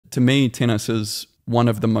to me, tennis is one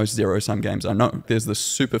of the most zero-sum games I know. There's this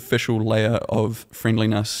superficial layer of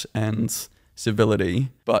friendliness and civility,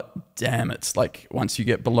 but damn, it's like once you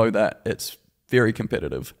get below that, it's very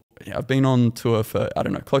competitive. I've been on tour for, I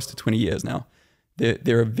don't know, close to 20 years now.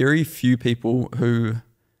 There are very few people who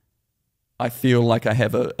I feel like I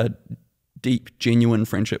have a deep, genuine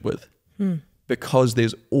friendship with, because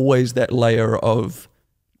there's always that layer of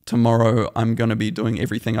tomorrow I'm going to be doing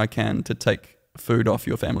everything I can to take food off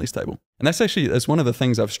your family's table. And that's one of the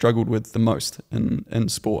things I've struggled with the most in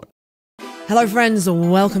sport. Hello friends,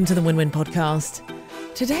 welcome to the Win-Win podcast.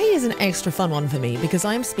 Today is an extra fun one for me because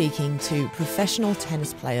I'm speaking to professional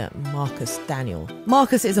tennis player Marcus Daniell.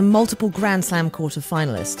 Marcus is a multiple Grand Slam quarter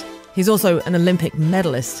finalist. He's also an Olympic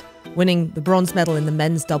medalist, winning the bronze medal in the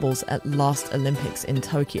men's doubles at last Olympics in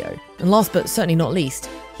Tokyo. And last but certainly not least,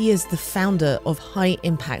 he is the founder of High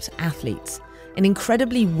Impact Athletes, an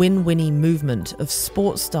incredibly win-winny movement of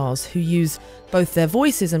sports stars who use both their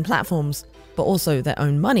voices and platforms, but also their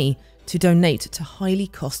own money to donate to highly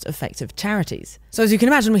cost-effective charities. So as you can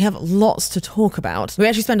imagine, we have lots to talk about. We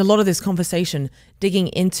actually spend a lot of this conversation digging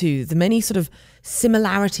into the many sort of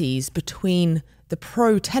similarities between the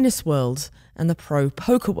pro tennis world and the pro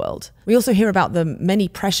poker world. We also hear about the many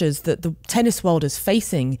pressures that the tennis world is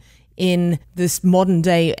facing in this modern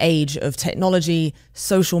day age of technology,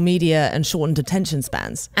 social media, and shortened attention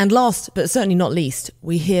spans. And last, but certainly not least,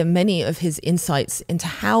 we hear many of his insights into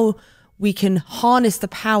how we can harness the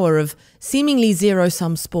power of seemingly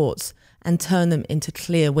zero-sum sports and turn them into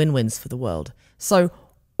clear win-wins for the world. So,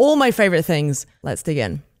 all my favorite things, let's dig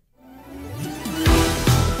in.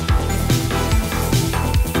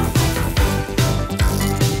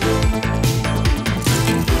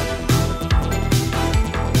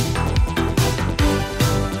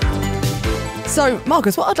 So,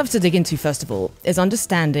 Marcus, what I'd love to dig into, first of all, is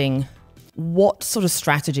understanding what sort of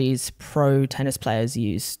strategies pro tennis players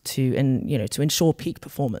use to ensure peak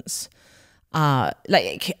performance.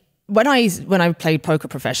 Like when I played poker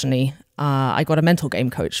professionally, I got a mental game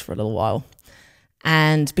coach for a little while.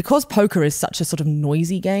 And because poker is such a sort of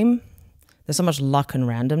noisy game, there's so much luck and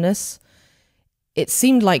randomness, it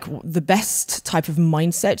seemed like the best type of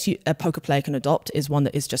mindset a poker player can adopt is one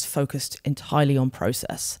that is just focused entirely on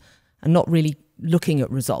process and not really looking at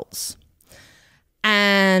results.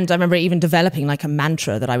 And I remember even developing like a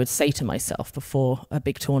mantra that I would say to myself before a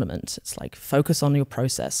big tournament. It's like, focus on your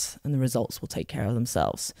process and the results will take care of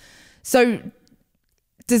themselves. So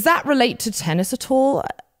does that relate to tennis at all?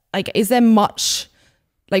 Like, is there much,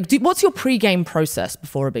 like, what's your pre-game process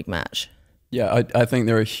before a big match? Yeah, I think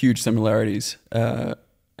there are huge similarities. And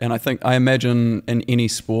I imagine in any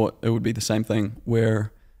sport, it would be the same thing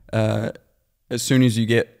where as soon as you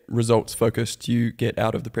get results focused, you get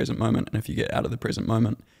out of the present moment. And if you get out of the present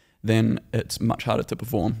moment, then it's much harder to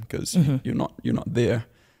perform because you're not there.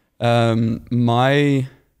 My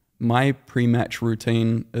pre-match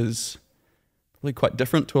routine is probably quite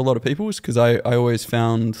different to a lot of people's because I always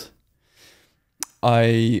found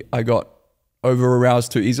I got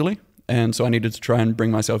over-aroused too easily. And so I needed to try and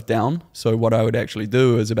bring myself down. So what I would actually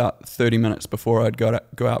do is about 30 minutes before I'd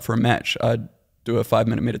go out for a match, I'd do a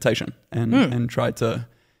 5-minute meditation and try to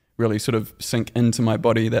really sort of sink into my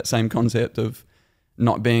body that same concept of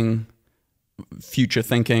not being future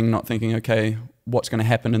thinking, not thinking, okay, what's going to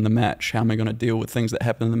happen in the match? How am I going to deal with things that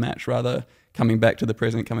happen in the match? Rather coming back to the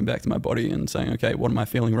present, coming back to my body and saying, okay, what am I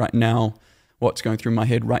feeling right now? What's going through my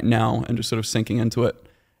head right now? And just sort of sinking into it.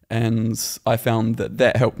 And I found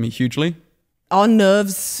that helped me hugely. Are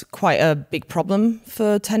nerves quite a big problem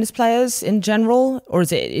for tennis players in general? Or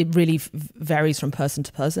is it really varies from person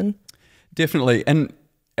to person? Definitely. And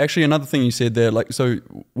actually another thing you said there, like, so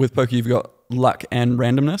with poker, you've got luck and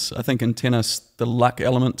randomness. I think in tennis, the luck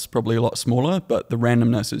element's probably a lot smaller, but the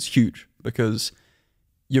randomness is huge because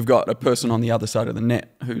you've got a person on the other side of the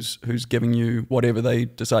net who's giving you whatever they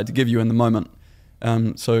decide to give you in the moment.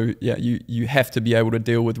 So yeah, you have to be able to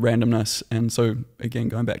deal with randomness. And so again,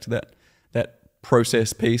 going back to that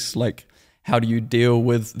process piece, like how do you deal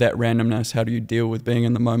with that randomness? How do you deal with being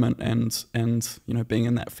in the moment and being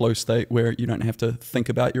in that flow state where you don't have to think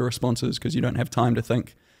about your responses because you don't have time to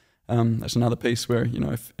think. That's another piece where,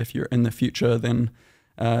 if you're in the future, then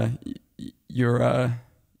if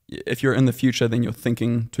you're in the future, then you're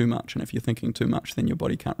thinking too much. And if you're thinking too much, then your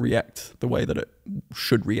body can't react the way that it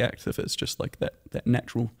should react if it's just like that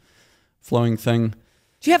natural flowing thing.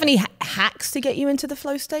 Do you have any hacks to get you into the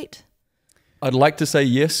flow state? I'd like to say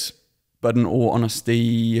yes, but in all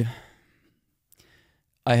honesty,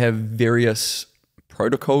 I have various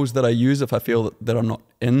protocols that I use if I feel that I'm not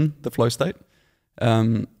in the flow state.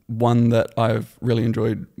 One one that I've really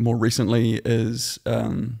enjoyed more recently is,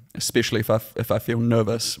 especially if I feel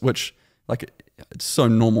nervous, which like it's so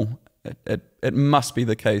normal. It must be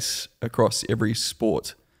the case across every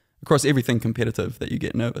sport, across everything competitive, that you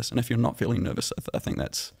get nervous. And if you're not feeling nervous, I think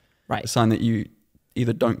that's a sign that you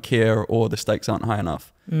either don't care or the stakes aren't high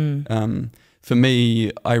enough. For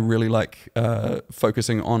me, I really like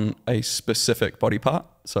focusing on a specific body part.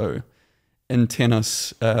 So in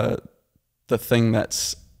tennis, the thing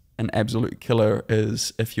that's an absolute killer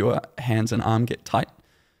is if your hands and arm get tight,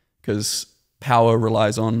 because power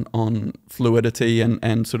relies on fluidity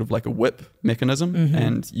and sort of like a whip mechanism,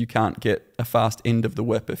 and you can't get a fast end of the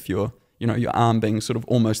whip if your arm being sort of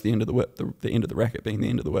almost the end of the whip, the end of the racket being the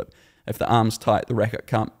end of the whip. If the arm's tight, the racket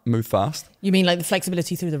can't move fast. You mean like the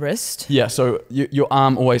flexibility through the wrist? Yeah, so your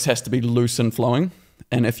arm always has to be loose and flowing,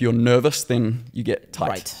 and if you're nervous, then you get tight.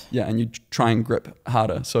 Right. Yeah, and you try and grip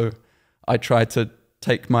harder. So I try to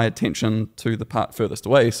take my attention to the part furthest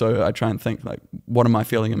away. So I try and think like, what am I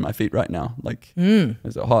feeling in my feet right now? Like,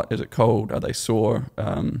 is it hot? Is it cold? Are they sore?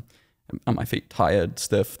 Are my feet tired,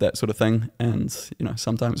 stiff, that sort of thing? And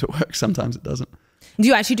sometimes it works, sometimes it doesn't. Do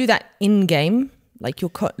you actually do that in game? Like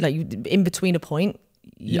you in between a point?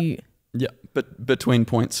 Yeah, but between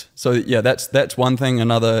points. So yeah, that's one thing.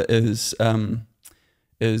 Another is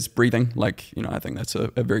breathing. Like, I think that's a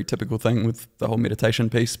very typical thing with the whole meditation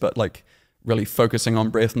piece, but like really focusing on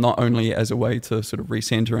breath, not only as a way to sort of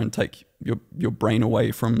recenter and take your brain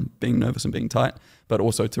away from being nervous and being tight, but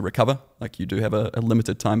also to recover. Like you do have a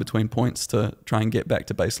limited time between points to try and get back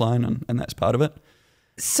to baseline, and that's part of it.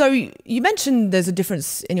 So you mentioned there's a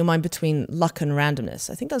difference in your mind between luck and randomness.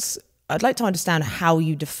 I'd like to understand how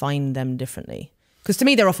you define them differently. Because to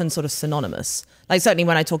me, they're often sort of synonymous. Like certainly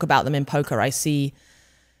when I talk about them in poker, I see,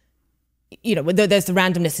 there's the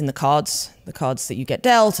randomness in the cards that you get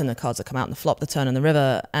dealt and the cards that come out in the flop, the turn and the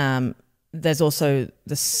river. There's also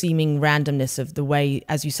the seeming randomness of the way,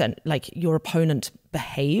 as you said, like your opponent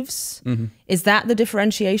behaves. Is that the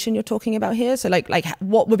differentiation you're talking about here? So like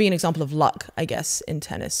what would be an example of luck, I guess, in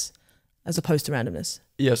tennis as opposed to randomness?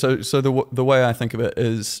 Yeah, so the way I think of it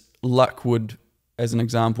is luck would, as an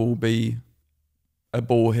example, be a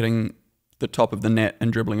ball hitting the top of the net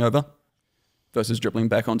and dribbling over versus dribbling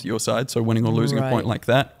back onto your side, so winning or losing a point like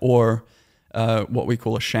that. Or what we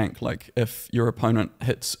call a shank, like if your opponent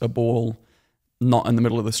hits a ball not in the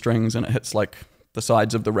middle of the strings and it hits like the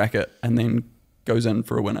sides of the racket and then goes in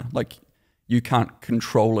for a winner. Like you can't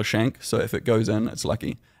control a shank, so if it goes in, it's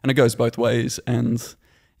lucky. And it goes both ways, and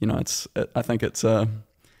I think it's a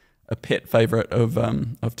pet favorite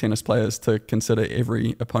of tennis players to consider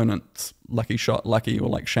every opponent's lucky shot lucky, or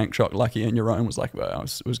like shank shot lucky, and your own was like, well, I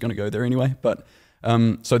was going to go there anyway. But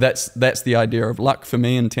so that's the idea of luck for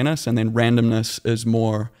me in tennis. And then randomness is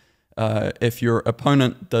more if your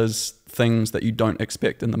opponent does things that you don't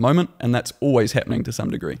expect in the moment, and that's always happening to some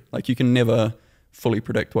degree. Like you can never fully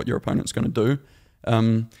predict what your opponent's going to do.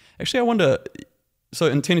 Actually, I wonder, so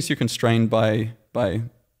in tennis you're constrained by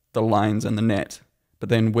the lines and the net, but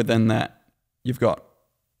then within that you've got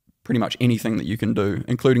pretty much anything that you can do,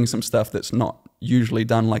 including some stuff that's not usually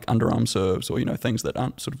done, like underarm serves or things that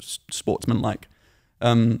aren't sort of sportsmanlike.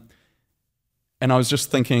 And I was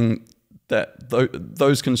just thinking that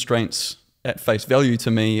those constraints at face value to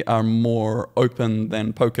me are more open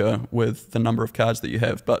than poker with the number of cards that you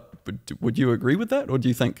have. But would you agree with that, or do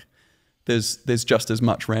you think there's just as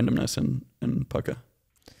much randomness in poker,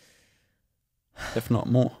 if not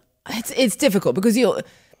more? It's difficult because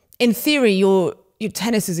in theory your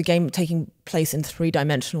tennis is a game taking place in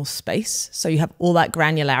three-dimensional space, so you have all that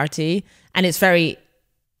granularity, and it's very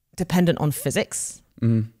dependent on physics,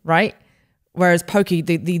 right? Whereas poker,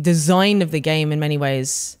 the design of the game in many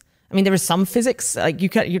ways, I mean, there is some physics, like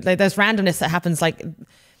there's randomness that happens, like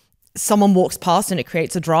someone walks past and it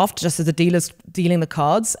creates a draft just as the dealer's dealing the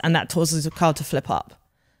cards, and that causes a card to flip up.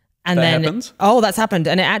 And that happens? Oh, that's happened.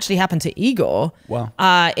 And it actually happened to Igor. Wow.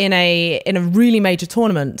 In a really major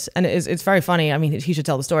tournament. And it's very funny. I mean, he should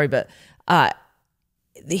tell the story, but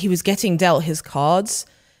he was getting dealt his cards.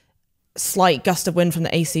 Slight gust of wind from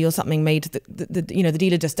the AC or something made the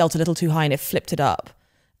dealer just dealt a little too high and it flipped it up.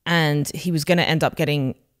 And he was going to end up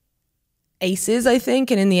getting aces, I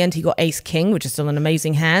think. And in the end, he got ace king, which is still an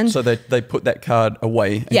amazing hand. So they put that card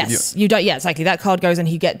away. Yes, you don't. Yeah, exactly. That card goes and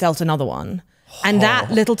he dealt another one. And that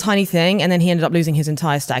little tiny thing, and then he ended up losing his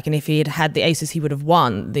entire stack. And if he had had the aces, he would have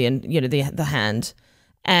won the hand.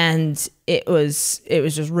 And it was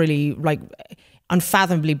just really like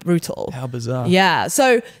unfathomably brutal. How bizarre! Yeah.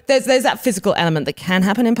 So there's that physical element that can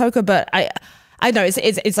happen in poker, but I know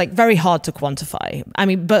it's like very hard to quantify. I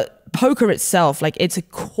mean, but poker itself, like it's a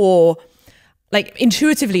core. like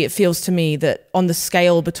intuitively, it feels to me that on the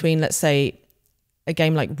scale between, let's say, a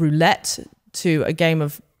game like roulette to a game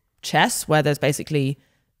of chess, where there's basically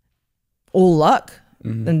all luck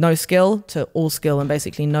and no skill, to all skill and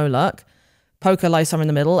basically no luck, poker lies somewhere in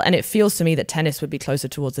the middle. And it feels to me that tennis would be closer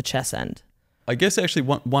towards the chess end. I guess actually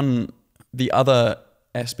the other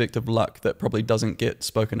aspect of luck that probably doesn't get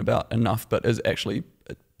spoken about enough, but is actually,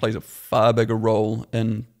 it plays a far bigger role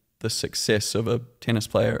in the success of a tennis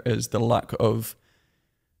player, is the luck of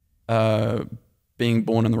being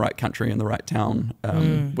born in the right country, in the right town,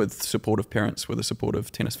 with supportive parents, with a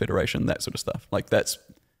supportive tennis federation, that sort of stuff. Like that's,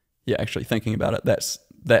 actually thinking about it,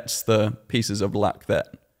 that's the pieces of luck that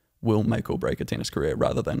will make or break a tennis career,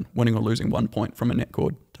 rather than winning or losing 1 point from a net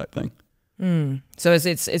cord type thing. So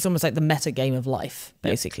it's almost like the meta game of life,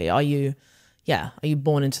 basically. Are you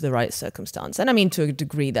born into the right circumstance? And I mean, to a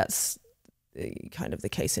degree, that's kind of the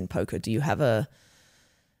case in poker. Do you have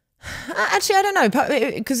actually, I don't know,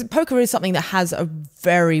 because poker is something that has a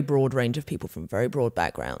very broad range of people from very broad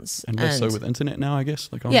backgrounds. And less so with internet now, I guess.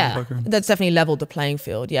 Like poker. That's definitely leveled the playing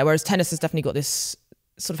field. Yeah, whereas tennis has definitely got this,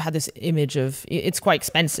 sort of had this image of, it's quite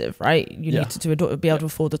expensive, right? You need to be able to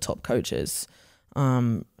afford the top coaches.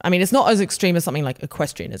 I mean, it's not as extreme as something like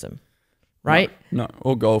equestrianism, right? No,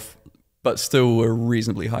 or golf, but still a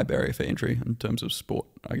reasonably high barrier for entry in terms of sport,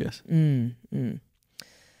 I guess.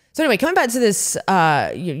 So anyway, coming back to this,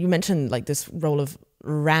 you mentioned like this role of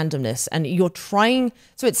randomness, and you're trying,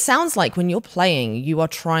 so it sounds like when you're playing, you are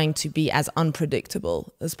trying to be as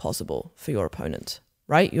unpredictable as possible for your opponent,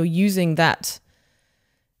 right? You're using that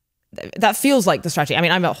feels like the strategy. I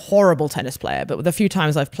mean, I'm a horrible tennis player, but with the few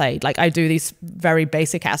times I've played, like I do these very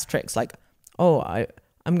basic ass tricks, like,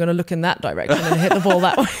 I'm going to look in that direction and hit the ball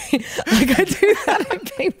that way. Like I do that in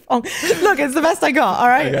ping pong. Look, it's the best I got, all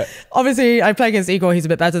right? Okay. Obviously, I play against Igor. He's a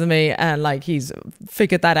bit better than me, and like he's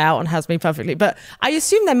figured that out and has me perfectly. But I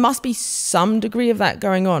assume there must be some degree of that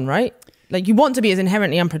going on, right? Like you want to be as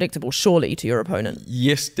inherently unpredictable, surely, to your opponent.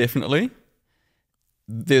 Yes, definitely.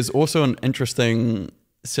 There's also an interesting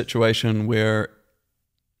situation where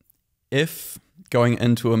if going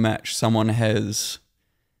into a match someone has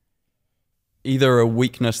either a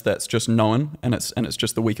weakness that's just known and it's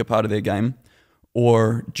just the weaker part of their game,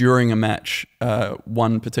 or during a match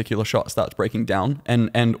one particular shot starts breaking down,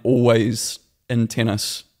 and always in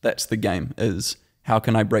tennis that's the game, is how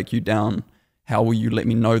can I break you down, how will you let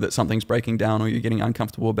me know that something's breaking down or you're getting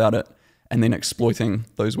uncomfortable about it, and then exploiting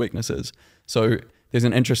those weaknesses. So there's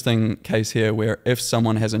an interesting case here where if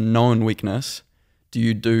someone has a known weakness, do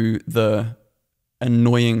you do the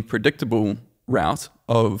annoying, predictable route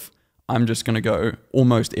of I'm just going to go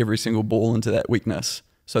almost every single ball into that weakness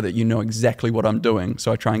so that you know exactly what I'm doing.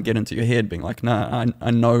 So I try and get into your head being like, nah,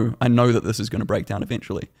 I know that this is going to break down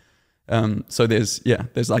eventually. So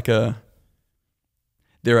there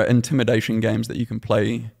are intimidation games that you can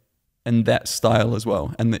play in that style as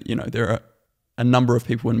well. And that, there are a number of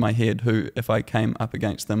people in my head who, if I came up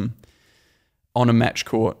against them on a match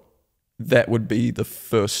court, that would be the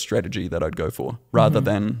first strategy that I'd go for, rather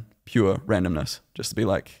than pure randomness. Just to be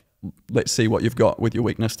like, let's see what you've got with your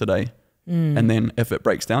weakness today. And then if it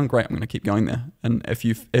breaks down, great, I'm going to keep going there. And if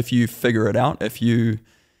you figure it out, if you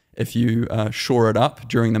shore it up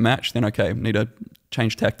during the match, then okay, need to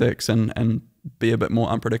change tactics and be a bit more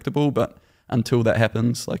unpredictable. But until that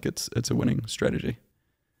happens, like it's a winning strategy.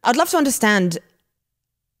 I'd love to understand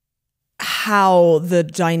how the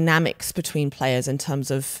dynamics between players in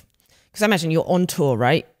terms of, because I imagine you're on tour,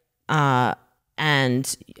 right?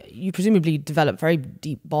 And you presumably develop very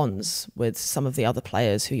deep bonds with some of the other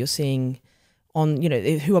players who you're seeing on,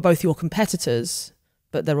 who are both your competitors,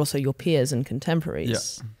 but they're also your peers and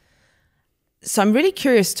contemporaries. Yeah. So I'm really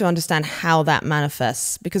curious to understand how that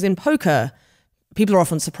manifests, because in poker, people are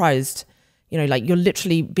often surprised, like you're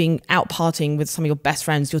literally being out partying with some of your best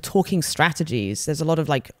friends. You're talking strategies. There's a lot of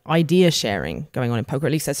like idea sharing going on in poker.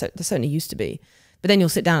 At least there certainly used to be. But then you'll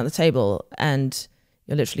sit down at the table and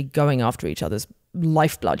you're literally going after each other's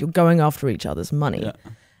lifeblood. You're going after each other's money. Yeah.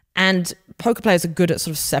 And poker players are good at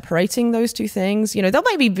sort of separating those two things. There'll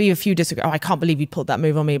maybe be a few I can't believe you pulled that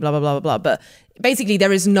move on me, blah, blah, blah, blah, blah. But basically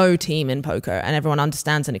there is no team in poker and everyone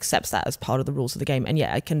understands and accepts that as part of the rules of the game. And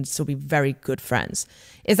yeah, I can still be very good friends.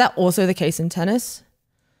 Is that also the case in tennis?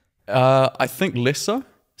 I think less so.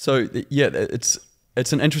 So yeah, it's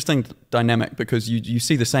an interesting dynamic because you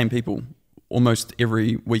see the same people almost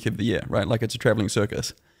every week of the year, right? Like it's a traveling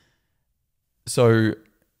circus. So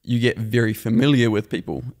you get very familiar with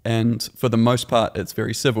people, and for the most part it's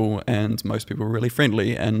very civil and most people are really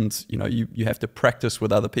friendly, and you have to practice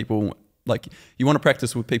with other people. Like you want to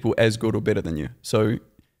practice with people as good or better than you. So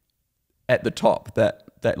at the top,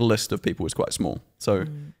 that list of people is quite small. So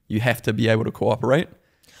you have to be able to cooperate.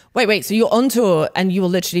 Wait. So you're on tour and you will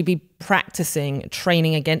literally be practicing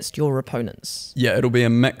training against your opponents? Yeah, it'll be a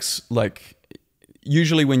mix. Like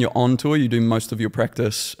usually when you're on tour, you do most of your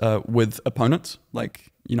practice with opponents.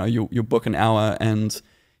 Like, you know, you'll book an hour and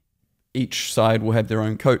each side will have their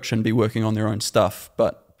own coach and be working on their own stuff.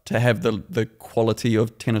 But to have the quality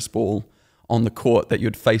of tennis ball on the court that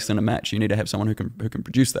you'd face in a match, you need to have someone who can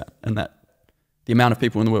produce that. And that the amount of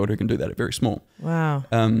people in the world who can do that are very small. Wow.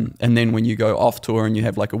 And then when you go off tour and you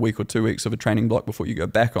have like a week or 2 weeks of a training block before you go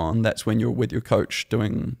back on, that's when you're with your coach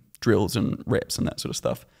doing drills and reps and that sort of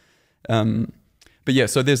stuff. But yeah,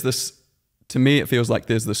 so there's this, to me, it feels like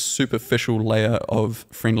there's this superficial layer of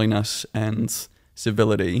friendliness and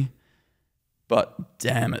civility, but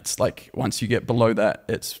damn, it's like once you get below that,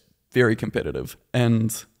 it's very competitive.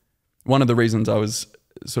 And one of the reasons I was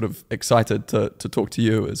sort of excited to talk to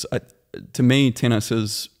you is, to me, tennis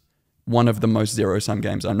is one of the most zero-sum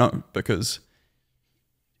games I know, because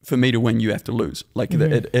for me to win, you have to lose. Like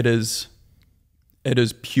it is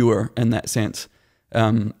pure in that sense.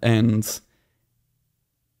 And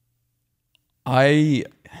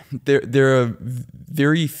there are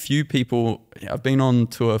very few people. I've been on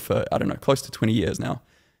tour for, I don't know, close to 20 years now.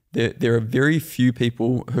 There are very few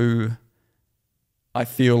people who I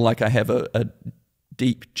feel like I have a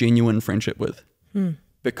deep, genuine friendship with,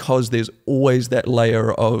 because there's always that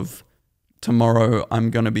layer of, tomorrow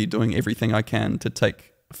I'm going to be doing everything I can to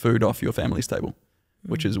take food off your family's table,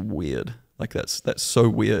 which is weird. Like that's so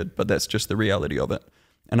weird, but that's just the reality of it.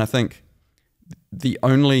 And I think the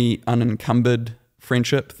only unencumbered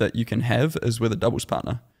friendship that you can have is with a doubles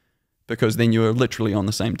partner, because then you're literally on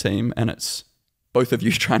the same team and it's both of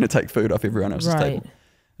you trying to take food off everyone else's table.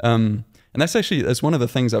 And that's one of the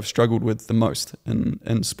things I've struggled with the most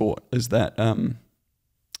in sport, is that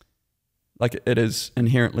like it is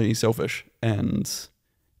inherently selfish and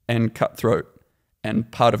cutthroat, and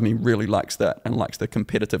part of me really likes that and likes the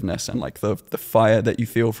competitiveness and like the fire that you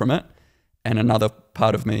feel from it, and another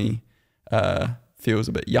part of me feels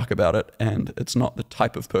a bit yuck about it, and it's not the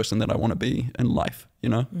type of person that I want to be in life, you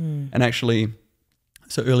know. And actually,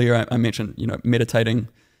 so earlier I mentioned, you know, meditating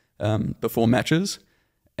before matches,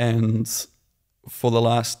 and for the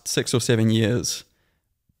last 6 or 7 years,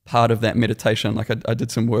 part of that meditation, like I did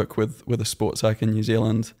some work with a sports psych in New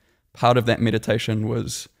Zealand. Part of that meditation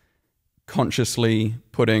was consciously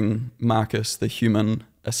putting Marcus, the human,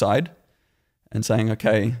 aside and saying,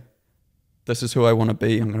 okay, this is who I want to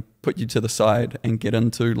be. I'm going to put you to the side and get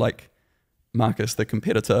into like Marcus, the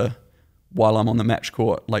competitor, while I'm on the match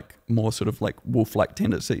court, like more sort of like wolf-like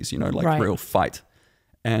tendencies, you know, like real fight.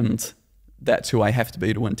 And that's who I have to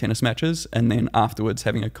be to win tennis matches. And then afterwards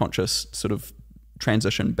having a conscious sort of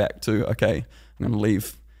transition back to, okay, I'm going to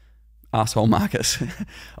leave asshole Marcus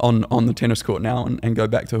on the tennis court now and go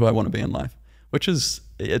back to who I want to be in life, which is,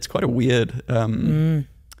 it's quite a weird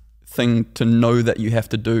thing to know that you have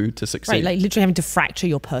to do to succeed. Right, like literally having to fracture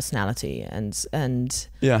your personality and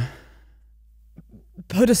yeah,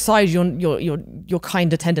 put aside your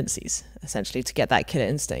kinder tendencies, essentially, to get that killer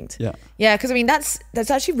instinct. Yeah, because I mean that's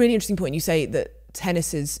actually a really interesting point. You say that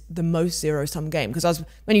tennis is the most zero-sum game, because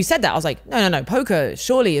when you said that I was like, no, poker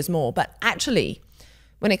surely is more. But actually,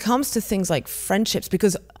 when it comes to things like friendships,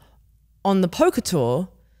 because on the poker tour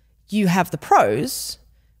you have the pros,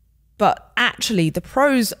 but actually the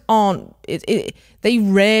pros aren't, they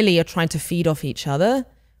rarely are trying to feed off each other.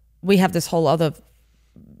 We have this whole other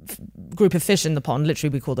group of fish in the pond,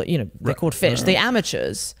 literally we call it, you know, they're called fish, the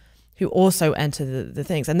amateurs, who also enter the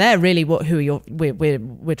things, and they're really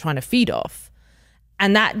we're trying to feed off.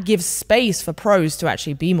 And that gives space for pros to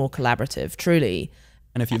actually be more collaborative, truly.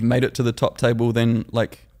 And if you've made it to the top table, then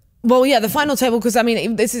like... Well, yeah, the final table, because I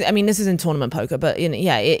mean, this is in tournament poker, but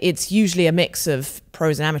it's usually a mix of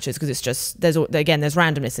pros and amateurs, because it's just, there's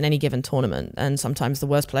randomness in any given tournament, and sometimes the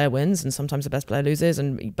worst player wins and sometimes the best player loses,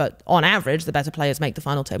 but on average, the better players make the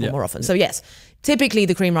final table more often. So yes, typically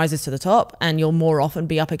the cream rises to the top, and you'll more often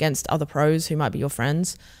be up against other pros who might be your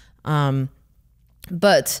friends.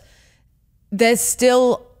 But there's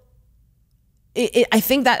still, I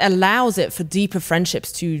think that allows it for deeper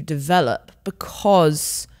friendships to develop,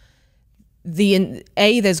 because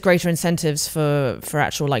there's greater incentives for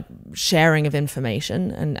actual like sharing of information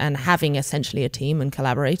and having essentially a team and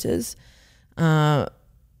collaborators. But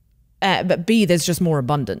B, there's just more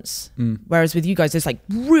abundance. Whereas with you guys, there's like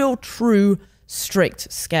real, true,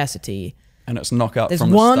 strict scarcity. And it's knockout there's from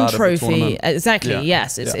the one start trophy. Of the tournament. Exactly. Yeah.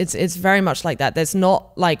 Yes. It's very much like that. There's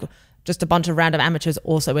not like just a bunch of random amateurs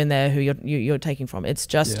also in there who you're taking from. It's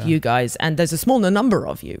just you guys, and there's a smaller number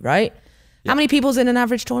of you, right? How many people's in an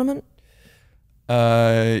average tournament?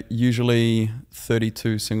 Usually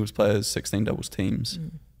 32 singles players, 16 doubles teams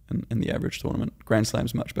in the average tournament. Grand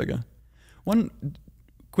Slam's much bigger. One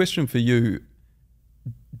question for you,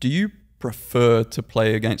 do you prefer to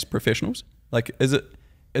play against professionals? Like, is it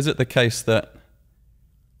the case that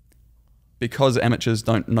because amateurs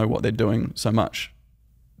don't know what they're doing so much,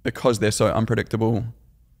 because they're so unpredictable,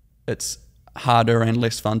 it's harder and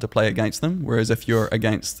less fun to play against them? Whereas if you're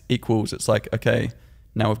against equals, it's like, okay,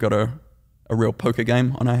 now we've got a real poker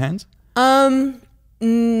game on our hands?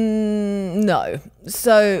 No.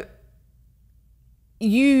 So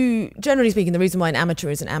generally speaking, the reason why an amateur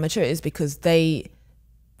is an amateur is because they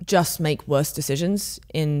just make worse decisions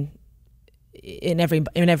in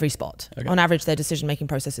every spot. Okay. On average, their decision-making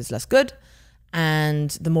process is less good, and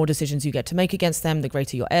the more decisions you get to make against them, the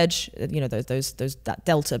greater your edge. You know, that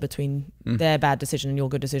delta between their bad decision and your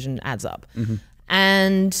good decision adds up.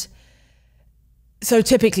 And so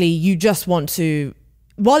typically you just want to,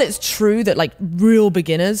 while it's true that like real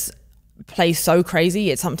beginners play so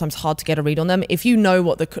crazy, it's sometimes hard to get a read on them. If you know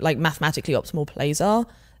what the like mathematically optimal plays are,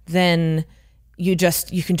 then you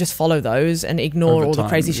can just follow those and ignore all the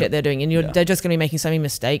crazy shit they're doing. And they're just going to be making so many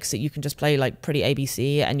mistakes that you can just play like pretty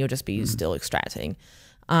ABC and you'll just be still extracting.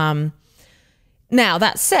 Now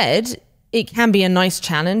that said, it can be a nice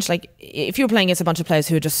challenge. Like if you're playing against a bunch of players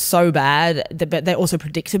who are just so bad, but they're also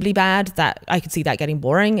predictably bad, that I could see that getting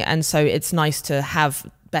boring. And so it's nice to have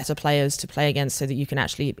better players to play against so that you can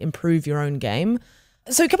actually improve your own game.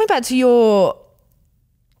 So coming back to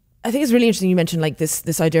I think it's really interesting you mentioned like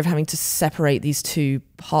this idea of having to separate these two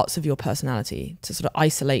parts of your personality to sort of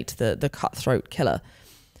isolate the cutthroat killer.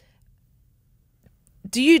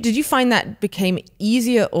 Did you find that became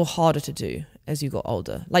easier or harder to do as you got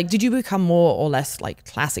older? Like, did you become more or less like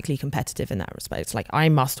classically competitive in that respect? It's like, I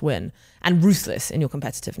must win, and ruthless in your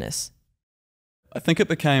competitiveness? I think it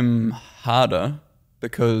became harder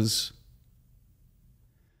because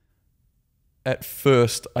at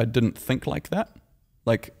first I didn't think like that.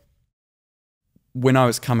 Like, when I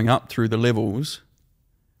was coming up through the levels,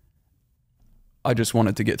 I just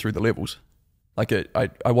wanted to get through the levels. Like I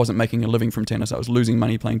wasn't making a living from tennis. I was losing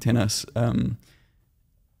money playing tennis.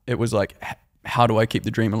 It was like, how do I keep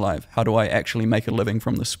the dream alive? How do I actually make a living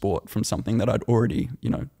from the sport, from something that I'd already,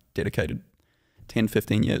 dedicated 10,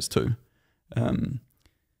 15 years to?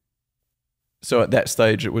 So at that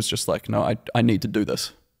stage, it was just like, no, I need to do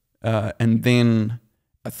this. And then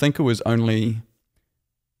I think it was only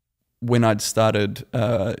when I'd started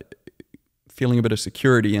feeling a bit of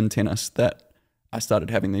security in tennis that I started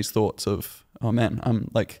having these thoughts of, oh man,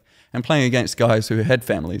 I'm playing against guys who had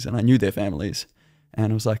families and I knew their families.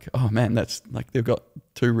 And I was like, oh man, that's like, they've got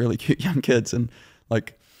two really cute young kids. And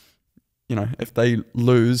like, if they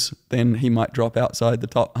lose, then he might drop outside the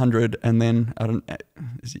top 100. And then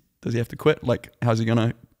does he have to quit? Like, how's he going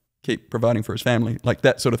to keep providing for his family? Like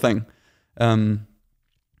that sort of thing.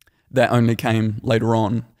 That only came later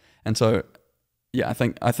on. And so, yeah, I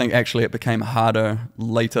think actually it became harder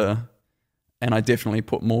later, and I definitely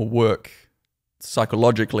put more work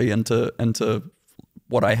psychologically into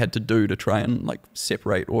what I had to do to try and like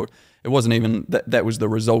separate. Or it wasn't even that was the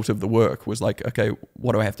result of the work, was like, okay,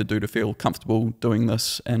 what do I have to do to feel comfortable doing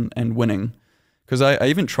this and winning? Because I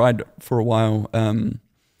even tried for a while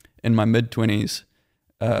in my mid-20s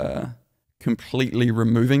completely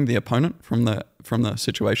removing the opponent from the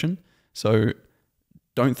situation. So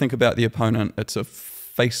don't think about the opponent. It's a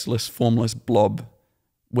faceless, formless blob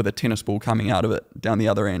with a tennis ball coming out of it down the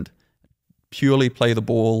other end. Purely play the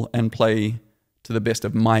ball and play to the best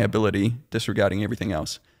of my ability, disregarding everything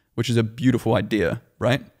else, which is a beautiful idea,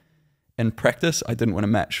 right? In practice, I didn't win a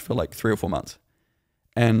match for like 3 or 4 months.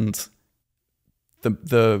 And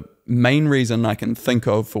the main reason I can think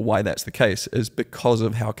of for why that's the case is because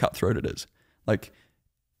of how cutthroat it is. Like,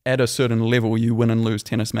 at a certain level, you win and lose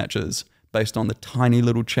tennis matches based on the tiny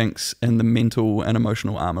little chinks in the mental and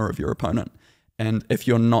emotional armor of your opponent. And if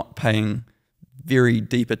you're not paying very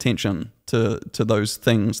deep attention to those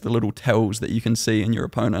things, the little tells that you can see in your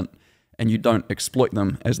opponent, and you don't exploit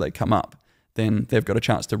them as they come up, then they've got a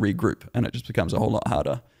chance to regroup, and it just becomes a whole lot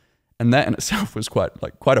harder. And that in itself was quite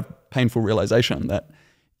a painful realization, that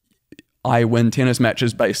I win tennis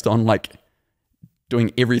matches based on like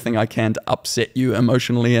doing everything I can to upset you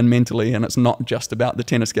emotionally and mentally, and it's not just about the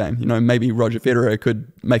tennis game. Maybe Roger Federer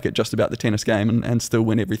could make it just about the tennis game and still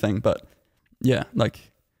win everything, but yeah,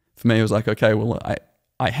 like for me it was like, okay, well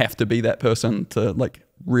I have to be that person to like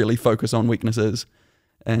really focus on weaknesses,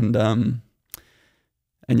 and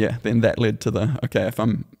yeah, then that led to the, okay, if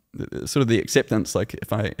I'm sort of the acceptance, like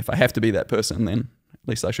if I have to be that person, then at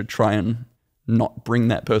least I should try and not bring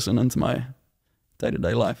that person into my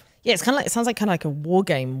day-to-day life. Yeah, it's kind of like, it sounds like kind of like a war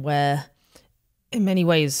game where in many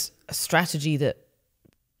ways a strategy that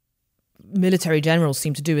military generals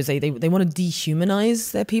seem to do is they want to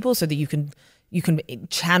dehumanize their people so that you can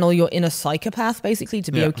channel your inner psychopath basically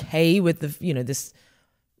to be okay with this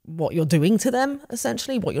what you're doing to them,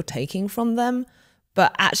 essentially what you're taking from them.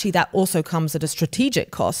 But actually that also comes at a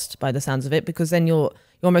strategic cost by the sounds of it, because then you're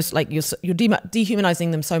almost like you're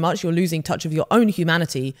dehumanizing them so much you're losing touch of your own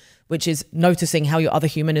humanity, which is noticing how your other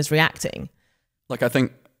human is reacting. Like, I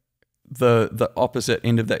think the opposite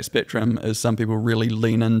end of that spectrum is some people really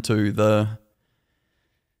lean into the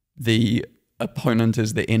opponent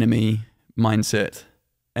is the enemy mindset,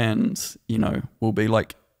 and will be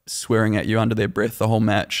like swearing at you under their breath the whole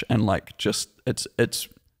match, and like just it's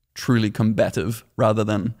truly combative rather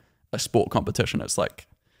than a sport competition. It's like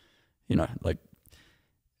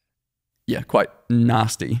quite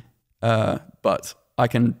nasty, but I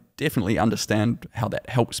can definitely understand how that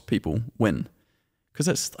helps people win, because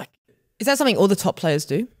it's like, is that something all the top players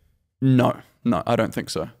do? No, I don't think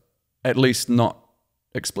so. At least not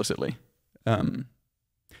explicitly.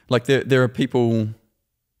 Like there are people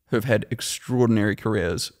who've had extraordinary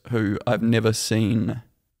careers who I've never seen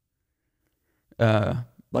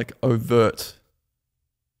like overt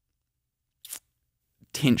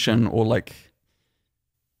tension or like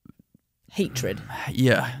hatred.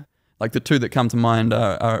 Yeah. Like the two that come to mind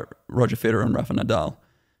are Roger Federer and Rafa Nadal.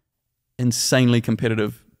 Insanely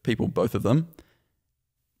competitive people, both of them.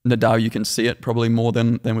 Nadal, you can see it probably more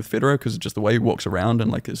than with Federer because just the way he walks around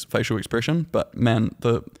and like his facial expression. But man,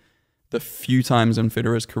 the few times in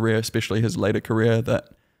Federer's career, especially his later career,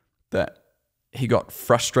 that he got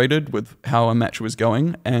frustrated with how a match was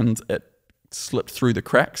going and it slipped through the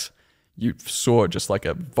cracks, you saw just like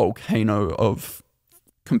a volcano of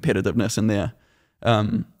competitiveness in there.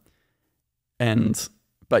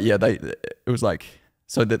 But yeah, it was like,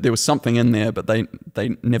 so that there was something in there, but they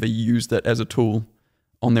never used it as a tool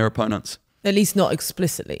on their opponents. At least not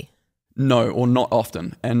explicitly. No, or not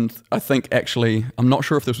often. And I think actually, I'm not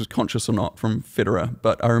sure if this was conscious or not from Federer,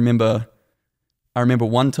 but I remember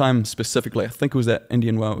one time specifically, I think it was at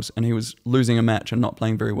Indian Wells, and he was losing a match and not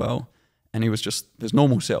playing very well. And he was just his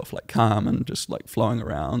normal self, like calm and just like flowing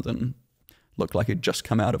around and looked like he'd just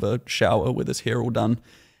come out of a shower with his hair all done.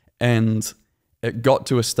 And it got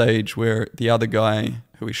to a stage where the other guy,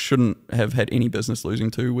 who he shouldn't have had any business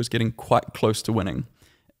losing to, was getting quite close to winning.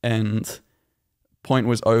 And point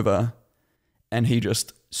was over, and he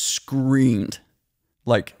just screamed,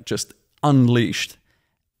 like just unleashed.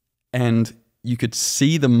 And you could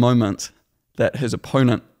see the moment that his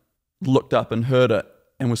opponent looked up and heard it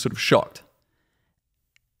and was sort of shocked.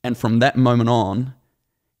 And from that moment on,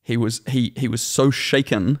 he was so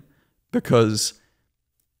shaken because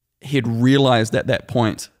he'd realized at that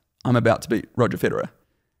point, I'm about to beat Roger Federer.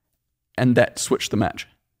 And that switched the match.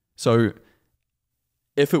 So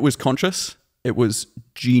if it was conscious, it was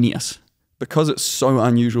genius. Because it's so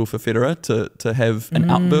unusual for Federer to have an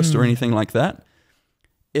outburst or anything like that.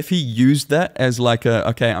 If he used that as like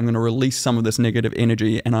okay, I'm going to release some of this negative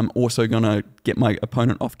energy and I'm also going to get my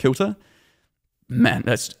opponent off kilter, man,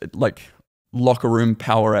 that's like locker room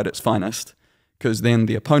power at its finest. Because then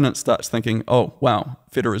the opponent starts thinking, oh, wow,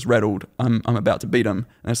 Federer's rattled. I'm about to beat him.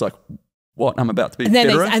 And it's like, what? I'm about to beat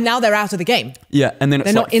Federer? And now they're out of the game. Yeah, and then it's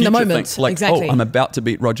they're like not in the moment. Things, like, exactly. Oh, I'm about to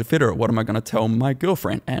beat Roger Federer. What am I going to tell my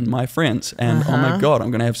girlfriend and my friends? And oh my God, I'm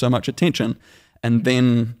going to have so much attention. And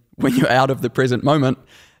then when you're out of the present moment,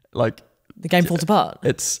 like the game falls apart.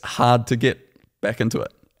 It's hard to get back into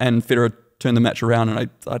it. And Federer turned the match around, and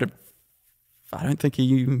I don't think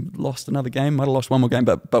he lost another game. Might have lost one more game,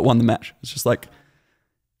 but won the match. It's just like,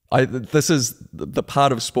 this is the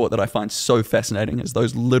part of sport that I find so fascinating, is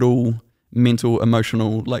those little mental,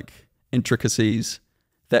 emotional, like intricacies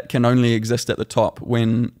that can only exist at the top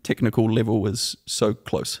when technical level is so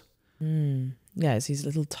close. Yeah, it's these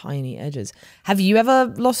little tiny edges. Have you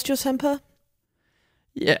ever lost your temper?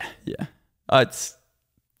 Yeah. I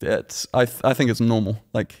think it's normal.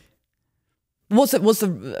 Like, what's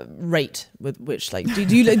the rate with which, like, do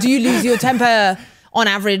you lose your temper on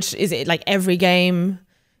average? Is it like every game?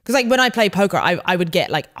 Because like when I play poker, I would get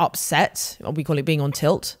like upset, or we call it being on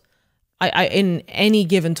tilt. I in any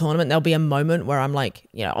given tournament, there'll be a moment where I'm like,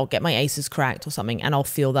 I'll get my aces cracked or something, and I'll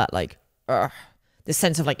feel that like this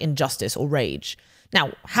sense of like injustice or rage.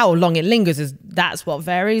 Now, how long it lingers that's what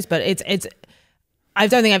varies, but it's I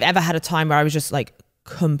don't think I've ever had a time where I was just like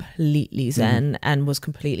completely zen and was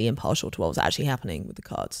completely impartial to what was actually happening with the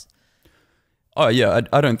cards. Oh yeah,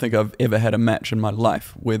 I don't think I've ever had a match in my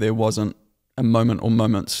life where there wasn't a moment or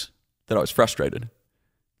moments that I was frustrated.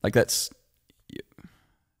 Like I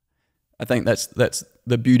think that's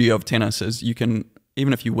the beauty of tennis is you can,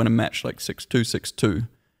 even if you win a match like 6-2, 6-2,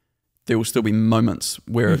 there will still be moments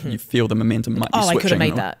where you feel the momentum might be switching. I could have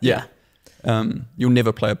made that. Yeah. You'll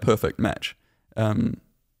never play a perfect match.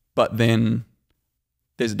 But then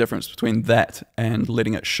there's a difference between that and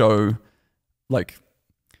letting it show. Like,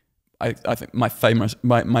 I think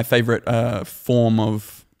my favorite form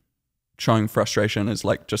of showing frustration is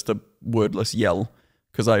like just a wordless yell,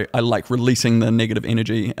 because I like releasing the negative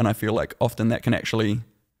energy, and I feel like often that can actually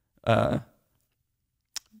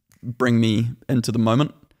bring me into the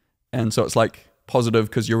moment. And so it's like positive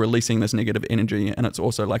because you're releasing this negative energy, and it's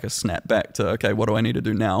also like a snap back to, okay, what do I need to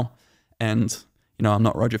do now? And, you know, I'm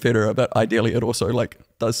not Roger Federer, but ideally it also like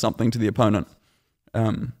does something to the opponent.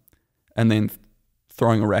 And then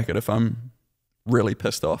throwing a racket if I'm really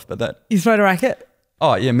pissed off. But that... You thrown a racket?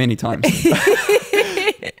 Oh, yeah, many times.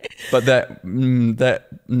 But that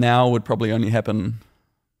now would probably only happen,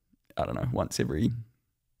 I don't know, once every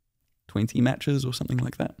 20 matches or something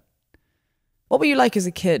like that. What were you like as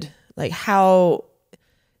a kid? Like, how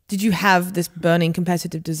did you have this burning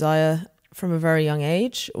competitive desire from a very young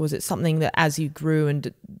age? Or was it something that as you grew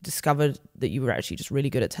and discovered that you were actually just really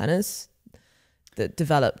good at tennis that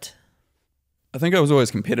developed? I think I was always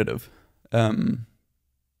competitive.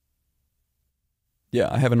 Yeah,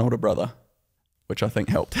 I have an older brother, which I think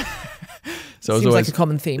helped. So Seems like a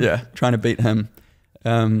common theme. Yeah, trying to beat him.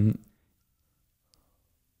 And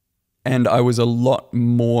I was a lot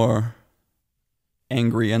more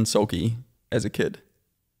angry and sulky as a kid.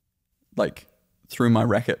 Like, threw my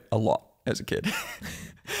racket a lot as a kid.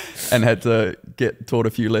 And had to get taught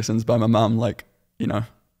a few lessons by my mum, like, you know,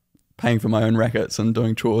 paying for my own rackets and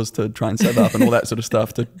doing chores to try and save up and all that sort of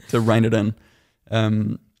stuff to rein it in.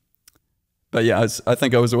 But yeah, I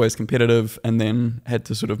think I was always competitive, and then had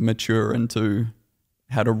to sort of mature into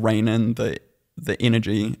how to rein in the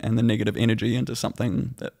energy and the negative energy into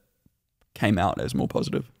something that came out as more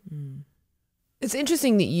positive. It's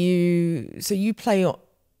interesting that you play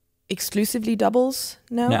exclusively doubles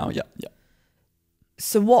now? Now, yeah.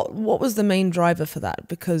 So what was the main driver for that?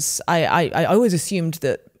 Because I always assumed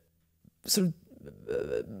that sort of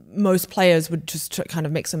most players would just kind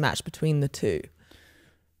of mix and match between the two.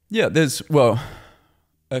 Yeah, there's, well,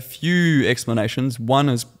 a few explanations. One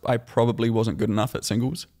is I probably wasn't good enough at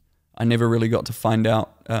singles. I never really got to find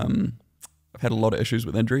out. I've had a lot of issues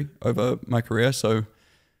with injury over my career. So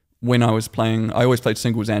when I was playing, I always played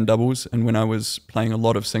singles and doubles. And when I was playing a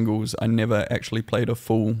lot of singles, I never actually played a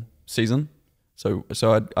full season. So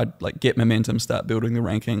I'd like get momentum, start building the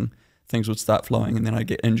ranking, things would start flowing, and then I'd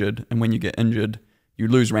get injured. And when you get injured, you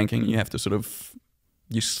lose ranking. You have to sort of,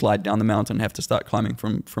 you slide down the mountain, have to start climbing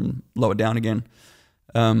from lower down again.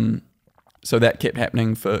 So that kept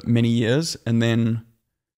happening for many years. And then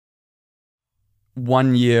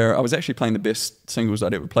one year, I was actually playing the best singles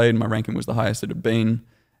I'd ever played. My ranking was the highest it had been.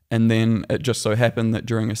 And then it just so happened that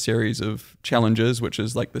during a series of challenges, which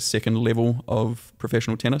is like the second level of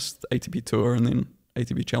professional tennis, the ATP Tour and then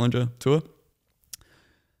ATP Challenger Tour,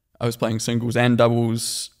 I was playing singles and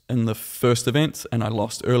doubles in the first event, and I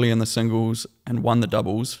lost early in the singles and won the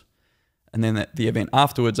doubles. And then at the event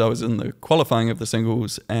afterwards, I was in the qualifying of the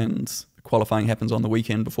singles, and the qualifying happens on the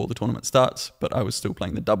weekend before the tournament starts, but I was still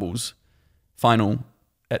playing the doubles final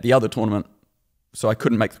at the other tournament, so I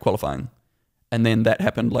couldn't make the qualifying. And then that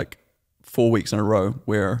happened like 4 weeks in a row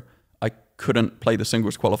where I couldn't play the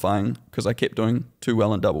singles qualifying because I kept doing too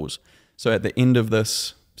well in doubles. So at the end of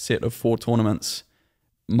this set of 4 tournaments,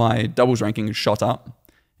 my doubles ranking shot up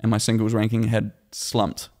and my singles ranking had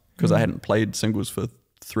slumped because I hadn't played singles for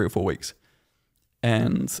 3 or 4 weeks.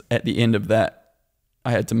 And at the end of that,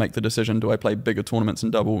 I had to make the decision, do I play bigger tournaments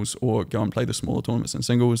in doubles or go and play the smaller tournaments in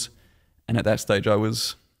singles? And at that stage, I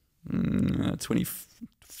was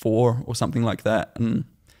 24 or something like that. And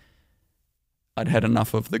I'd had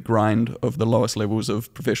enough of the grind of the lowest levels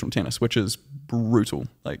of professional tennis, which is brutal.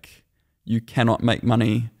 Like, you cannot make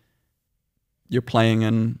money. You're playing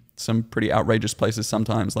in some pretty outrageous places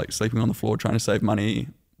sometimes, like sleeping on the floor trying to save money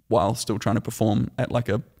while still trying to perform at like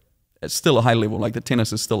it's still a high level. Like, the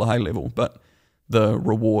tennis is still a high level, but the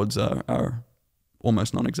rewards are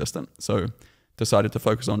almost non-existent. So decided to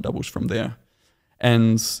focus on doubles from there.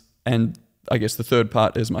 And I guess the third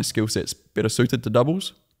part is my skill set's better suited to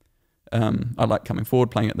doubles. I like coming forward,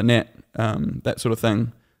 playing at the net, that sort of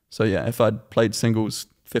thing. So yeah, if I'd played singles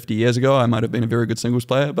 50 years ago, I might have been a very good singles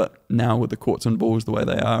player, but now with the courts and balls the way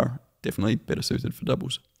they are, definitely better suited for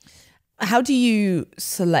doubles. How do you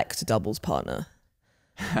select a doubles partner?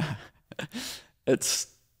 It's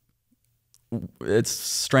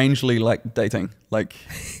strangely like dating. Like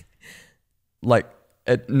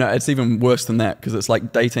No, it's even worse than that because it's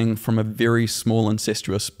like dating from a very small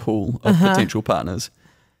incestuous pool of potential partners.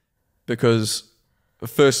 Because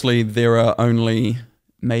firstly, there are only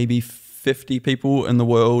maybe 50 people in the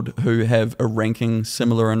world who have a ranking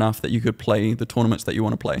similar enough that you could play the tournaments that you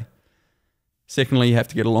want to play. Secondly, you have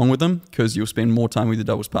to get along with them because you'll spend more time with your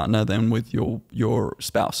doubles partner than with your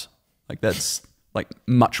spouse. Like that's like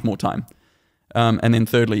much more time. And then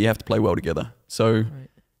thirdly, you have to play well together. So,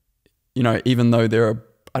 you know, even though there are,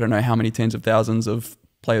 I don't know how many tens of thousands of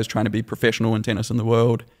players trying to be professional in tennis in the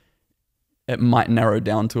world, it might narrow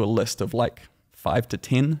down to a list of like 5 to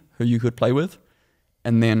 10 who you could play with.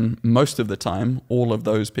 And then most of the time, all of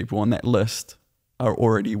those people on that list are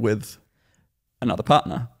already with another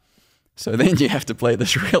partner. So then you have to play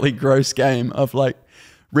this really gross game of like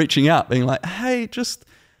reaching out, being like, hey, just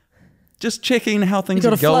checking how things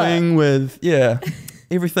are going with,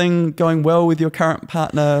 everything going well with your current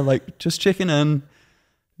partner, like just checking in,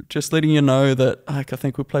 just letting you know that like, I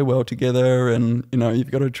think we'll play well together. And, you know,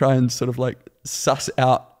 you've got to try and sort of like suss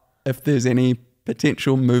out if there's any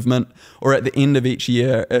potential movement, or at the end of each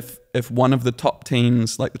year, if one of the top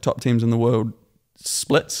teams, like the top teams in the world,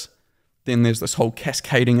 splits, then there's this whole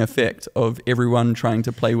cascading effect of everyone trying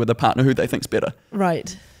to play with a partner who they think's better.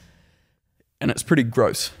 Right. And it's pretty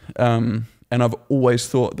gross. And I've always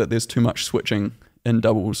thought that there's too much switching in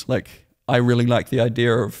doubles. Like I really like the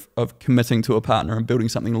idea of committing to a partner and building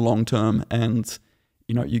something long term, and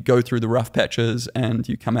you know, you go through the rough patches and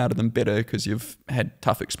you come out of them better because you've had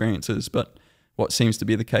tough experiences. But what seems to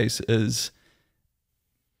be the case is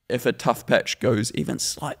if a tough patch goes even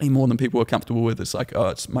slightly more than people are comfortable with, it's like, oh,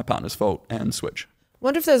 it's my partner's fault, and switch. I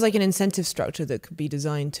wonder if there's like an incentive structure that could be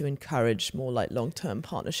designed to encourage more like long-term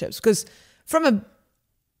partnerships. Because from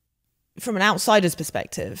an outsider's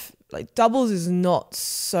perspective, like doubles is not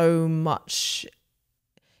so much,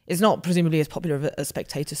 it's not presumably as popular of a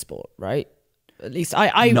spectator sport, right? At least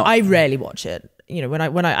I rarely watch it. You know,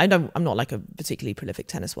 I'm not like a particularly prolific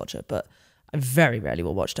tennis watcher, but I very rarely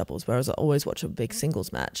will watch doubles, whereas I always watch a big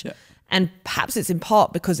singles match. Yeah. And perhaps it's in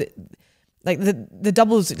part because it, like the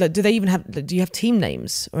doubles, like, do you have team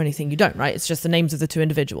names or anything? You don't, right? It's just the names of the two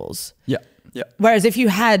individuals. Yeah, yeah. Whereas if you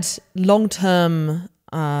had longer term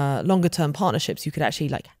partnerships, you could actually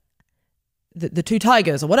like the two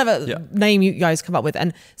tigers or whatever name you guys come up with,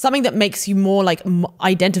 and something that makes you more like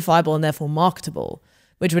identifiable and therefore marketable,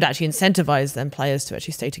 which would actually incentivize them players to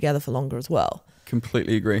actually stay together for longer as well.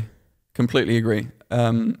 Completely agree.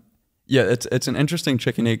 It's an interesting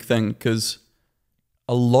chicken egg thing because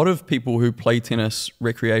a lot of people who play tennis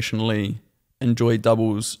recreationally enjoy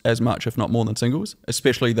doubles as much, if not more, than singles,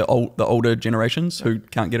 especially the older generations who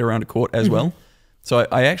can't get around a court as well. So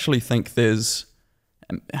I actually think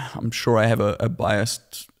I'm sure I have a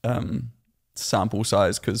biased sample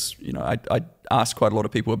size because, you know, I ask quite a lot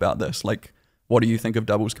of people about this, like, what do you think of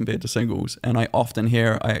doubles compared to singles? And I often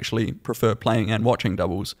hear I actually prefer playing and watching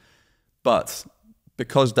doubles. But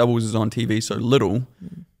because doubles is on TV so little,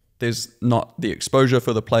 there's not the exposure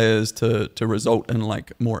for the players to result in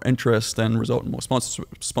like more interest and result in more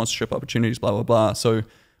sponsorship opportunities, blah, blah, blah. So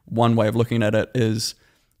one way of looking at it is,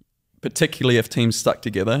 particularly if teams stuck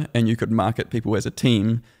together and you could market people as a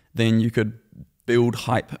team, then you could build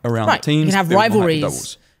hype around the teams. You can have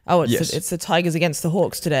rivalries. It's it's the Tigers against the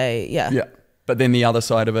Hawks today. Yeah. Yeah. But then the other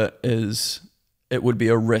side of it is it would be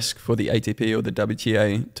a risk for the ATP or the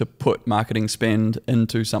WTA to put marketing spend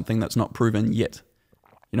into something that's not proven yet.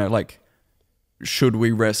 You know, like, should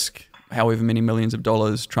we risk however many millions of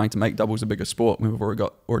dollars trying to make doubles a bigger sport when we've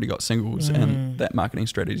already got singles and that marketing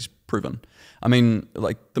strategy is proven? I mean,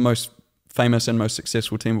 like, the most famous and most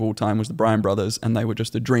successful team of all time was the Bryan brothers, and they were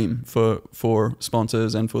just a dream for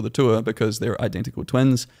sponsors and for the tour because they're identical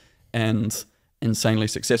twins and insanely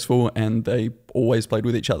successful, and they always played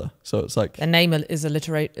with each other. So it's like, their name is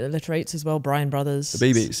alliterates as well, Bryan brothers.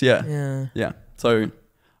 The BBs, yeah. So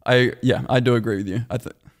I do agree with you. I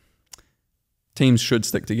think teams should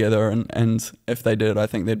stick together, and if they did, I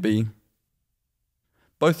think there'd be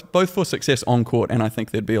both for success on court, and I think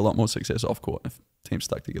there'd be a lot more success off court if teams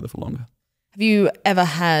stuck together for longer. Have you ever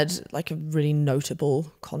had like a really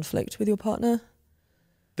notable conflict with your partner?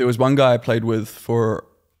 There was one guy I played with for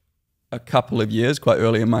a couple of years, quite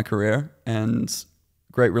early in my career, and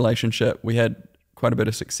great relationship. We had quite a bit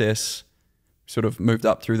of success, sort of moved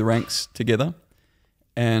up through the ranks together.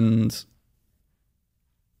 And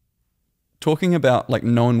talking about like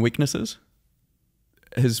known weaknesses,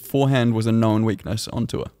 his forehand was a known weakness on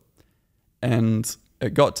tour. And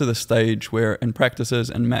it got to the stage where in practices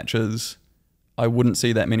and matches, I wouldn't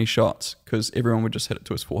see that many shots because everyone would just hit it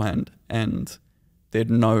to his forehand and they'd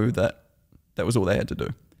know that that was all they had to do.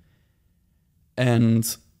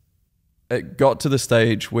 And it got to the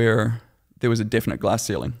stage where there was a definite glass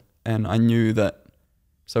ceiling. And I knew that,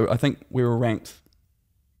 so I think we were ranked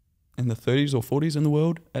in the 30s or 40s in the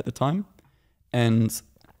world at the time. And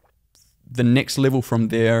the next level from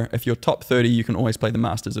there, if you're top 30, you can always play the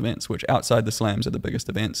Masters events, which outside the slams are the biggest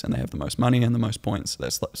events, and they have the most money and the most points.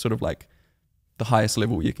 That's sort of like the highest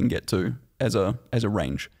level you can get to as a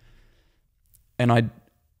range. And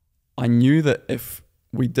I knew that if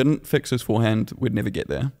we didn't fix his forehand, we'd never get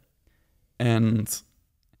there. And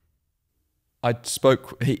I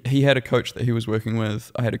spoke, he had a coach that he was working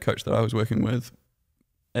with. I had a coach that I was working with.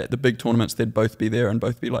 At the big tournaments, they'd both be there and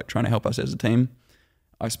both be like trying to help us as a team.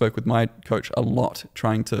 I spoke with my coach a lot,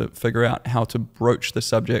 trying to figure out how to broach the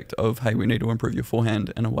subject of, hey, we need to improve your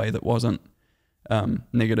forehand in a way that wasn't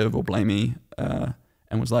negative or blamey,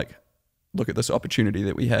 and was like, look at this opportunity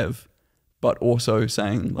that we have, but also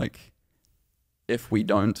saying like, if we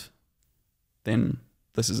don't, then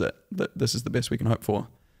this is it. This is the best we can hope for.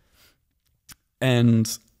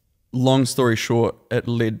 And long story short, it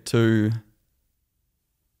led to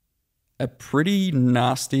a pretty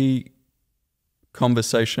nasty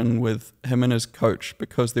conversation with him and his coach,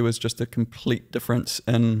 because there was just a complete difference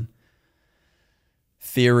in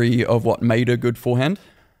theory of what made a good forehand,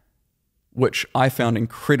 which I found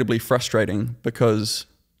incredibly frustrating, because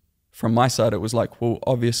from my side it was like, well,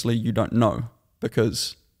 obviously you don't know,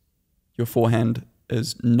 because your forehand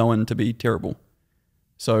is known to be terrible.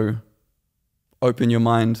 So open your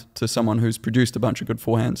mind to someone who's produced a bunch of good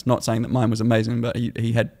forehands. Not saying that mine was amazing, but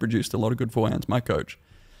he had produced a lot of good forehands, my coach.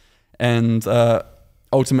 And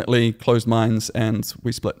ultimately closed minds and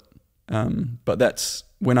we split. But that's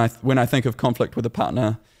when I think of conflict with a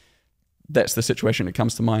partner, that's the situation that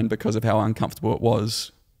comes to mind, because of how uncomfortable it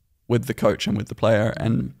was with the coach and with the player,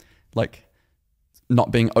 and like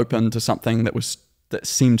not being open to something that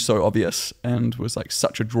seemed so obvious and was like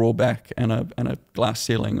such a drawback and a glass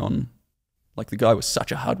ceiling on, like the guy was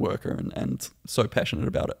such a hard worker and so passionate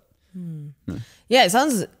about it. Yeah, it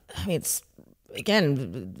sounds, I mean, it's,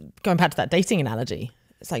 again, going back to that dating analogy,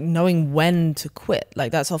 it's like knowing when to quit.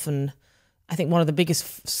 Like that's often, I think, one of the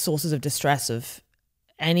biggest sources of distress of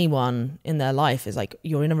anyone in their life is like,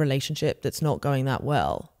 you're in a relationship that's not going that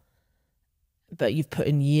well, but you've put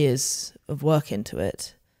in years of work into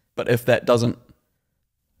it. But if that doesn't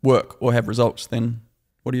work or have results, then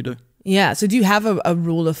what do you do? Yeah. So do you have a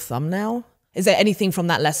rule of thumb now? Is there anything from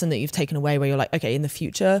that lesson that you've taken away where you're like, okay, in the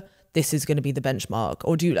future, this is going to be the benchmark?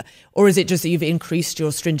 Or is it just that you've increased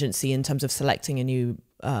your stringency in terms of selecting a new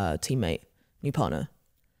teammate, new partner?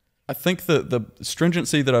 I think that the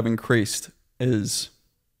stringency that I've increased is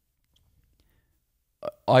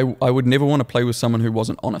I would never want to play with someone who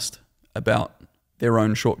wasn't honest about their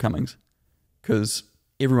own shortcomings, because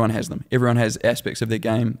everyone has them. Everyone has aspects of their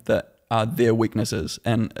game that are their weaknesses,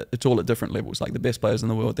 and it's all at different levels. Like the best players in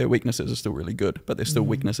the world, their weaknesses are still really good, but they're still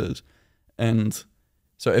weaknesses. And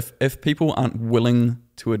so if people aren't willing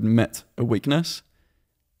to admit a weakness,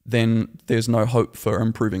 then there's no hope for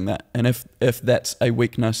improving that. And if that's a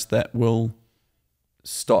weakness that will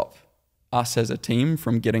stop us as a team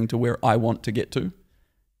from getting to where I want to get to,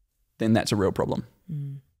 then that's a real problem.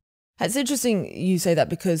 It's interesting you say that,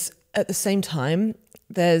 because at the same time,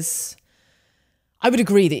 I would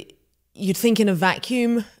agree that you'd think in a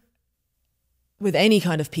vacuum with any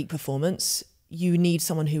kind of peak performance, you need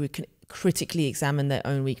someone who can critically examine their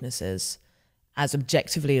own weaknesses as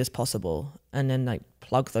objectively as possible, and then like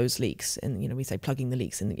plug those leaks. And we say plugging the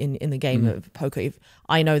leaks in the game of poker. If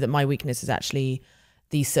I know that my weakness is actually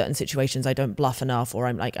these certain situations, I don't bluff enough, or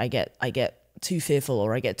I'm like I get too fearful,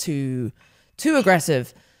 or I get too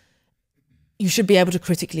aggressive. You should be able to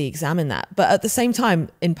critically examine that. But at the same time,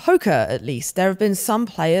 in poker at least, there have been some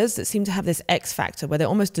players that seem to have this X factor where they're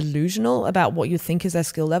almost delusional about what you think is their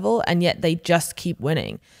skill level, and yet they just keep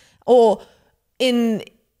winning. Or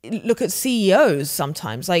look at CEOs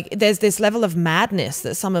sometimes. Like there's this level of madness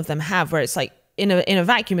that some of them have, where it's like in a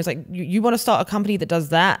vacuum, it's like you want to start a company that does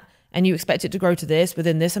that and you expect it to grow to this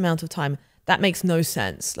within this amount of time. That makes no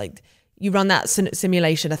sense. Like you run that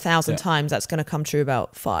simulation 1,000 times, that's going to come true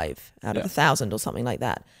about 5 out of 1,000 or something like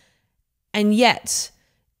that. And yet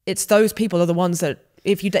it's those people are the ones that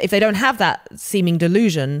if they don't have that seeming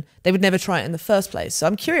delusion, they would never try it in the first place. So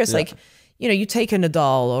I'm curious, like, you take a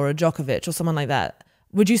Nadal or a Djokovic or someone like that.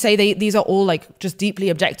 Would you say these are all like just deeply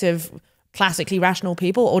objective, classically rational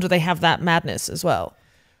people, or do they have that madness as well?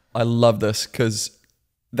 I love this, because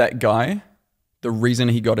that guy, the reason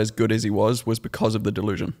he got as good as he was because of the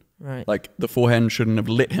delusion. Right. Like the forehand shouldn't have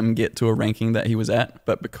let him get to a ranking that he was at,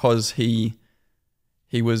 but because he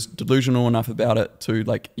was delusional enough about it to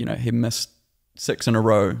he missed 6 in a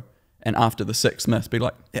row and after the sixth miss be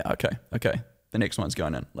like, yeah, okay, the next one's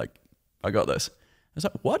going in. Like, I got this. I was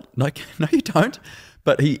like, what? Like, no, you don't.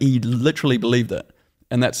 But he literally believed it.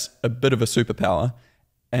 And that's a bit of a superpower.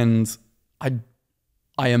 And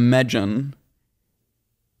I imagine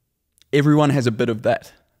everyone has a bit of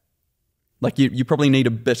that. Like, you probably need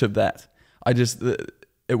a bit of that.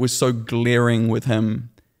 It was so glaring with him,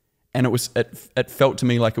 and it felt to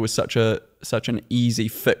me like it was such an easy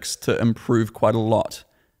fix to improve quite a lot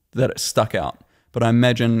that it stuck out. But I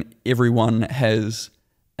imagine everyone has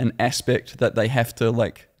an aspect that they have to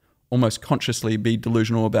like almost consciously be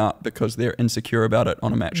delusional about because they're insecure about it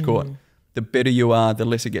on a match court. The better you are, the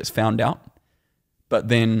less it gets found out. But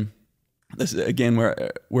then this is again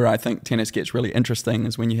where I think tennis gets really interesting,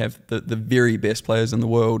 is when you have the very best players in the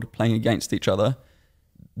world playing against each other.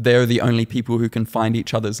 They're the only people who can find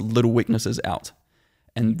each other's little weaknesses out.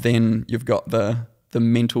 And then you've got the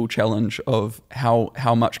mental challenge of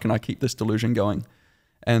how much can I keep this delusion going?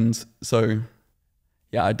 And so,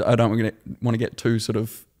 yeah, I don't want to get too sort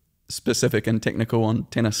of specific and technical on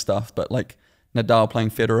tennis stuff, but like Nadal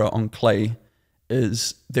playing Federer on clay,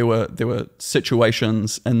 there were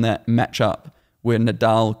situations in that matchup where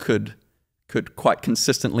Nadal could quite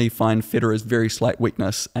consistently find Federer's very slight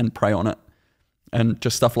weakness and prey on it. And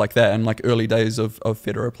just stuff like that, and like early days of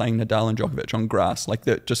Federer playing Nadal and Djokovic on grass, like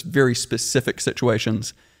they're just very specific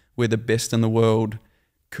situations where the best in the world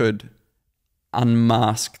could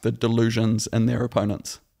unmask the delusions in their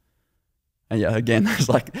opponents. And yeah, again, there's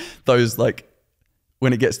like those, like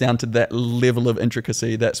when it gets down to that level of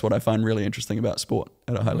intricacy, that's what I find really interesting about sport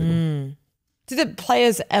at a high level. Do the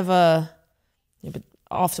players ever,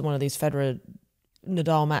 after one of these Federer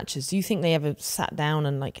Nadal matches, do you think they ever sat down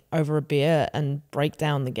and like over a beer and break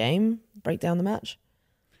down the match?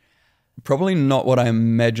 Probably not what I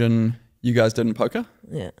imagine you guys did in poker.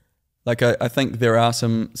 Yeah. Like I think there are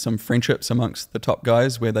some friendships amongst the top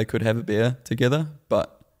guys where they could have a beer together,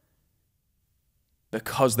 but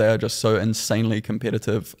because they are just so insanely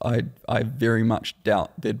competitive, I very much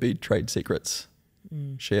doubt there'd be trade secrets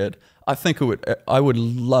shared. I would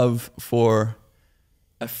love for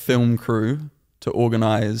a film crew to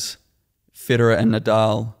organize Federer and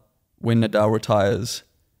Nadal when Nadal retires,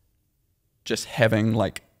 just having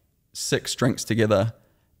like 6 drinks together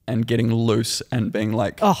and getting loose and being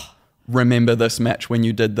like, remember this match when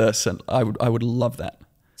you did this. And I would love that.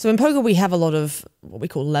 So in poker, we have a lot of what we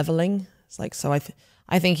call leveling. It's like, so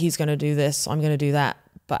I think he's going to do this, so I'm going to do that.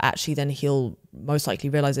 But actually then he'll most likely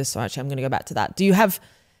realize this. So actually I'm going to go back to that. Do you have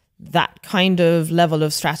that kind of level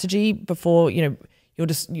of strategy before,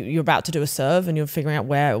 you're about to do a serve and you're figuring out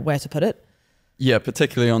where to put it? Yeah,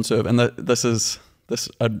 particularly on serve. And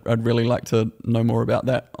I'd really like to know more about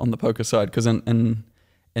that on the poker side, because in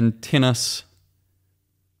tennis,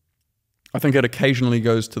 I think it occasionally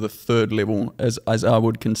goes to the third level as I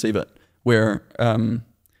would conceive it, where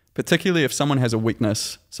particularly if someone has a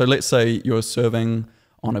weakness. So let's say you're serving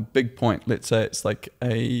on a big point. Let's say it's like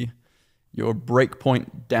your break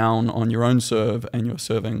point down on your own serve, and you're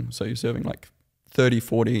serving like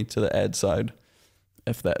 30-40 to the ad side,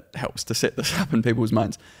 if that helps to set this up in people's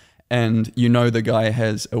minds. And the guy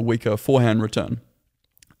has a weaker forehand return.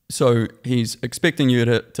 So he's expecting you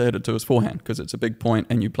to hit it to his forehand because it's a big point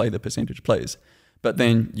and you play the percentage plays. But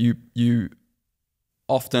then you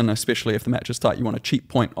often, especially if the match is tight, you want a cheap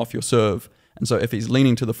point off your serve. And so if he's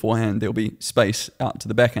leaning to the forehand, there'll be space out to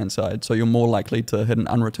the backhand side. So you're more likely to hit an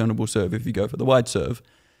unreturnable serve if you go for the wide serve.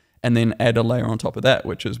 And then add a layer on top of that,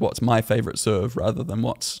 which is what's my favorite serve rather than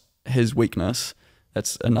what's his weakness.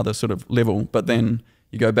 That's another sort of level. But then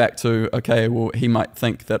you go back to, okay, well, he might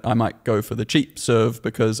think that I might go for the cheap serve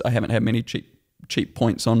because I haven't had many cheap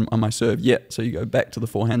points on my serve yet. So you go back to the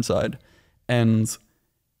forehand side. And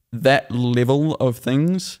that level of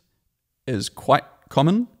things is quite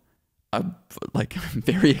common. I like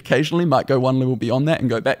very occasionally might go one level beyond that and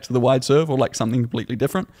go back to the wide serve or like something completely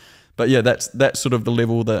different. But yeah, that's sort of the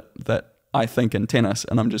level that I think in tennis.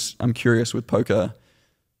 And I'm curious with poker,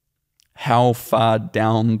 how far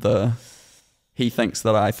down he thinks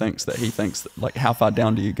that I thinks that he thinks that, like how far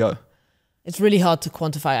down do you go? It's really hard to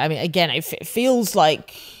quantify. I mean, again, it feels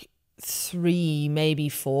like 3, maybe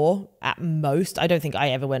 4 at most. I don't think I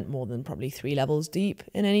ever went more than probably 3 levels deep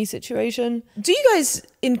in any situation. Do you guys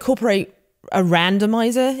incorporate a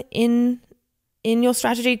randomizer in your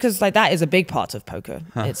strategy? Because like that is a big part of poker.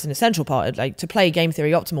 It's an essential part. Like to play game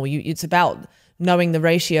theory optimal, it's about knowing the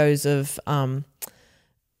ratios of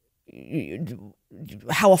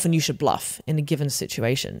how often you should bluff in a given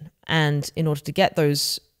situation. And in order to get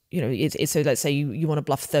those, so let's say you want to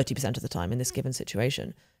bluff 30% of the time in this given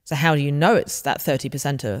situation. So how do you know it's that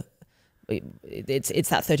 30% it's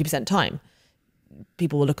that 30% time.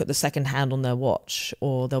 People will look at the second hand on their watch,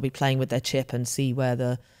 or they'll be playing with their chip and see where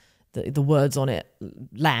the words on it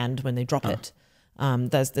land when they drop it.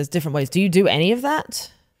 There's different ways. Do you do any of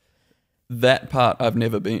that? That part I've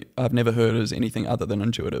never heard as anything other than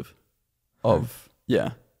intuitive.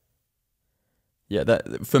 Yeah,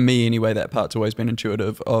 that for me anyway, that part's always been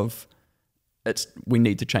intuitive of we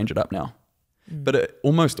need to change it up now. But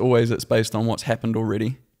almost always it's based on what's happened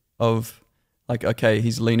already, of like, okay,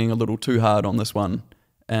 he's leaning a little too hard on this one,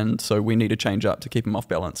 and so we need to change up to keep him off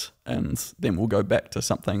balance, and then we'll go back to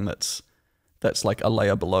something that's like a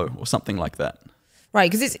layer below or something like that. Right,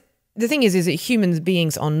 because the thing is that human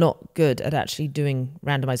beings are not good at actually doing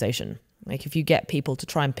randomization. Like if you get people to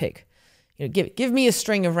try and pick, give me a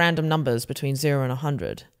string of random numbers between 0 and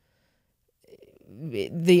 100.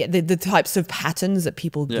 The types of patterns that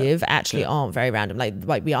people give actually aren't very random.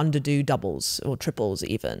 Like we underdo doubles or triples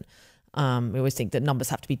even. We always think that numbers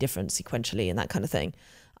have to be different sequentially and that kind of thing.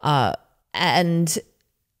 And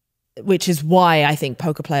which is why I think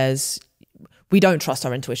poker players, we don't trust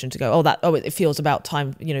our intuition to go, it feels about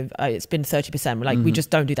time, it's been 30%. We're like, we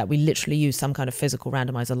just don't do that. We literally use some kind of physical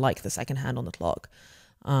randomizer like the second hand on the clock.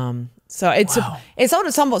 So it's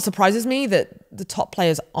somewhat surprises me that the top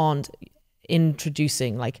players aren't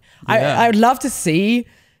introducing, I would love to see,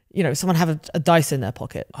 someone have a dice in their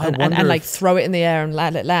pocket and like throw it in the air and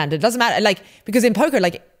let it land. It doesn't matter, because in poker,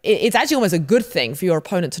 it's actually almost a good thing for your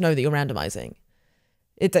opponent to know that you're randomizing.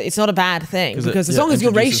 It's not a bad thing, because as long as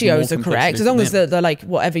your ratios are correct, as long as they're like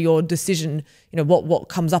whatever your decision, what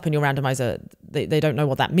comes up in your randomizer, they don't know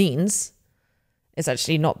what that means. It's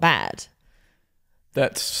actually not bad.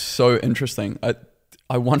 That's so interesting.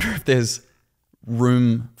 I wonder if there's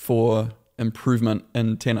room for improvement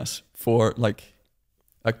in tennis for like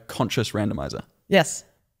a conscious randomizer. Yes.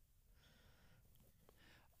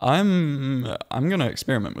 I'm gonna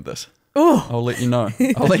experiment with this. Ooh. I'll let you know.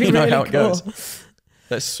 I'll let you know how it goes.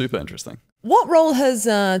 That's super interesting. What role has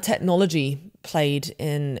technology played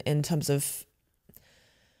in terms of,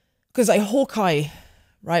 because like Hawkeye,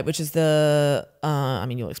 right, which is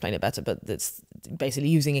you'll explain it better, but it's basically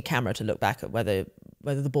using a camera to look back at whether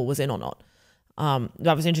the ball was in or not.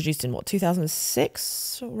 That was introduced in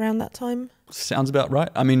 2006, around that time? Sounds about right.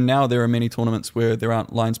 I mean, now there are many tournaments where there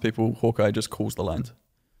aren't lines people. Hawkeye just calls the lines.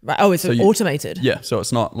 Right. Oh, it's automated. Yeah. So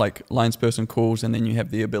it's not like lines person calls and then you have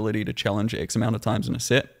the ability to challenge X amount of times in a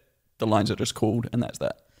set. The lines are just called and that's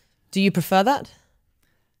that. Do you prefer that?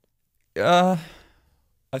 I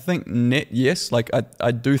think yes. Like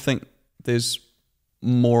I do think there's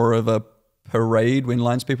more of a parade when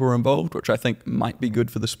lines people are involved, which I think might be good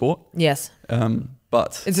for the sport. Yes.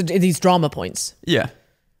 But it's these drama points. Yeah.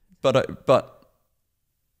 But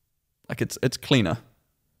like it's cleaner.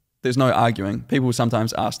 There's no arguing. People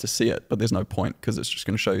sometimes ask to see it, but there's no point because it's just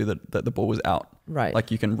going to show you that the ball was out. Right.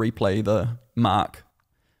 Like you can replay the mark.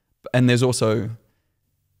 And there's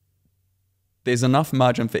enough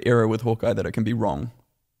margin for error with Hawkeye that it can be wrong.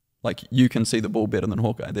 Like you can see the ball better than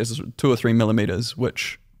Hawkeye. There's 2 or 3 millimeters,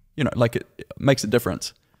 which, it makes a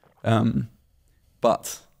difference.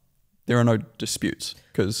 But there are no disputes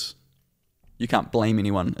because you can't blame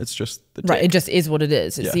anyone. It's just the tech. Right. It just is what it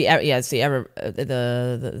is. It's the error. Yeah, it's the error.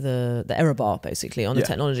 The error bar basically on the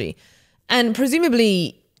technology, and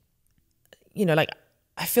presumably, I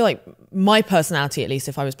feel like my personality, at least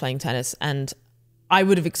if I was playing tennis, and I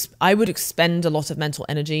would expend a lot of mental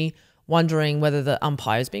energy wondering whether the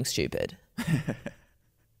umpire is being stupid.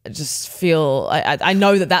 I just feel I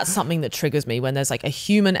know that's something that triggers me when there's like a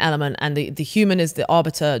human element and the human is the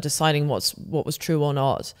arbiter deciding what was true or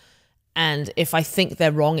not. And if I think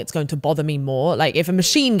they're wrong, it's going to bother me more. Like if a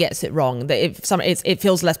machine gets it wrong, it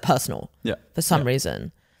feels less personal for some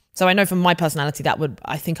reason. So I know from my personality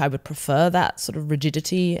I think I would prefer that sort of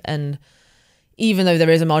rigidity. And even though there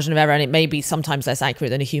is a margin of error and it may be sometimes less accurate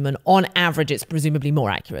than a human, on average, it's presumably more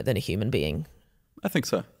accurate than a human being. I think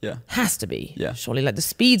so. Yeah. Has to be. Yeah. Surely, like the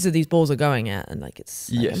speeds that these balls are going at, and like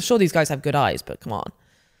I'm sure these guys have good eyes, but come on.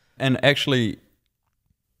 And actually,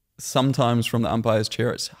 sometimes from the umpire's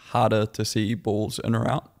chair, it's harder to see balls in or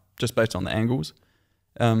out just based on the angles.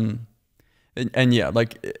 I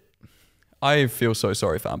feel so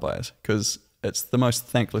sorry for umpires because it's the most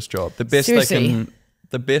thankless job. The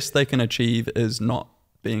best they can achieve is not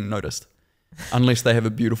being noticed, unless they have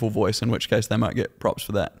a beautiful voice, in which case they might get props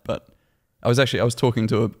for that. But I was talking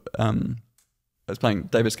to I was playing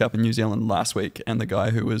Davis Cup in New Zealand last week, and the guy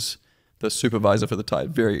who was the supervisor for the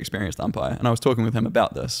Tide, very experienced umpire, and I was talking with him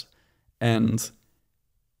about this, and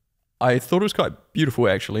I thought it was quite beautiful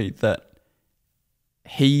actually that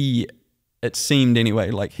it seemed anyway,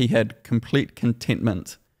 like he had complete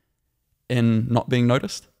contentment in not being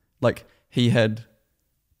noticed. Like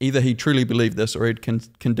either he truly believed this, or he'd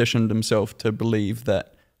conditioned himself to believe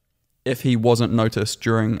that if he wasn't noticed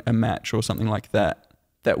during a match or something like that,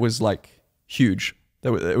 that was like huge. It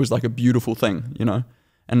was like a beautiful thing, you know?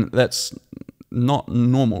 And that's not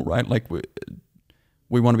normal, right? Like we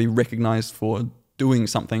want to be recognized for doing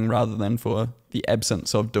something rather than for the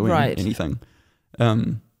absence of doing anything.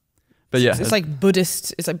 But yeah, so it's like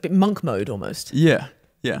Buddhist, it's like monk mode almost. Yeah.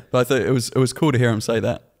 But I thought it was cool to hear him say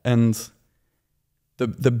that. And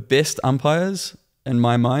the best umpires in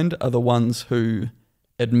my mind are the ones who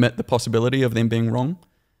admit the possibility of them being wrong.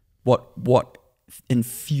 What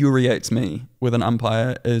infuriates me with an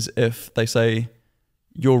umpire is if they say,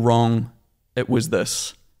 "You're wrong, it was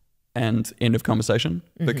this," and end of conversation,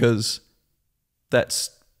 because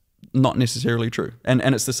that's not necessarily true. And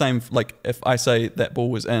it's the same, like if I say that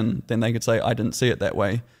ball was in, then they could say I didn't see it that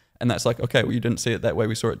way. And that's like, okay, well, you didn't see it that way,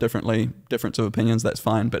 we saw it differently, difference of opinions, that's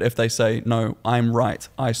fine. But if they say, no, I'm right,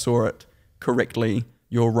 I saw it correctly,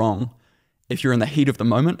 you're wrong. If you're in the heat of the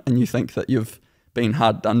moment and you think that you've been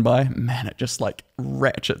hard done by, man, it just like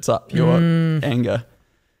ratchets up your anger.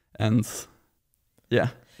 And yeah.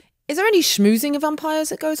 Is there any schmoozing of umpires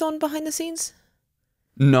that goes on behind the scenes?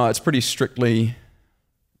 No, it's pretty strictly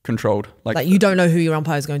controlled. Like you don't know who your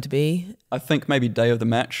umpire is going to be? I think maybe day of the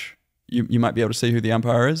match, you might be able to see who the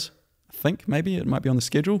umpire is. I think maybe it might be on the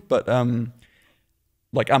schedule, but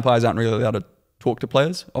like umpires aren't really allowed to talk to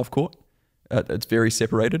players off court. It's very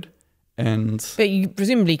separated. But you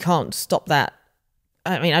presumably can't stop that.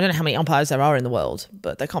 I mean, I don't know how many umpires there are in the world,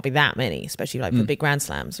 but there can't be that many, especially like for big Grand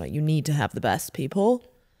Slams. Like you need to have the best people.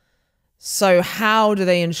 So how do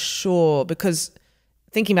they ensure, because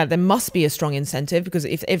thinking about it, there must be a strong incentive, because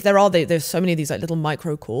if there's so many of these like little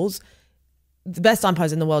micro calls, the best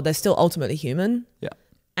umpires in the world, they're still ultimately human. Yeah.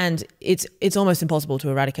 And it's almost impossible to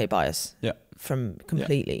eradicate bias from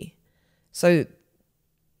completely. Yeah. So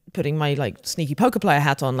putting my like sneaky poker player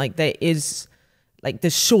hat on, like there's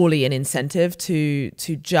surely an incentive to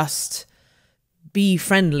just be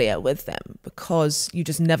friendlier with them, because you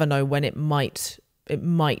just never know when it might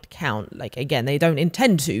count. Like again, they don't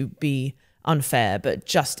intend to be unfair, but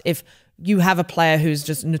just if you have a player who's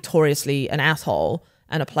just notoriously an asshole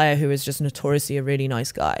and a player who is just notoriously a really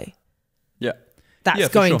nice guy, that's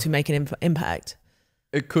going to make an impact.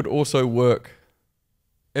 It could also work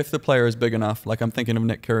if the player is big enough. Like I'm thinking of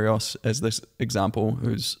Nick Kyrgios as this example,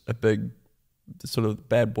 who's a big sort of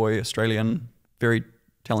bad boy Australian, very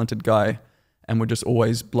talented guy, and would just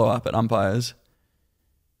always blow up at umpires.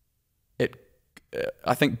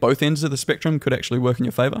 I think both ends of the spectrum could actually work in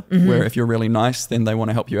your favor, where if you're really nice, then they want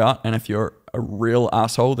to help you out. And if you're a real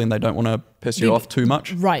asshole, then they don't want to piss you off too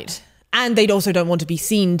much. Right. And they also don't want to be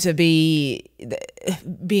seen to be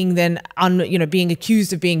being being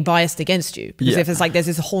accused of being biased against you. Because if it's like there's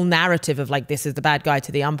this whole narrative of like, this is the bad guy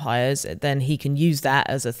to the umpires, then he can use that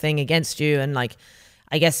as a thing against you. And like,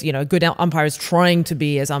 I guess, a good umpire is trying to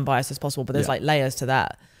be as unbiased as possible, but there's like layers to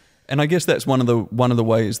that. And I guess that's one of the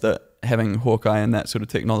ways that having Hawkeye and that sort of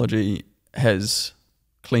technology has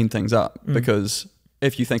cleaned things up, because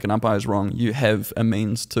if you think an umpire is wrong, you have a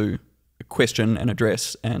means to question and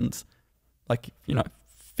address, and like,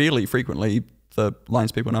 fairly frequently the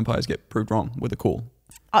linespeople and umpires get proved wrong with a call.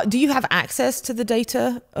 Do you have access to the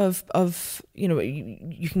data of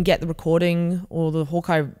you can get the recording or the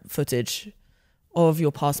Hawkeye footage of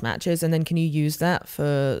your past matches, and then can you use that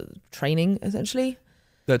for training essentially?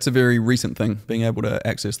 That's a very recent thing, being able to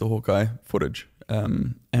access the Hawkeye footage.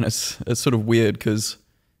 And it's sort of weird because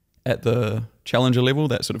at the challenger level,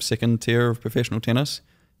 that sort of second tier of professional tennis,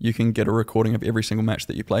 you can get a recording of every single match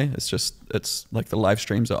that you play. It's like the live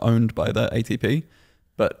streams are owned by the ATP.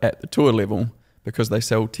 But at the tour level, because they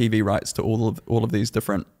sell TV rights to all of these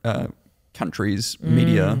different countries,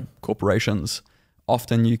 media, corporations,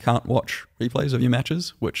 often you can't watch replays of your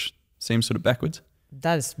matches, which seems sort of backwards.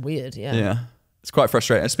 That is weird, yeah. Yeah. It's quite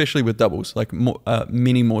frustrating, especially with doubles. Like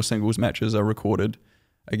many more singles matches are recorded,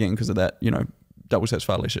 again, because of that, doubles has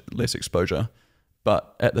far less exposure.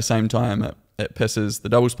 But at the same time, it pisses the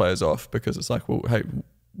doubles players off, because it's like, well, hey,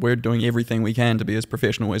 we're doing everything we can to be as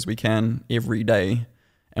professional as we can every day,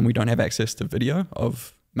 and we don't have access to video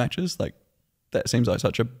of matches. Like, that seems like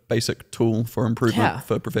such a basic tool for improvement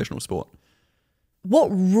for professional sport. What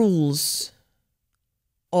rules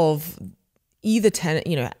of either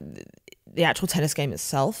the actual tennis game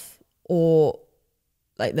itself, or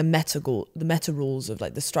like the meta rules of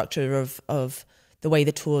like the structure of the way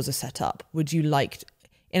the tours are set up, would you like,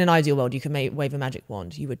 in an ideal world, you could wave a magic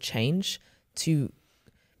wand, you would change to,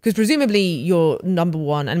 because presumably your number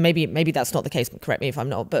one, and maybe that's not the case, but correct me if I'm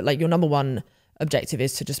not, but like your number one objective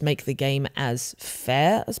is to just make the game as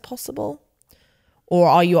fair as possible? Or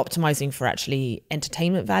are you optimizing for actually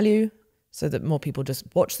entertainment value so that more people just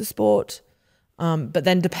watch the sport? But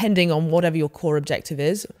then depending on whatever your core objective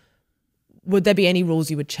is, would there be any rules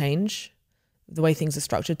you would change the way things are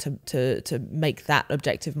structured to make that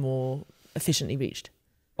objective more efficiently reached?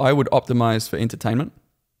 I would optimize for entertainment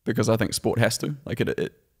because I think sport has to. Like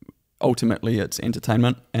it ultimately it's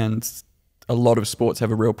entertainment, and a lot of sports have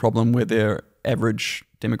a real problem where their average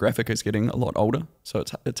demographic is getting a lot older, so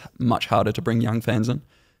it's much harder to bring young fans in.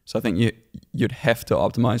 So I think you'd have to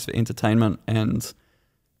optimize for entertainment, and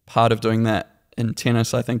part of doing that in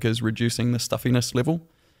tennis, I think, is reducing the stuffiness level,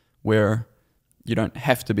 where you don't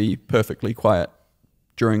have to be perfectly quiet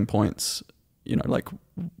during points. You know, like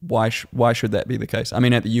why should that be the case? I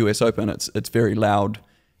mean, at the US Open, it's very loud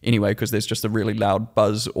anyway because there's just a really loud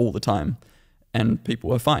buzz all the time, and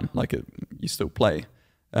people are fine. Like you still play.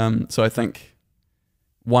 So I think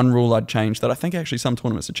one rule I'd change that I think actually some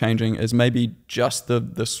tournaments are changing is maybe just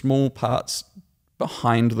the small parts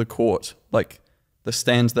behind the court, like the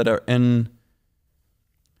stands that are in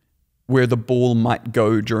where the ball might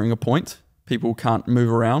go during a point. People can't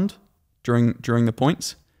move around during the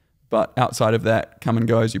points, but outside of that, come and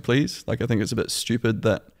go as you please. Like I think it's a bit stupid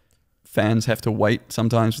that fans have to wait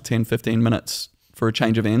sometimes for 10, 15 minutes for a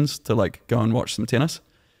change of ends to like go and watch some tennis.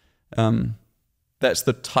 That's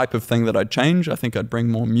the type of thing that I'd change. I think I'd bring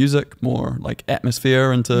more music, more like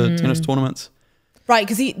atmosphere into tennis tournaments. Right,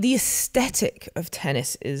 because the aesthetic of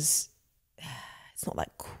tennis is, it's not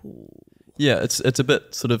that cool. Yeah, it's a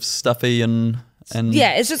bit sort of stuffy and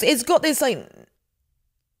yeah, it's got this like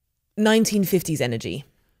 1950s energy.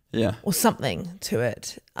 Yeah, or something to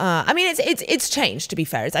it. I mean, it's changed, to be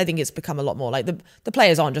fair. I think it's become a lot more like the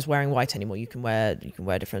players aren't just wearing white anymore. You can wear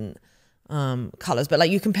different colors, but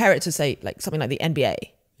like you compare it to say like something like the NBA,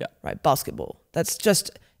 yeah, right? Basketball. That's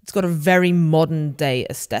just, it's got a very modern day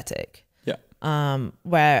aesthetic. Yeah.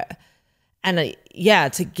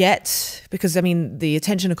 To get, because I mean the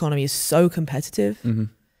attention economy is so competitive. Mm-hmm.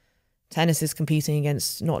 Tennis is competing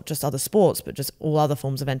against not just other sports, but just all other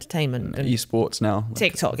forms of entertainment. And esports now.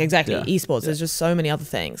 TikTok, exactly. Yeah. Esports, there's just so many other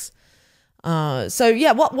things. So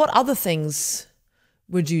yeah, what other things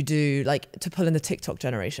would you do like to pull in the TikTok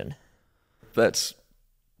generation? That's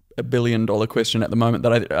 $1 billion question at the moment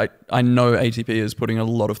that I know ATP is putting a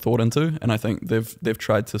lot of thought into, and I think they've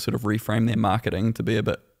tried to sort of reframe their marketing to be a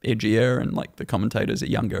bit edgier, and like the commentators are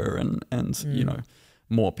younger and you know,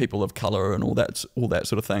 more people of color and all that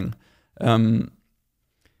sort of thing. I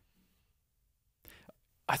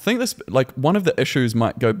think this, like, one of the issues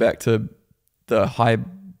might go back to the high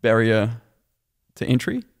barrier to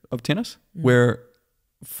entry of tennis, where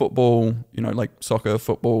football, you know, like soccer,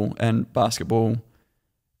 football and basketball,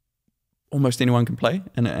 almost anyone can play,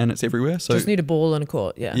 and it's everywhere. So just need a ball and a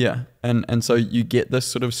court. Yeah. And so you get this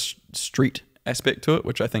sort of street aspect to it,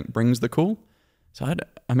 which I think brings the cool. So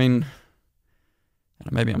I mean,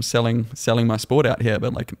 maybe I'm selling my sport out here,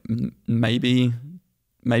 but like maybe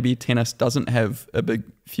tennis doesn't have a big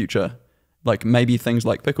future. Like maybe things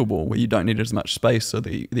like pickleball, where you don't need as much space, so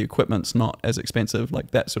the equipment's not as expensive,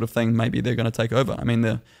 like that sort of thing. Maybe they're going to take over. I mean,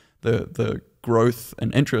 the growth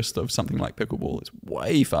and interest of something like pickleball is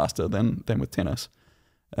way faster than with tennis.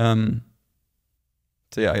 So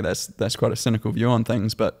yeah, that's quite a cynical view on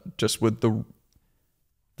things, but just with the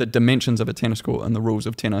dimensions of a tennis court and the rules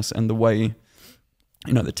of tennis and the way,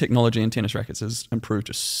 you know, the technology in tennis rackets has improved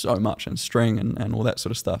just so much, and string and all that sort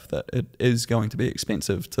of stuff, that it is going to be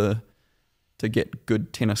expensive to get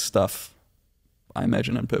good tennis stuff, I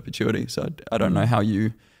imagine, in perpetuity. So I don't know how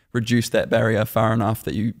you reduce that barrier far enough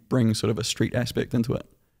that you bring sort of a street aspect into it,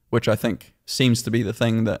 which I think seems to be the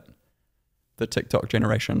thing that the TikTok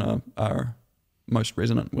generation are most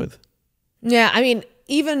resonant with. Yeah, I mean,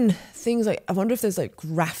 even things like, I wonder if there's like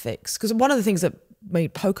graphics, because one of the things that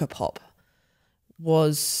made poker pop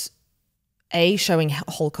was showing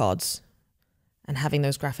whole cards and having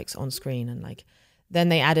those graphics on screen, and like then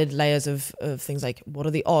they added layers of things like, what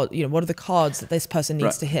are the odds, you know, what are the cards that this person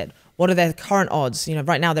needs to hit, what are their current odds, you know,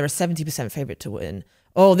 right now they're a 70% favorite to win,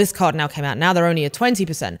 oh, this card now came out, now they're only a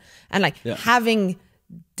 20%, and like having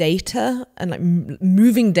data and like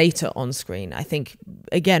moving data on screen. I think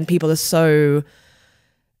again, we're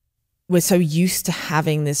so used to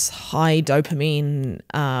having this high dopamine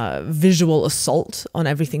visual assault on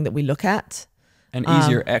everything that we look at. And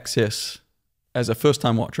easier access as a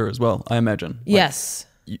first-time watcher as well, I imagine. Like, yes.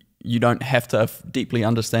 You don't have to deeply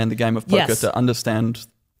understand the game of poker to understand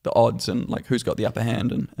the odds and like who's got the upper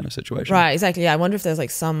hand in a situation. Right, exactly. Yeah, I wonder if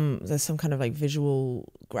there's some kind of like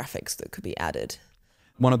visual graphics that could be added.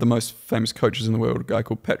 One of the most famous coaches in the world, a guy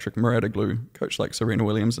called Patrick Mouratoglou, coached like Serena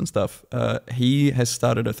Williams and stuff. He has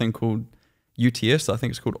started a thing called UTS, I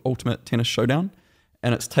think it's called Ultimate Tennis Showdown,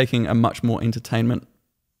 and it's taking a much more entertainment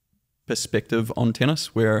perspective on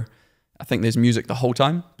tennis, where I think there's music the whole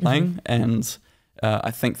time playing, and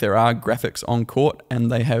I think there are graphics on court,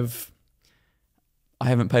 and I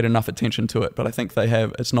haven't paid enough attention to it, but I think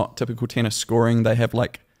it's not typical tennis scoring. They have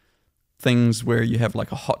like things where you have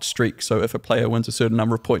like a hot streak. So if a player wins a certain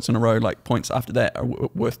number of points in a row, like points after that are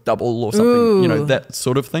worth double or something, Ooh. that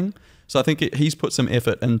sort of thing. So I think he's put some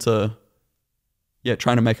effort into,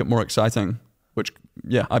 trying to make it more exciting, which,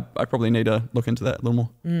 I probably need to look into that a little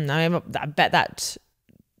more. I bet that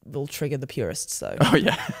will trigger the purists though. Oh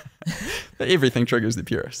yeah. Everything triggers the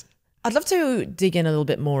purists. I'd love to dig in a little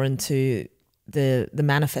bit more into the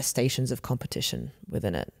manifestations of competition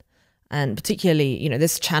within it. And particularly,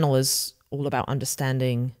 this channel is all about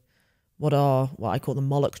understanding what I call the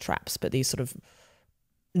Moloch traps, but these sort of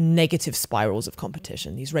negative spirals of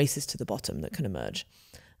competition, these races to the bottom that can emerge.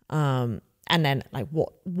 And then like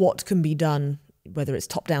what can be done, whether it's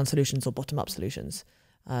top-down solutions or bottom-up solutions,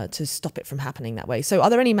 to stop it from happening that way. So are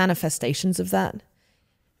there any manifestations of that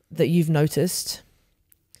you've noticed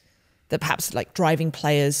that perhaps like driving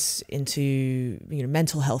players into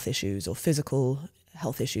mental health issues or physical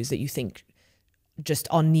health issues that you think just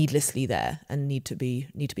are needlessly there and need to be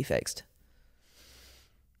fixed?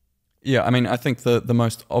 Yeah, I mean, I think the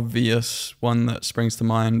most obvious one that springs to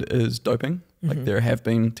mind is doping. Like there have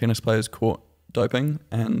been tennis players caught doping,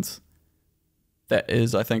 and that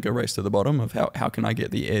is, I think, a race to the bottom of how can I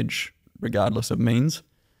get the edge regardless of means.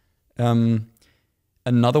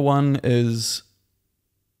 Another one is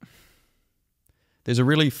there's a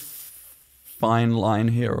really fine line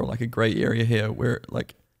here, or like a gray area here, where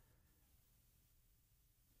like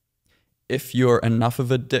if you're enough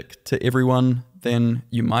of a dick to everyone, then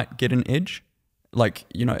you might get an edge. Like,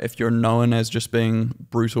 if you're known as just being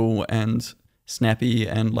brutal and snappy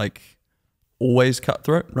and like always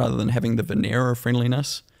cutthroat rather than having the veneer of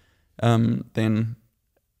friendliness, then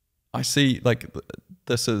I see like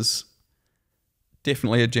this is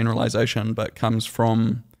definitely a generalization, but comes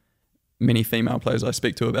from many female players I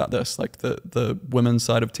speak to about this. Like the women's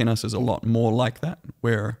side of tennis is a lot more like that,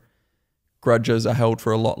 where grudges are held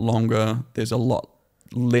for a lot longer. There's a lot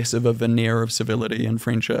less of a veneer of civility and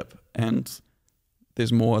friendship, and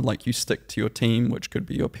there's more like you stick to your team, which could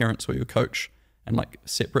be your parents or your coach, and like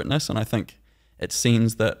separateness. And I think it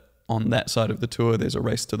seems that on that side of the tour, there's a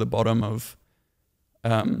race to the bottom of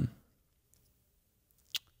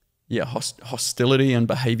hostility and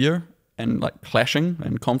behavior and like clashing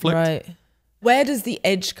and conflict. Right. Where does the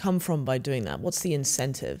edge come from by doing that? What's the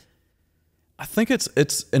incentive? I think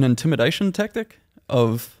it's an intimidation tactic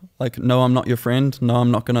of like, no, I'm not your friend. No,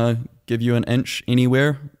 I'm not going to give you an inch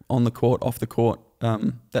anywhere on the court, off the court,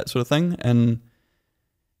 that sort of thing. And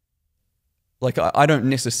like, I don't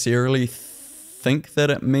necessarily think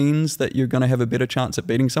that it means that you're going to have a better chance at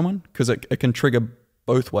beating someone, because it can trigger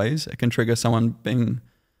both ways. It can trigger someone being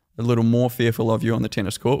a little more fearful of you on the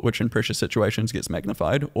tennis court, which in pressure situations gets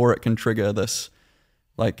magnified, or it can trigger this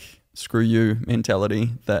like screw you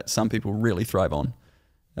mentality that some people really thrive on.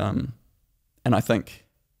 And I think,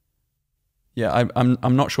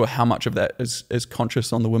 I'm not sure how much of that is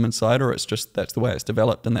conscious on the women's side, or it's just that's the way it's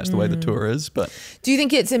developed and that's the way the tour is. But do you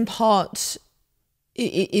think it's in part,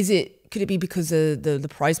 could it be because the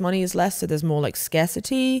prize money is less, so there's more like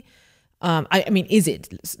scarcity? I mean, is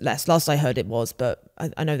it less? Last I heard it was, but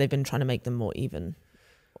I know they've been trying to make them more even.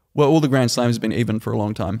 Well, all the Grand Slams have been even for a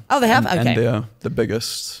long time. Oh, they have? Okay. And they're the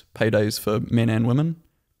biggest paydays for men and women.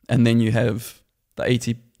 And then you have the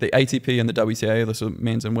ATP and the WTA, the sort of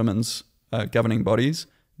men's and women's governing bodies.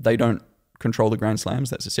 They don't control the Grand Slams.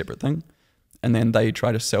 That's a separate thing. And then they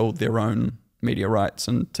try to sell their own media rights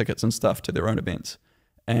and tickets and stuff to their own events.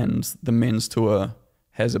 And the men's tour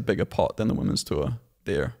has a bigger pot than the women's tour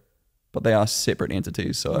there. But they are separate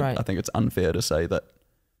entities, so right. I think it's unfair to say that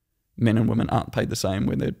men and women aren't paid the same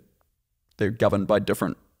when they're governed by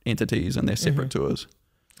different entities and they're separate tours.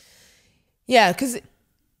 Yeah, because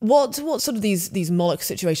what sort of these Moloch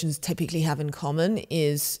situations typically have in common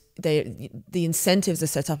is the incentives are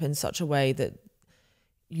set up in such a way that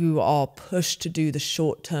you are pushed to do the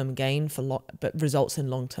short-term gain but results in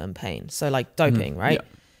long-term pain. So like doping, right?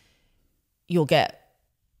 Yeah.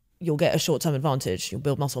 You'll get a short-term advantage. You'll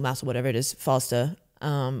build muscle mass or whatever it is faster.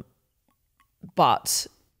 But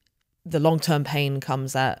the long-term pain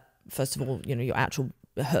comes at, first of all,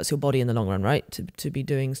 it hurts your body in the long run, right? To be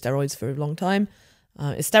doing steroids for a long time.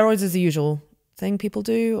 Is steroids the usual thing people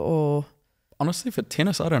do, or? Honestly, for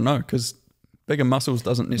tennis, I don't know, because bigger muscles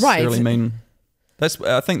doesn't necessarily mean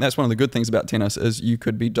I think that's one of the good things about tennis is you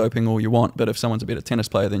could be doping all you want, but if someone's a better tennis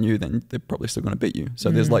player than you, then they're probably still going to beat you.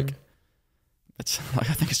 So there's I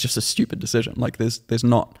think it's just a stupid decision. Like there's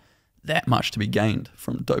not that much to be gained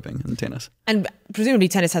from doping in tennis. And presumably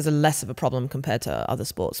tennis has a less of a problem compared to other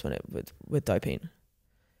sports with doping.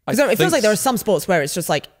 Because it feels like there are some sports where it's just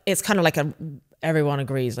like, it's kind of like everyone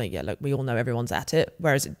agrees, like, yeah, look, we all know everyone's at it.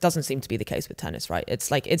 Whereas it doesn't seem to be the case with tennis, right? It's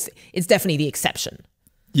like, it's definitely the exception.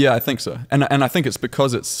 Yeah, I think so. And I think it's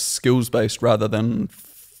because it's skills based rather than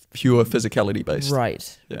pure physicality based.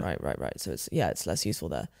 Right. Yeah. Right. So it's less useful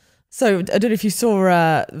there. So I don't know if you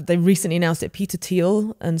saw, they recently announced it, Peter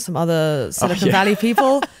Thiel and some other Silicon Valley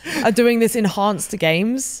people are doing this enhanced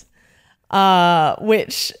games,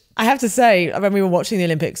 which I have to say, when we were watching the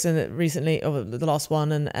Olympics and recently, or the last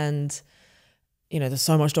one, and there's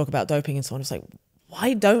so much talk about doping and so on. It's like,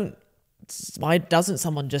 why doesn't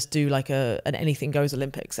someone just do like an anything goes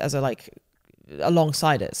Olympics as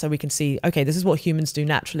alongside it, so we can see, okay, this is what humans do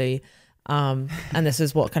naturally. And this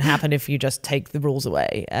is what can happen if you just take the rules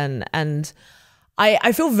away. And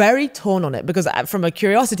I feel very torn on it because from a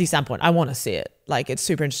curiosity standpoint, I want to see it. Like, it's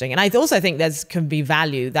super interesting. And I also think can be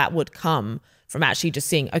value that would come from actually just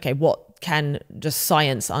seeing, okay, what can just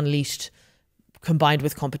science unleashed combined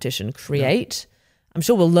with competition create? Yeah. I'm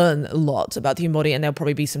sure we'll learn a lot about the human body, and there'll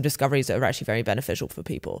probably be some discoveries that are actually very beneficial for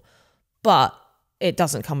people. But it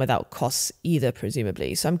doesn't come without costs either,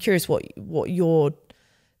 presumably. So I'm curious what your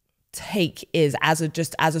take is as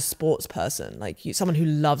a sports person, like someone who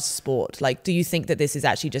loves sport. Like, do you think that this is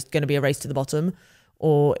actually just going to be a race to the bottom,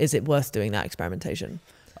 or is it worth doing that experimentation?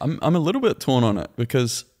 I'm a little bit torn on it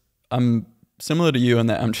because I'm similar to you in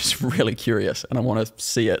that I'm just really curious and I want to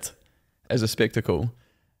see it as a spectacle.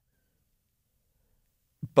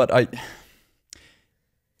 But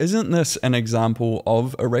isn't this an example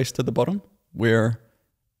of a race to the bottom where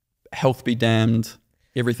health be damned,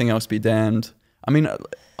 everything else be damned? I mean,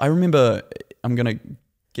 I remember, I'm going to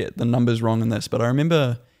get the numbers wrong in this, but I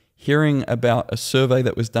remember hearing about a survey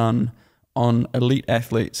that was done on elite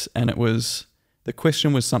athletes, and the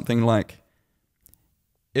question was something like,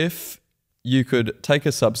 if you could take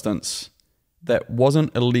a substance that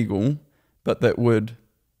wasn't illegal, but that where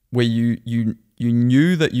you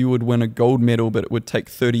knew that you would win a gold medal, but it would take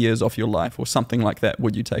 30 years off your life or something like that,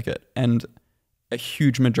 would you take it? And a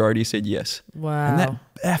huge majority said yes. Wow. And that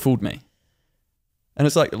baffled me. And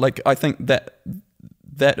it's like I think that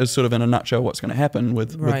is sort of in a nutshell what's going to happen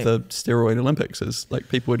with the steroid Olympics, is like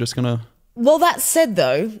people are just going to... Well, that said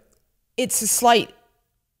though, it's a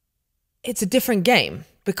different game,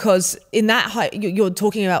 because in that you're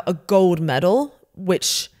talking about a gold medal,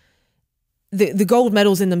 which the gold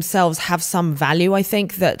medals in themselves have some value. I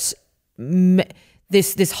think that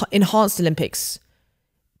this enhanced Olympics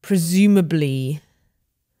presumably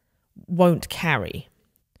won't carry.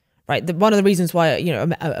 Right. One of the reasons why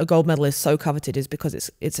a gold medal is so coveted is because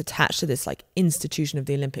it's attached to this like institution of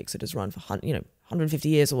the Olympics that has run for 150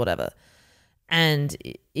 years or whatever, and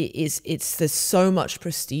there's so much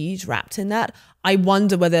prestige wrapped in that. I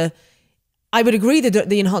wonder whether I would agree that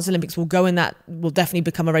the enhanced Olympics will definitely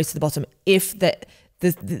become a race to the bottom if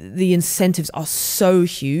the incentives are so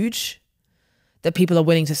huge that people are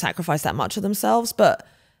willing to sacrifice that much of themselves, but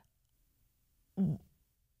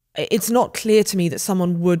it's not clear to me that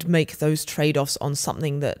someone would make those trade-offs on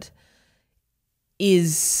something that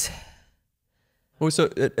is... Well, so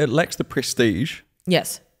it lacks the prestige.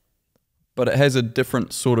 Yes. But it has a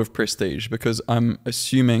different sort of prestige, because I'm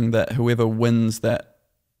assuming that whoever wins that,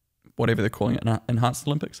 whatever they're calling it, enhanced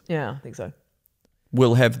Olympics? Yeah, I think so.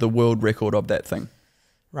 Will have the world record of that thing.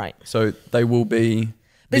 Right. So they will be...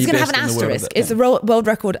 But it's going to have an asterisk. It's a world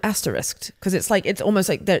record asterisked, because it's almost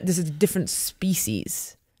like this is a different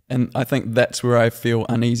species. And I think that's where I feel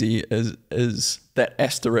uneasy, is that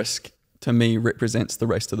asterisk to me represents the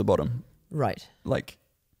race to the bottom. Right. Like,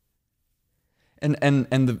 and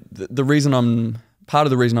the reason part of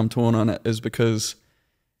the reason I'm torn on it is because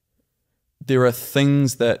there are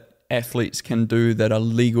things that athletes can do that are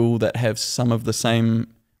legal that have some of the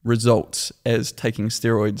same results as taking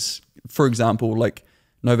steroids. For example, like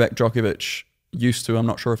Novak Djokovic used to, I'm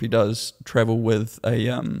not sure if he does, travel with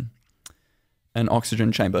an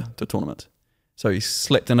oxygen chamber to tournament. So he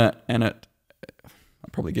slept in it, and I'm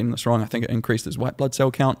probably getting this wrong, I think it increased his white blood cell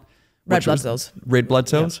count. Red blood cells,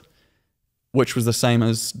 yeah. Which was the same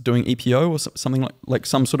as doing EPO or something like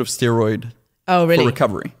some sort of steroid for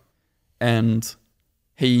recovery. And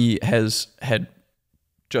he has had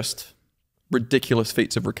just ridiculous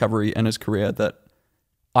feats of recovery in his career that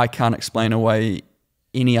I can't explain away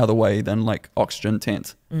any other way than like oxygen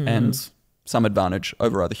tent and some advantage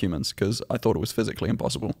over other humans, because I thought it was physically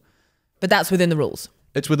impossible. But that's within the rules.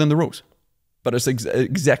 It's within the rules. But it's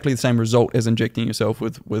exactly the same result as injecting yourself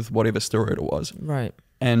with whatever steroid it was. Right.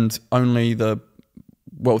 And only the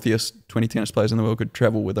wealthiest 20 tennis players in the world could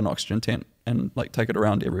travel with an oxygen tent and like take it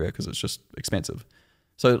around everywhere because it's just expensive.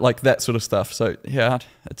 So like that sort of stuff. So yeah,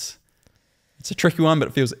 it's a tricky one, but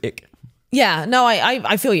it feels ick. Yeah, no,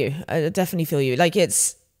 I feel you. I definitely feel you. Like I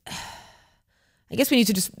guess we need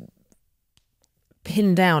to just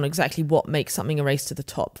pin down exactly what makes something a race to the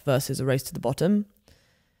top versus a race to the bottom.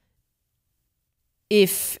 I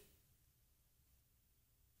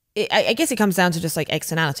guess it comes down to just like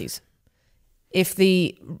externalities. If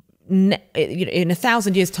in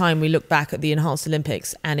 1,000 years' time we look back at the enhanced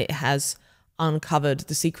Olympics and it has uncovered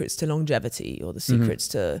the secrets to longevity or the secrets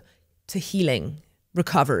to healing,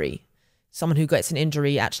 recovery. Someone who gets an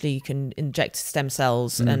injury actually can inject stem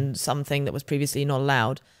cells and something that was previously not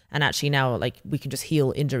allowed. And actually now like we can just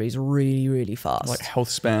heal injuries really, really fast. Like health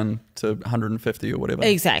span to 150 or whatever.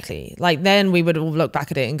 Exactly. Like then we would all look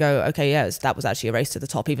back at it and go, okay, yes, that was actually a race to the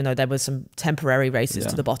top, even though there was some temporary races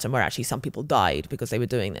to the bottom where actually some people died because they were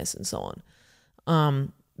doing this and so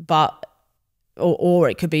on. Or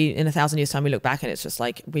it could be in 1,000 years' time we look back and it's just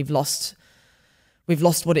like we've lost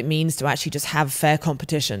what it means to actually just have fair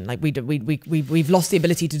competition. Like we've lost the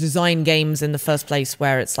ability to design games in the first place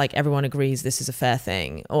where it's like everyone agrees this is a fair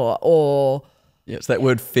thing. Or yeah, it's that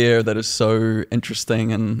word fair that is so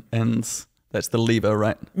interesting and that's the lever,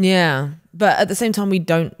 right? Yeah, but at the same time we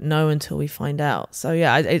don't know until we find out. So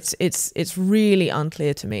yeah, it's really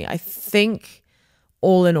unclear to me. I think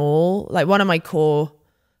all in all, like one of my core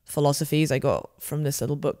philosophies I got from this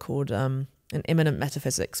little book called An Immanent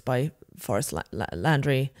Metaphysics by Forrest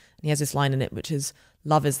Landry, and he has this line in it which is,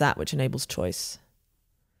 love is that which enables choice,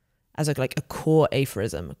 as a core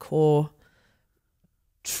aphorism, a core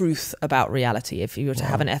truth about reality, if you were to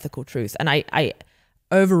have an ethical truth. And I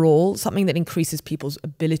overall, something that increases people's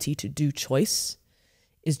ability to do choice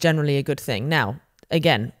is generally a good thing. Now,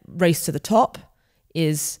 again, race to the top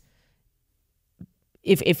is,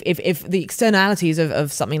 if the externalities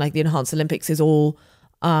of something like the enhanced Olympics is all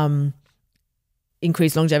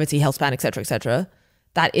increased longevity, health span, etc.,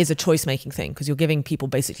 that is a choice-making thing because you're giving people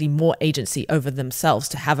basically more agency over themselves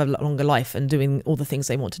to have a longer life and doing all the things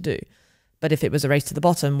they want to do. But if it was a race to the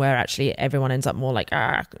bottom where actually everyone ends up more like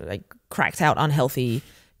cracked out, unhealthy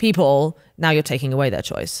people, now you're taking away their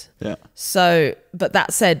choice. Yeah. So, but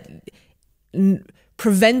that said,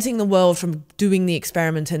 preventing the world from doing the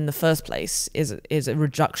experiment in the first place is a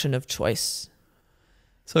reduction of choice.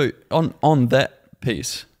 So on that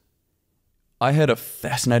piece, I had a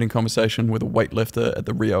fascinating conversation with a weightlifter at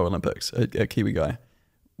the Rio Olympics, a Kiwi guy,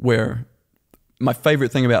 where my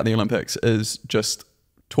favorite thing about the Olympics is just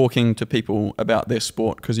talking to people about their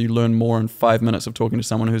sport, because you learn more in 5 minutes of talking to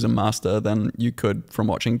someone who's a master than you could from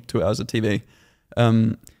watching 2 hours of TV.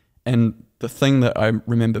 And the thing that I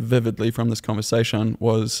remember vividly from this conversation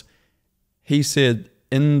was he said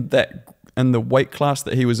in the weight class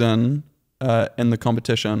that he was in the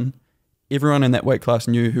competition, everyone in that weight class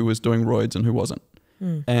knew who was doing roids and who wasn't.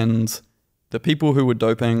 And the people who were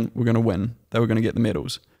doping were going to win. They were going to get the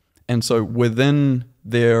medals. And so within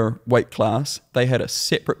their weight class, they had a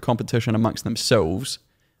separate competition amongst themselves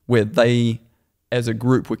where they, as a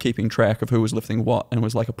group, were keeping track of who was lifting what, and it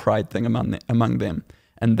was like a pride thing among them.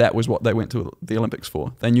 And that was what they went to the Olympics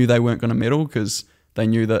for. They knew they weren't going to medal because they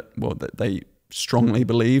knew that they strongly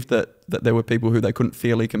believed that there were people who they couldn't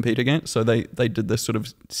fairly compete against. So they did this sort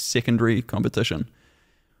of secondary competition,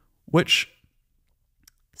 which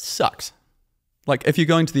sucks. Like if you're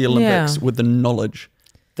going to the Olympics with the knowledge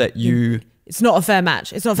that it's not a fair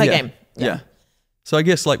match. It's not a fair game. Yeah. So I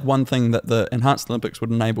guess like one thing that the enhanced Olympics would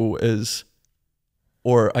enable is,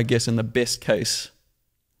 or I guess in the best case,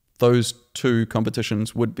 those two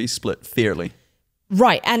competitions would be split fairly.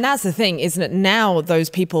 Right. And that's the thing, isn't it? Now, those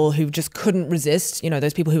people who just couldn't resist,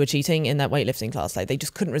 those people who were cheating in that weightlifting class, like they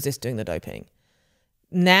just couldn't resist doing the doping.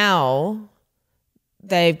 Now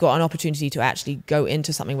they've got an opportunity to actually go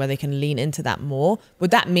into something where they can lean into that more.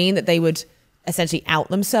 Would that mean that they would essentially out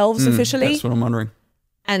themselves officially? That's what I'm wondering.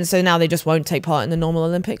 And so now they just won't take part in the normal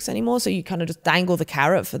Olympics anymore. So you kind of just dangle the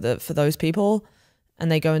carrot for those people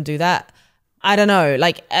and they go and do that. I don't know.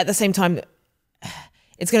 Like at the same time,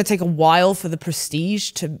 it's going to take a while for the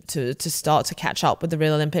prestige to start to catch up with the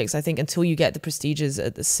real Olympics. I think until you get the prestiges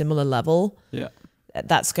at the similar level,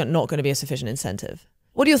 that's not going to be a sufficient incentive.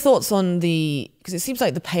 What are your thoughts on because it seems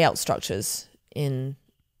like the payout structures in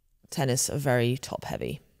tennis are very top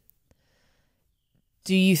heavy.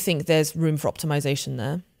 Do you think there's room for optimization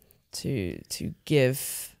there to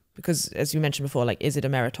give, because as you mentioned before, like, is it a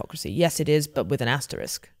meritocracy? Yes, it is, but with an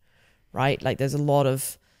asterisk, right? Like there's a lot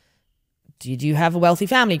of did you have a wealthy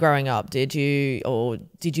family growing up? Did you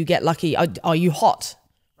get lucky? Are you hot?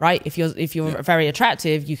 Right? If you're very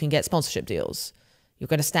attractive, you can get sponsorship deals. You're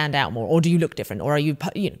going to stand out more. Or do you look different? Or are you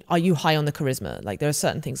high on the charisma? Like there are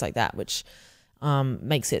certain things like that which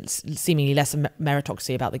makes it seemingly less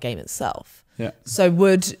meritocracy about the game itself. Yeah. So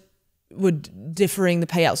would differing the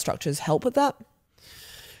payout structures help with that?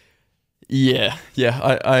 Yeah.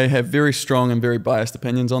 I have very strong and very biased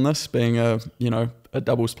opinions on this, being a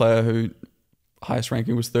doubles player who highest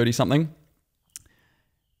ranking was 30 something.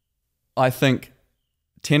 I think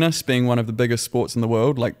tennis being one of the biggest sports in the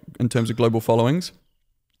world, like in terms of global followings,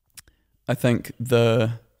 I think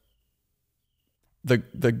the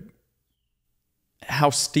how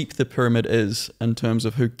steep the pyramid is in terms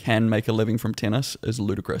of who can make a living from tennis is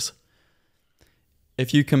ludicrous.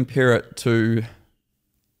 If you compare it to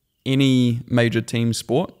any major team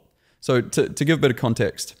sport, so to give a bit of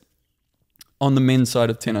context, on the men's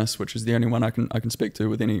side of tennis, which is the only one I can speak to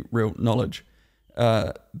with any real knowledge,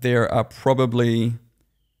 there are probably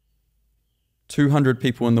 200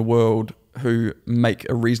 people in the world who make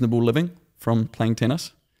a reasonable living from playing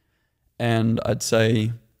tennis, and I'd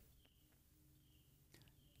say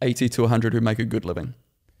 80 to 100 who make a good living.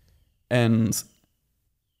 And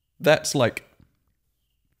that's like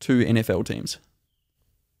 2 NFL teams.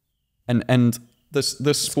 And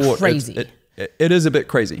this sport, crazy. It is a bit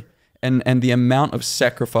crazy. And the amount of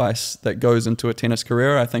sacrifice that goes into a tennis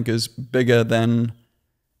career, I think, is bigger than,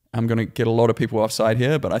 I'm going to get a lot of people offside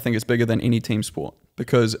here, but I think it's bigger than any team sport.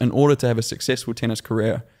 Because in order to have a successful tennis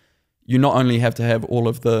career, you not only have to have all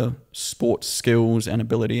of the sports skills and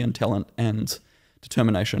ability and talent and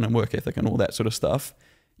determination and work ethic and all that sort of stuff,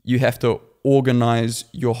 you have to organize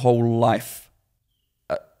your whole life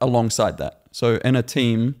alongside that. So in a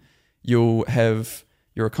team, you'll have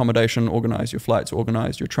your accommodation organized, your flights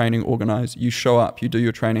organized, your training organized. You show up, you do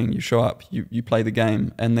your training, you show up, you play the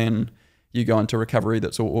game, and then you go into recovery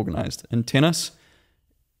that's all organized. In tennis,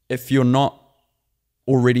 if you're not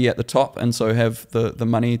already at the top and so have the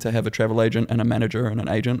money to have a travel agent and a manager and an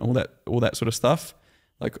agent, all that sort of stuff,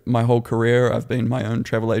 like my whole career, I've been my own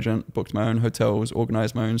travel agent, booked my own hotels,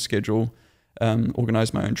 organized my own schedule,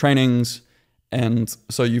 organized my own trainings. And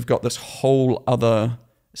so you've got this whole other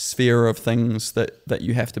sphere of things that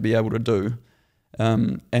you have to be able to do.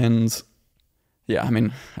 And yeah, I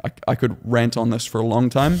mean, I could rant on this for a long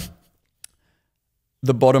time.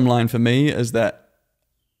 The bottom line for me is that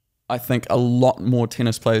I think a lot more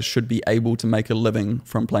tennis players should be able to make a living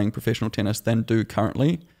from playing professional tennis than do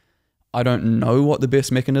currently. I don't know what the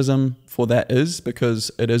best mechanism for that is,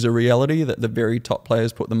 because it is a reality that the very top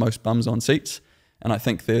players put the most bums on seats. And I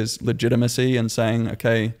think there's legitimacy in saying,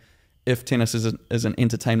 okay, if tennis is an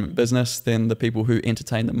entertainment business, then the people who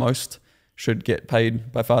entertain the most should get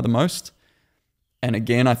paid by far the most. And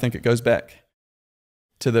again, I think it goes back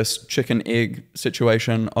to this chicken egg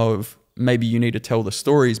situation of maybe you need to tell the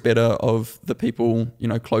stories better of the people,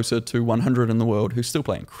 closer to 100 in the world who still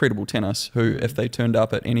play incredible tennis, who if they turned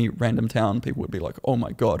up at any random town, people would be like, oh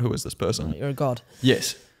my God, who is this person? You're a god.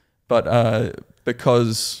 Yes. But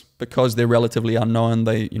because they're relatively unknown,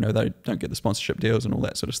 they don't get the sponsorship deals and all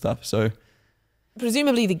that sort of stuff. So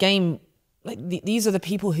presumably the game, these are the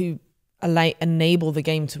people who enable the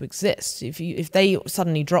game to exist. If they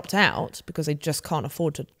suddenly dropped out because they just can't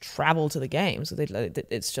afford to travel to the game, so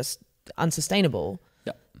it's just unsustainable,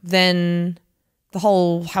 then the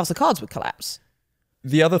whole house of cards would collapse.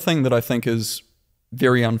 The other thing that I think is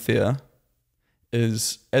very unfair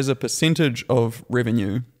is, as a percentage of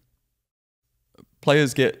revenue,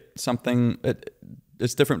 players get something.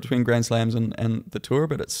 It's different between Grand Slams and the tour,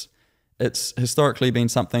 but it's historically been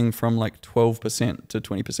something from like 12% to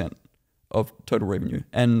 20% of total revenue.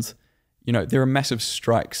 And there are massive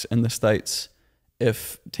strikes in the States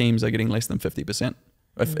if teams are getting less than 50%.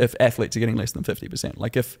 If athletes are getting less than 50%.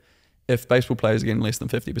 Like if baseball players are getting less than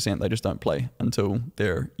 50%, they just don't play until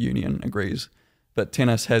their union agrees. But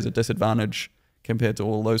tennis has a disadvantage compared to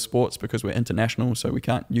all those sports because we're international, so we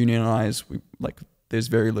can't unionize. There's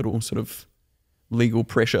very little sort of legal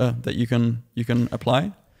pressure that you can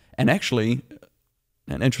apply. And actually,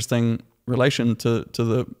 an interesting relation to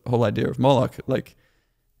the whole idea of Moloch,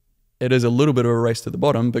 it is a little bit of a race to the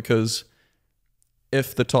bottom, because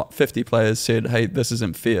if the top 50 players said, hey, this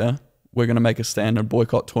isn't fair, we're going to make a stand and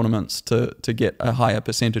boycott tournaments to get a higher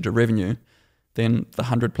percentage of revenue, then the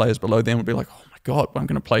 100 players below them would be like, oh my God, I'm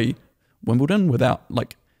going to play Wimbledon without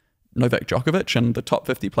Novak Djokovic and the top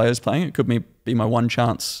 50 players playing. It could be my one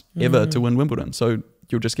chance ever to win Wimbledon. So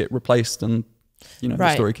you'll just get replaced and,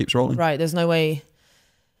 the story keeps rolling. Right, there's no way.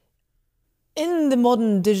 In the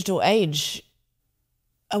modern digital age,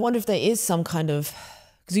 I wonder if there is some kind of,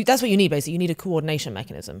 because that's what you need basically. You need a coordination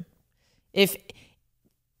mechanism. If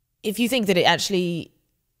you think that it actually,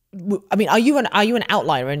 I mean, are you an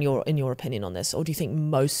outlier in your opinion on this, or do you think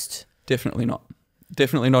most? Definitely not.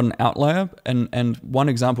 Definitely not an outlier. And one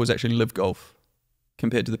example is actually Liv Golf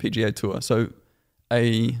compared to the PGA Tour. So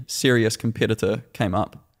a serious competitor came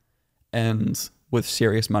up and with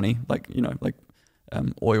serious money, like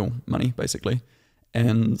oil money basically,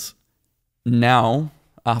 and now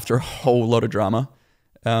after a whole lot of drama,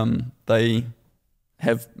 they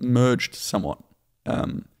have merged somewhat.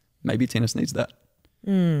 Maybe tennis needs that.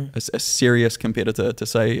 A serious competitor to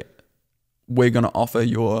say, we're going to offer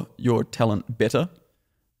your talent better.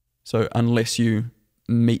 So unless you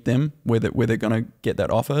meet them where they're going to get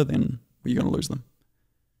that offer, then you're going to lose them.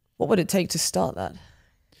 What would it take to start that?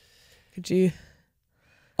 Could you?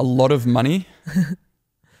 A lot of money.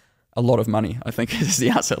 A lot of money, I think, is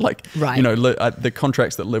the answer. Like, right. The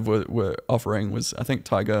contracts that Liv were offering was, I think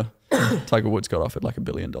Tiger Woods got offered like $1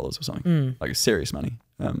 billion or something, like serious money.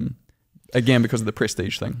 Again, because of the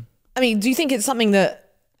prestige thing. I mean, do you think it's something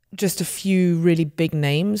that just a few really big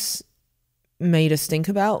names made us think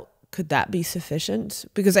about? Could that be sufficient?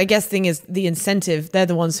 Because I guess the thing is the incentive, they're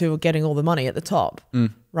the ones who are getting all the money at the top,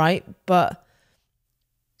 right? But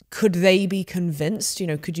could they be convinced?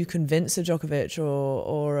 Could you convince a Djokovic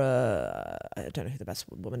or I don't know who the best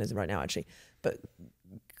woman is right now actually, but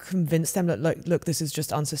convince them that look, this is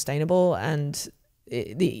just unsustainable, and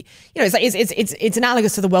it's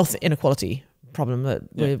analogous to the wealth inequality problem that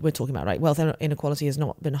we're talking about, right? Wealth inequality has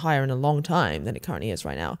not been higher in a long time than it currently is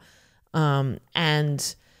right now,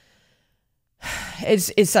 and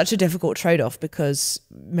it's such a difficult trade-off because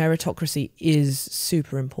meritocracy is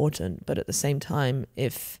super important, but at the same time,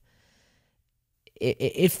 if the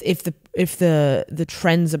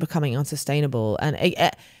trends are becoming unsustainable, and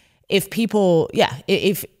if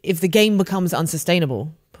the game becomes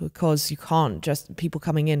unsustainable because you can't just, people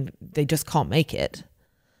coming in, they just can't make it.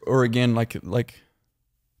 Or again, like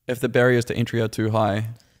if the barriers to entry are too high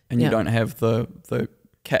and you don't have the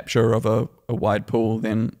capture of a wide pool,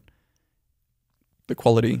 then the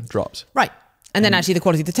quality drops. Right. And then actually the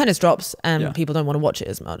quality of the tennis drops, and people don't want to watch it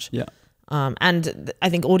as much. Yeah. And I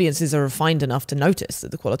think audiences are refined enough to notice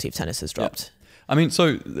that the quality of tennis has dropped. Yeah. I mean,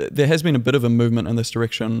 so there has been a bit of a movement in this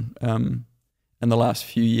direction in the last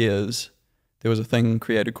few years. There was a thing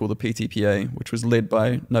created called the PTPA, which was led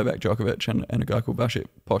by Novak Djokovic and a guy called Vasek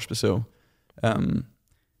Pospisil,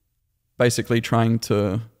 basically trying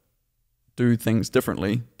to do things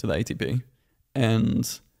differently to the ATP.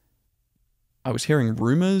 And I was hearing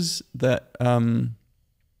rumors that,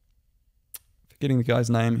 forgetting the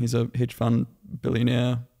guy's name, he's a hedge fund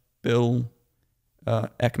billionaire, Bill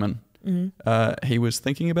Ackman. He was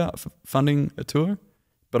thinking about funding a tour,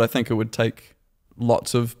 but I think it would take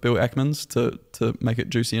lots of Bill Ackmans to make it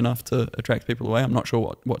juicy enough to attract people away. I'm not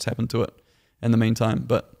sure what's happened to it in the meantime,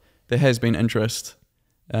 but there has been interest.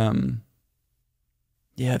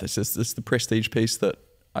 This is the prestige piece that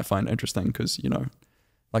I find interesting because,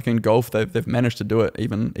 like in golf, they've managed to do it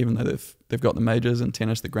even though they've got the majors, and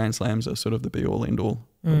tennis, the Grand Slams are sort of the be all end all.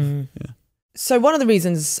 So one of the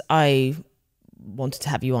reasons I wanted to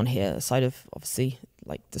have you on here, aside of obviously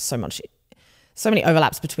like there's so many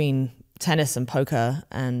overlaps between tennis and poker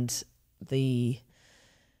and these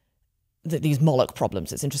Moloch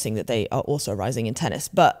problems. It's interesting that they are also rising in tennis,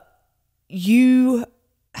 but you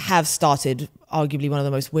have started arguably one of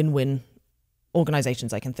the most win-win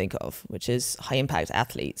organizations I can think of, which is High Impact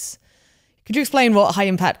Athletes. Could you explain what High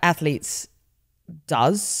Impact Athletes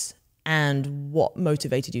does and what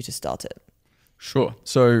motivated you to start it? Sure.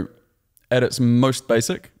 So at its most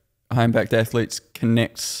basic, High Impact Athletes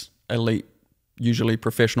connects elite, usually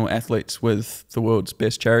professional athletes with the world's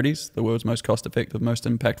best charities, the world's most cost-effective, most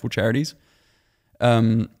impactful charities.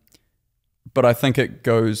 But I think it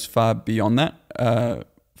goes far beyond that.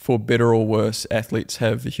 For better or worse, athletes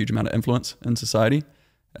have a huge amount of influence in society.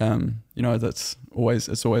 It's always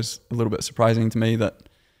a little bit surprising to me that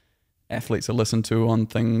athletes are listened to on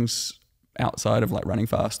things outside of like running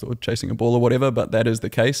fast or chasing a ball or whatever, but that is the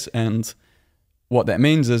case. And what that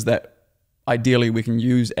means is that ideally we can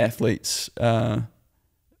use athletes, to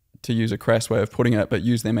use a crass way of putting it, but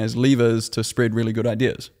use them as levers to spread really good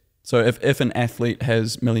ideas. So if an athlete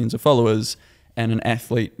has millions of followers and an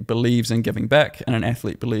athlete believes in giving back, and an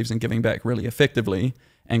athlete believes in giving back really effectively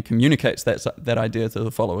and communicates that idea to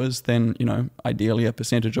the followers, then, ideally a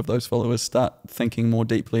percentage of those followers start thinking more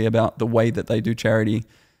deeply about the way that they do charity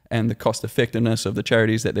and the cost effectiveness of the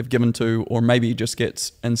charities that they've given to, or maybe just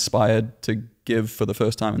gets inspired to give for the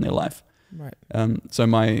first time in their life. Right. So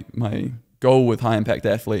my goal with High Impact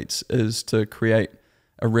Athletes is to create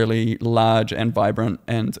a really large and vibrant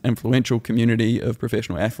and influential community of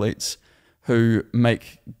professional athletes who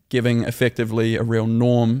make giving effectively a real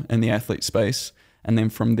norm in the athlete space. And then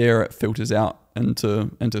from there, it filters out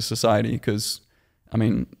into society. Because, I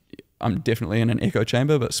mean, I'm definitely in an echo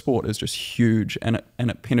chamber, but sport is just huge, and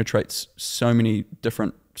it penetrates so many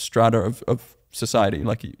different strata of society.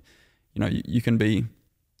 Like, you can be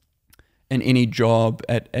in any job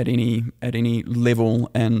at any level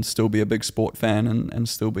and still be a big sport fan and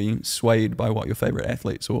still be swayed by what your favorite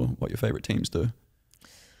athletes or what your favorite teams do.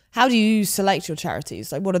 How do you select your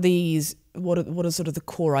charities? Like, what are sort of the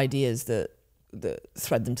core ideas that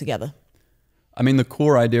thread them together? I mean, the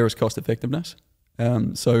core idea is cost effectiveness.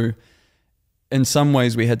 So in some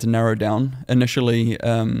ways we had to narrow down. Initially,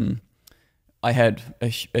 I had a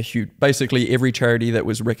huge, basically every charity that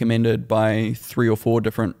was recommended by 3 or 4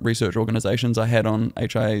 different research organizations I had on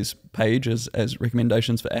HIA's page as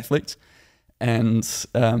recommendations for athletes. And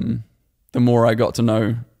the more I got to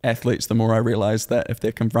know athletes, the more I realized that if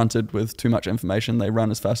they're confronted with too much information, they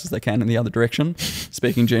run as fast as they can in the other direction,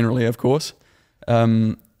 speaking generally, of course.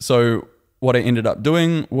 So what I ended up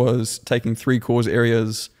doing was taking 3 cause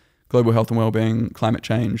areas: global health and well-being, climate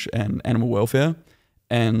change, and animal welfare,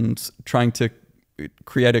 and trying to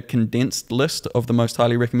create a condensed list of the most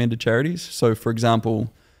highly recommended charities. So, for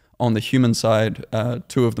example, on the human side,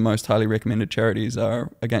 2 of the most highly recommended charities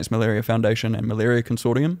are Against Malaria Foundation and Malaria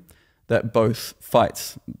Consortium, that both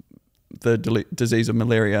fight the disease of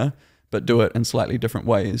malaria, but do it in slightly different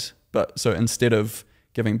ways. But so instead of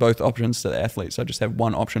giving both options to the athletes, I just have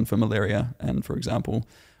one option for malaria and, for example,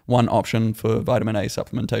 one option for vitamin A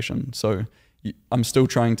supplementation. So I'm still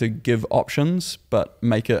trying to give options, but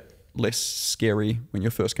make it less scary when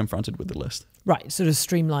you're first confronted with the list. Right, sort of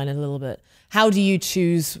streamline it a little bit. How do you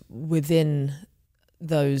choose within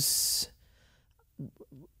those,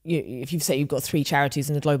 if you say you've got 3 charities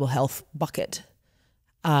in the global health bucket,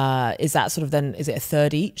 is that sort of then, is it a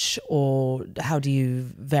third each, or how do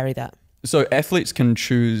you vary that? So athletes can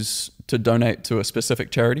choose to donate to a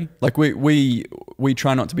specific charity. Like we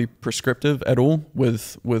try not to be prescriptive at all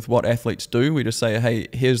with what athletes do. We just say, hey,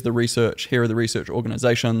 here's the research, here are the research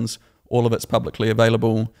organizations, all of it's publicly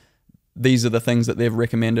available. These are the things that they've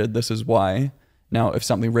recommended, this is why. Now, if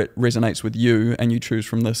something resonates with you and you choose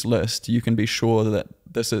from this list, you can be sure that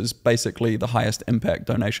this is basically the highest impact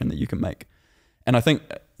donation that you can make. And I think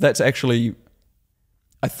that's actually,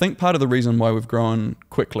 I think part of the reason why we've grown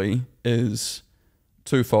quickly is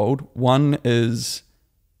twofold. One is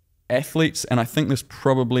athletes, and I think this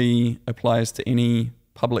probably applies to any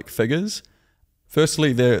public figures.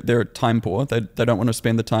 Firstly, they're time poor. They don't want to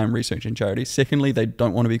spend the time researching charities. Secondly, they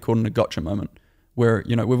don't want to be caught in a gotcha moment where,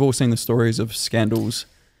 we've all seen the stories of scandals.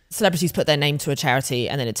 Celebrities put their name to a charity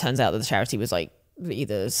and then it turns out that the charity was like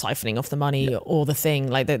either siphoning off the money or the thing.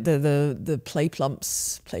 Like the Play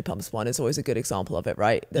Pumps one is always a good example of it,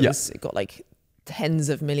 right? It got like tens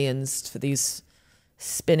of millions for these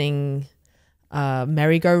spinning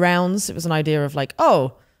merry-go-rounds. It was an idea of like,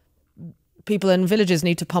 oh, people in villages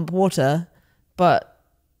need to pump water,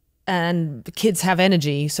 and the kids have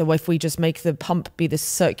energy, so if we just make the pump be this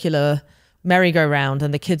circular merry-go-round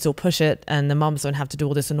and the kids will push it and the mums don't have to do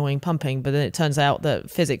all this annoying pumping. But then it turns out that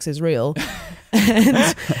physics is real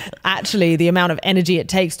and actually the amount of energy it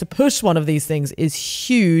takes to push one of these things is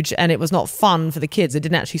huge, and it was not fun for the kids. It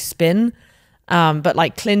didn't actually spin. But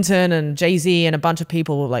like Clinton and Jay-Z and a bunch of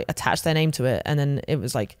people will like attach their name to it, and then it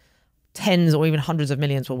was like tens or even hundreds of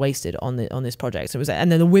millions were wasted on this project. So it was,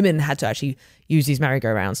 and then the women had to actually use these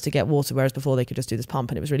merry-go-rounds to get water, whereas before they could just do this pump,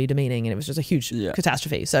 and it was really demeaning, and it was just a huge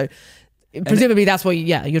catastrophe. So presumably that's what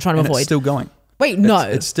you're trying to avoid. It's still going. Wait, no,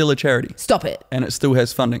 it's still a charity. Stop it. And it still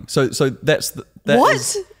has funding. So that's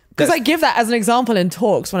what? Because I give that as an example in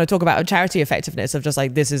talks when I talk about charity effectiveness of just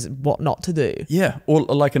like, this is what not to do. Yeah. Or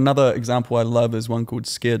like another example I love is one called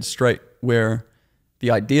Scared Straight, where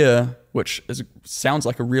the idea, which sounds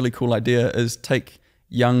like a really cool idea, is take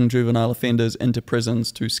young juvenile offenders into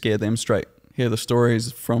prisons to scare them straight. Hear the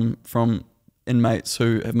stories from inmates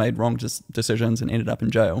who have made wrong decisions and ended up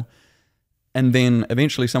in jail. And then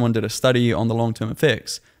eventually someone did a study on the long-term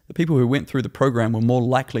effects. The people who went through the program were more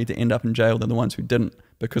likely to end up in jail than the ones who didn't,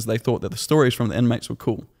 because they thought that the stories from the inmates were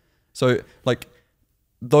cool. So like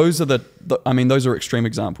those are those are extreme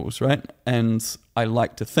examples, right? And I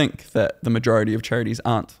like to think that the majority of charities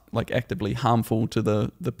aren't like actively harmful to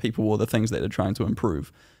the people or the things that they're trying to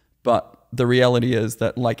improve. But the reality is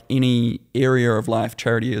that like any area of life,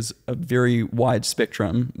 charity is a very wide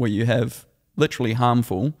spectrum where you have literally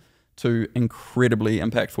harmful to incredibly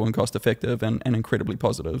impactful and cost effective and incredibly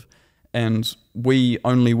positive. And we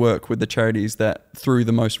only work with the charities that, through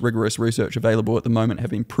the most rigorous research available at the moment, have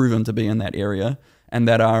been proven to be in that area and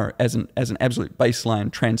that are, as an absolute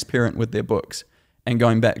baseline, transparent with their books. And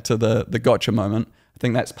going back to the gotcha moment, I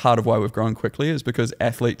think that's part of why we've grown quickly, is because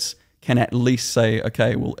athletes can at least say,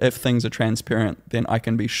 okay, well, if things are transparent, then I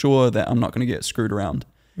can be sure that I'm not going to get screwed around.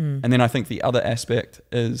 And then I think the other aspect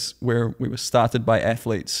is where we were started by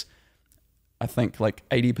athletes. I think like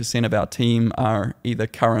 80% of our team are either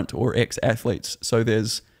current or ex-athletes. So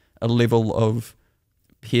there's a level of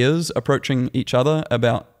peers approaching each other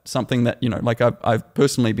about something that, you know, like I've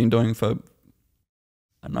personally been doing for,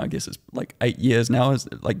 I don't know, I guess it's like 8 years now, is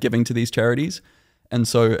like giving to these charities. And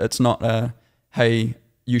so it's not a, hey,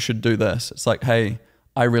 you should do this. It's like, hey,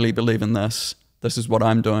 I really believe in this. This is what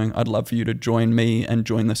I'm doing. I'd love for you to join me and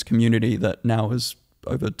join this community that now is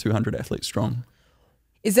over 200 athletes strong.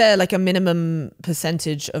 Is there like a minimum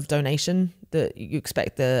percentage of donation that you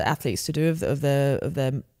expect the athletes to do of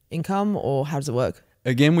their income, or how does it work?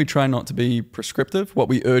 Again, we try not to be prescriptive. What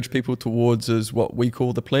we urge people towards is what we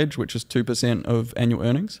call the pledge, which is 2% of annual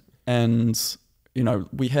earnings. And, you know,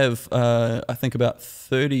 we have, I think about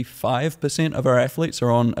 35% of our athletes are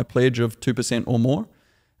on a pledge of 2% or more.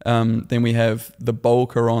 Then we have the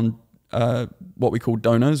bulk are on what we call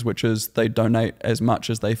donors, which is they donate as much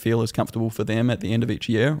as they feel is comfortable for them at the end of each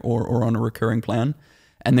year, or on a recurring plan.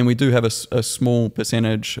 And then we do have a small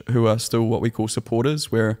percentage who are still what we call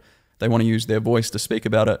supporters, where they want to use their voice to speak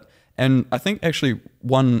about it. And I think actually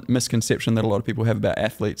one misconception that a lot of people have about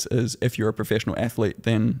athletes is if you're a professional athlete,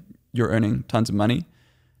 then you're earning tons of money.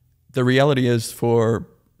 The reality is, for,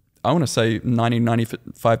 I want to say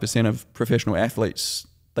 95% of professional athletes,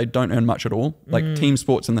 they don't earn much at all. Like team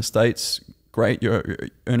sports in the States, great, you're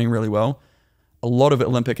earning really well. A lot of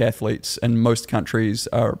Olympic athletes in most countries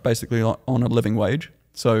are basically on a living wage.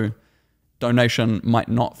 So donation might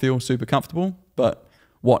not feel super comfortable, but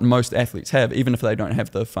what most athletes have, even if they don't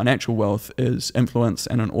have the financial wealth, is influence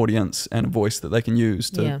and an audience and a voice that they can use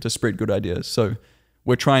to spread good ideas. So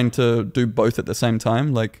we're trying to do both at the same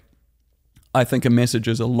time. Like, I think a message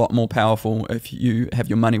is a lot more powerful if you have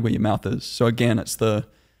your money where your mouth is. So again, it's the,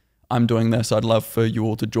 I'm doing this, I'd love for you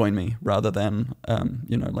all to join me, rather than,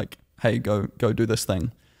 you know, like, hey, go do this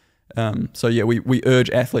thing. So yeah, we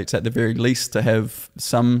urge athletes at the very least to have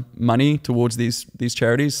some money towards these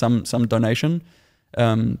charities, some donation.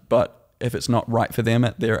 But if it's not right for them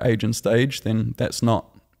at their age and stage, then that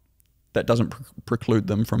doesn't preclude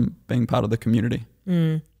them from being part of the community.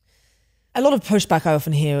 A lot of pushback I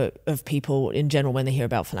often hear of people in general when they hear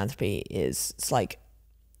about philanthropy is, it's like,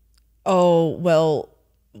 oh, well,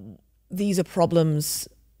 these are problems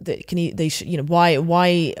that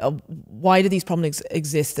why do these problems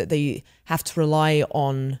exist that they have to rely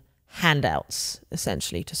on handouts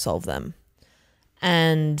essentially to solve them?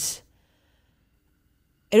 And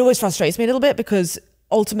it always frustrates me a little bit, because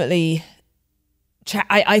ultimately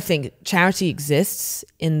I think charity exists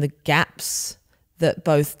in the gaps that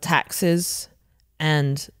both taxes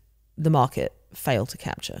and the market fail to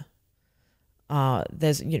capture.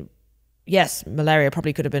 There's, you know, yes, malaria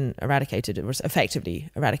probably could have been eradicated, it was effectively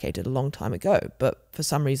eradicated a long time ago, but for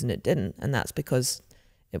some reason it didn't, and that's because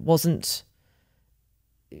it wasn't,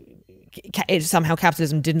 somehow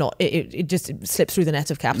capitalism did not, it just slipped through the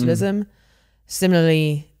net of capitalism.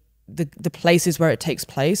 Similarly, the places where it takes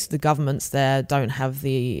place, the governments there don't have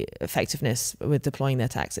the effectiveness with deploying their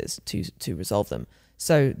taxes to resolve them.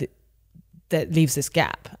 So that leaves this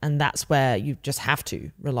gap, and that's where you just have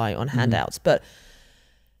to rely on handouts. But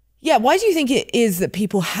yeah, why do you think it is that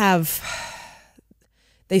people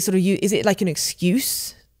they sort of use, is it like an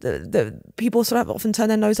excuse that people sort of often turn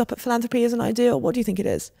their nose up at philanthropy as an idea, or what do you think it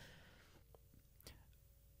is?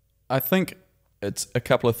 I think it's a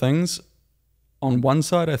couple of things. On one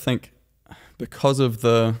side, I think because of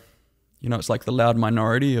the, you know, it's like the loud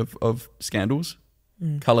minority of scandals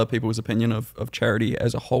colour people's opinion of charity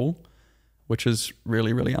as a whole, which is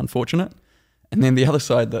really, really unfortunate. And then the other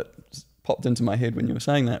side that popped into my head when you were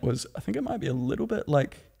saying that was, I think it might be a little bit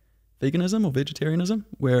like veganism or vegetarianism,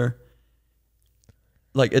 where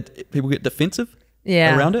like people get defensive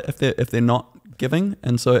around it if they're not giving.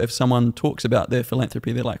 And so if someone talks about their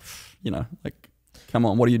philanthropy, they're like, you know, like, come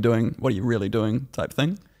on, what are you doing? What are you really doing? Type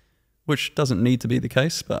thing, which doesn't need to be the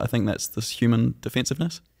case, but I think that's this human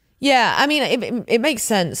defensiveness. Yeah, I mean, it makes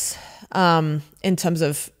sense in terms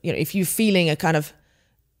of, you know, if you're feeling a kind of,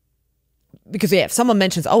 because if someone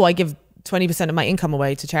mentions, oh, I give 20% of my income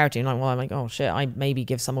away to charity, and I'm like, oh shit, I maybe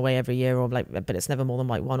give some away every year, or like, but it's never more than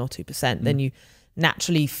like 1 or 2%. Then you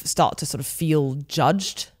naturally start to sort of feel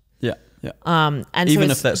judged. Yeah. Yeah. And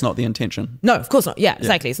even if that's not the intention. No, of course not. Yeah,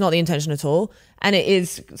 exactly. It's not the intention at all. And it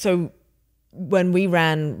is, so when we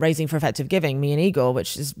ran Raising for Effective Giving, me and Igor,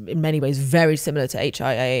 which is in many ways very similar to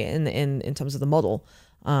HIA in terms of the model,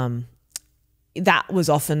 that was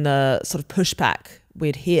often the sort of pushback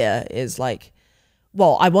we'd hear is like,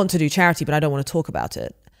 well, I want to do charity, but I don't want to talk about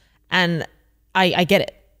it. And I get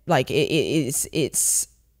it. Like it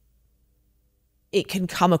can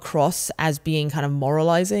come across as being kind of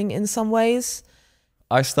moralizing in some ways.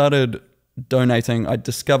 I started donating. I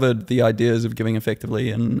discovered the ideas of giving effectively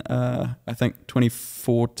in I think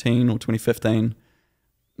 2014 or 2015.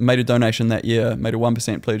 Made a donation that year, made a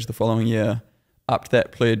 1% pledge the following year, upped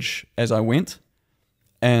that pledge as I went,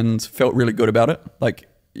 and felt really good about it. Like,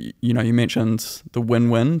 you know, you mentioned the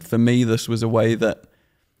win-win. For me, this was a way that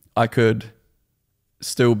I could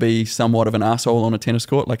still be somewhat of an asshole on a tennis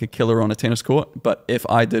court, like a killer on a tennis court. But if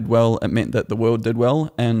I did well, it meant that the world did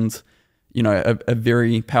well. And, you know, a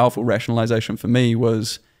very powerful rationalization for me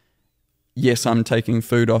was, yes, I'm taking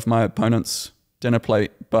food off my opponent's dinner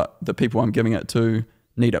plate, but the people I'm giving it to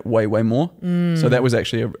need it way, way more. So that was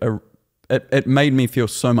actually it made me feel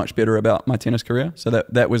so much better about my tennis career. So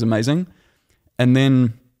that was amazing. And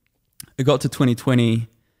then it got to 2020,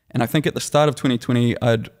 and I think at the start of 2020,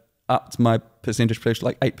 I'd upped my percentage pledge to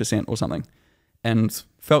like 8% or something, and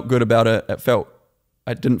felt good about it.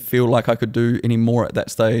 I didn't feel like I could do any more at that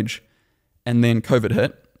stage. And then COVID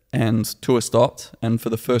hit and tour stopped. And for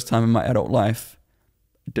the first time in my adult life,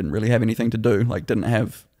 didn't really have anything to do. Like, didn't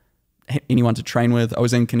have anyone to train with. I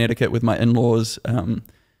was in Connecticut with my in-laws,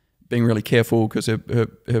 being really careful because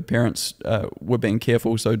her parents were being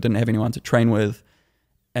careful, so didn't have anyone to train with,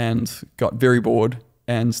 and got very bored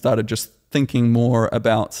and started just thinking more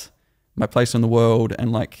about my place in the world,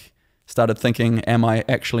 and like started thinking, am I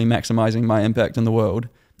actually maximizing my impact in the world?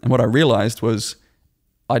 And what I realized was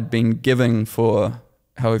I'd been giving for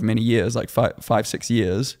however many years, like 5-6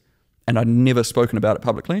 years, and I'd never spoken about it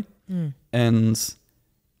publicly. And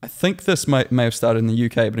I think this may have started in the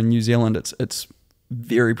UK, but in New Zealand, it's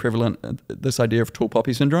very prevalent, this idea of tall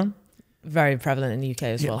poppy syndrome. Very prevalent in the UK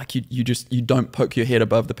as well. Like you don't poke your head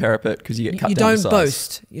above the parapet because you get cut you down don't to size.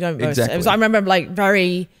 boast. You don't boast. Exactly. I remember like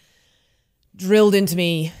very drilled into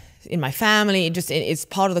me in my family. It's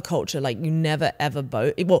part of the culture. Like, you never ever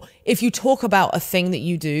boast. Well, if you talk about a thing that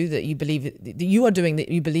you do that you believe that you are doing that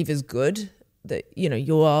you believe is good, that you know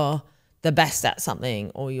you are the best at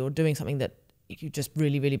something, or you're doing something that you just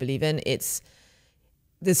really, really believe in,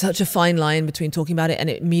 there's such a fine line between talking about it and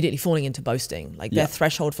it immediately falling into boasting. Like, their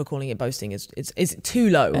threshold for calling it boasting is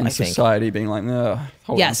too low, and I think. society being like, no,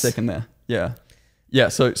 hold on a second there. Yeah.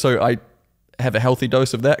 So I have a healthy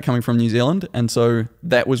dose of that coming from New Zealand, and so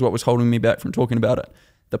that was what was holding me back from talking about it.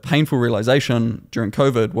 The painful realization during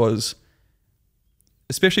COVID was,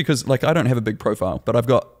 especially because like I don't have a big profile, but I've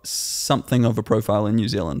got something of a profile in New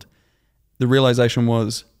Zealand. The realization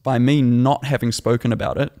was, by me not having spoken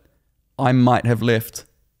about it, I might have left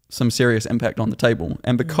some serious impact on the table.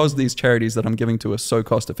 And because these charities that I'm giving to are so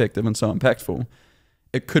cost effective and so impactful,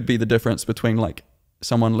 it could be the difference between like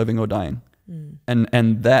someone living or dying.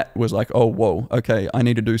 And that was like, oh, whoa, okay, I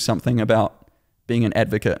need to do something about being an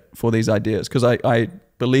advocate for these ideas, because I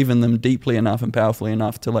believe in them deeply enough and powerfully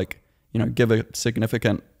enough to like, you know, give a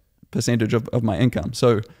significant percentage of my income.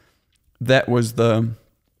 So that was the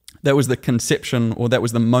conception, or that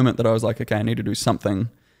was the moment that I was like, okay, I need to do something.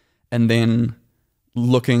 And then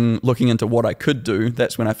looking into what I could do,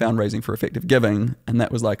 that's when I found Raising for Effective Giving. And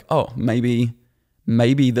that was like, oh, maybe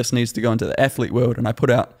this needs to go into the athlete world. And I put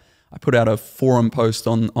out a forum post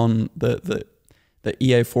on the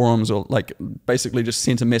EA forums, or like basically just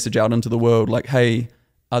sent a message out into the world like, hey,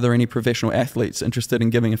 are there any professional athletes interested in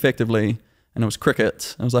giving effectively? And it was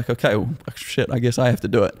cricket. I was like, okay, well, shit, I guess I have to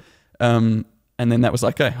do it. And then that was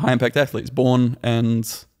like, okay, high impact athletes born. And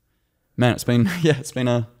man, it's been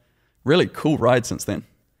a really cool ride since then.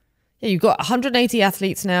 Yeah, you've got 180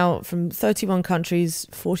 athletes now from 31 countries,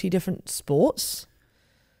 40 different sports.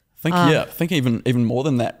 I think even more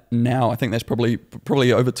than that now. I think there's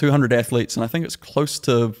probably over 200 athletes, and I think it's close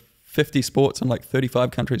to 50 sports in like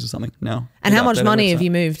 35 countries or something now. And how much money have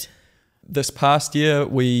you moved? This past year,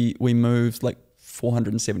 we moved like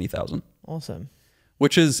 470,000. Awesome.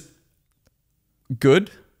 Which is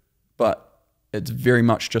good, but it's very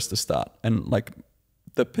much just a start. And like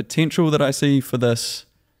the potential that I see for this,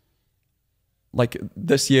 like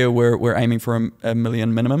this year we're aiming for a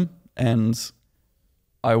million minimum, and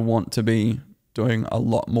I want to be doing a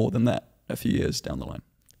lot more than that a few years down the line.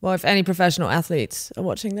 Well, if any professional athletes are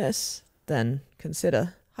watching this, then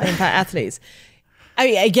consider high impact athletes. I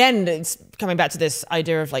mean, again, it's coming back to this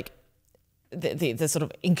idea of like the sort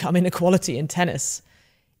of income inequality in tennis.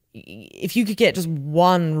 If you could get just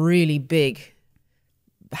one really big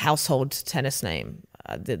household tennis name,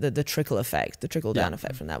 the trickle effect, the trickle down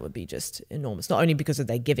effect from that would be just enormous. Not only because of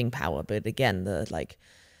their giving power, but again,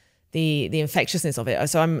 the infectiousness of it.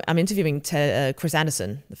 So I'm interviewing Chris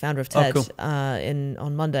Anderson, the founder of TED,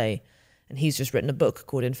 on Monday, and he's just written a book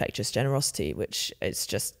called Infectious Generosity, which is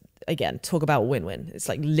just, again, talk about win-win. It's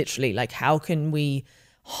like literally like, how can we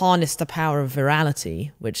harness the power of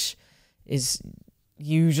virality, which is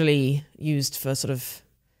usually used for sort of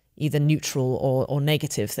either neutral or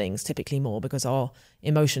negative things, typically more, because our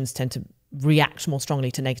emotions tend to react more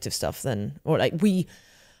strongly to negative stuff than, or like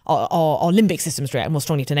our limbic systems react more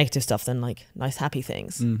strongly to negative stuff than like nice happy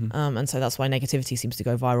things. And so that's why negativity seems to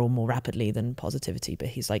go viral more rapidly than positivity. But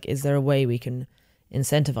he's like, is there a way we can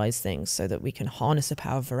incentivize things so that we can harness the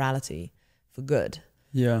power of virality for good?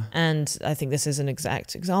 Yeah. And I think this is an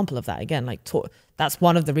exact example of that. Again, like that's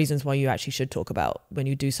one of the reasons why you actually should talk about when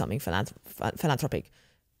you do something philanthropic.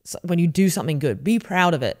 So when you do something good, be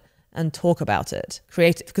proud of it and talk about it.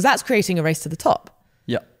 Create, because that's creating a race to the top.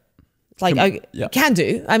 Yeah. Like can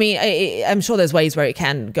do. I mean, I'm sure there's ways where it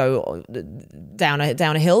can go down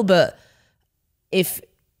a hill, but if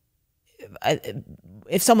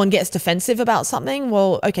someone gets defensive about something,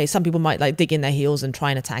 well, okay, some people might like dig in their heels and try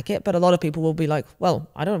and attack it, but a lot of people will be like, well,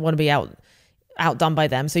 I don't want to be outdone by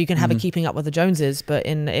them. So you can have a keeping up with the Joneses, but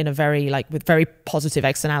in a very like with very positive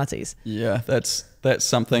externalities. Yeah, that's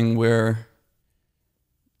something where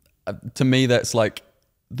to me that's like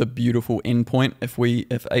the beautiful endpoint if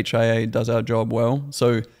HIA does our job well.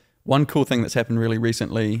 So one cool thing that's happened really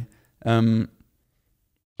recently, I'm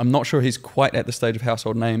not sure he's quite at the stage of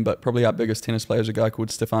household name, but probably our biggest tennis player is a guy called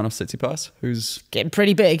Stefanos Tsitsipas, who's getting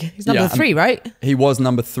pretty big. He's number 3, right? He was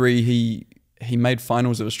number 3. He made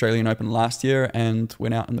finals of Australian Open last year and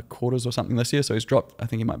went out in the quarters or something this year. So he's dropped, I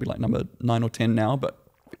think he might be like number 9 or 10 now, but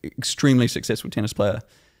extremely successful tennis player.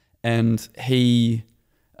 And he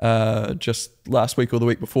just last week or the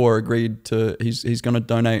week before agreed to, he's going to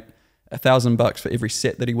donate $1,000 for every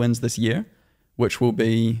set that he wins this year, which will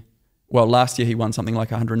be, well, last year he won something like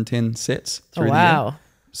 110 sets through the year.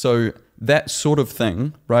 So that sort of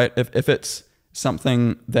thing, right? If it's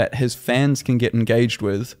something that his fans can get engaged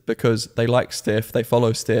with because they like Steph, they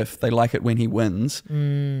follow Steph, they like it when he wins.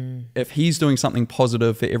 If he's doing something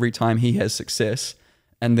positive for every time he has success,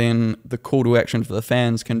 and then the call to action for the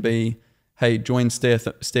fans can be, hey, join Steph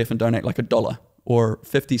and donate like $1 or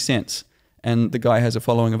 50 cents, and the guy has a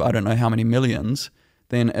following of I don't know how many millions,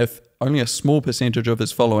 then if only a small percentage of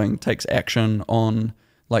his following takes action on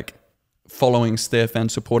like following Steph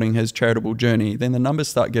and supporting his charitable journey, then the numbers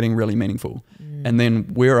start getting really meaningful. And then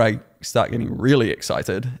where I start getting really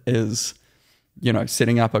excited is, you know,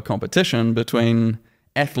 setting up a competition between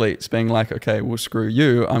athletes being like, okay, well, screw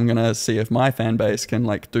you. I'm going to see if my fan base can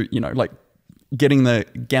like do, you know, like getting the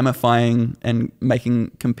gamifying and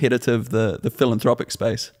making competitive the philanthropic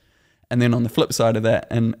space. And then on the flip side of that,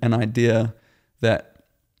 an idea that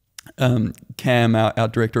Cam, our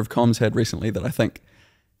director of comms, had recently that I think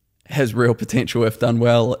has real potential if done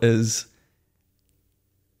well is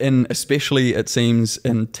especially it seems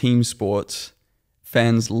in team sports,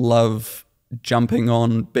 fans love jumping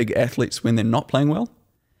on big athletes when they're not playing well.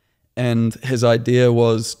 And his idea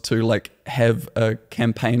was to like have a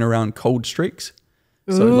campaign around cold streaks.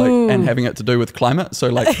 So like, and having it to do with climate. So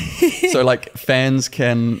like, fans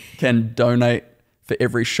can donate for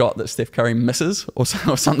every shot that Steph Curry misses or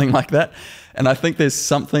something like that. And I think there's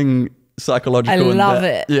something psychological in that. I love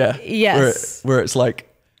it. Yeah. Yes. Where it's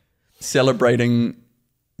like celebrating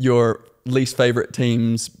your least favorite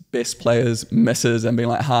team's best players misses and being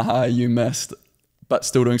like, haha, you missed, but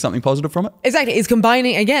still doing something positive from it. Exactly. It's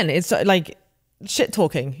combining, again, it's like shit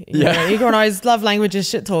talking. You know, Igor and I's love language is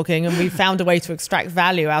shit talking, and we found a way to extract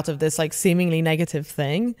value out of this like seemingly negative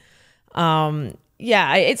thing.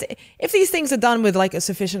 It's if these things are done with like a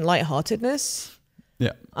sufficient lightheartedness,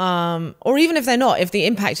 or even if they're not, if the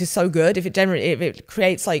impact is so good, if it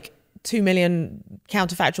creates like $2 million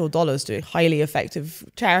counterfactual dollars to highly effective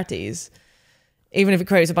charities, even if it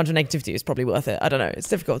creates a bunch of negativity, it's probably worth it. I don't know. It's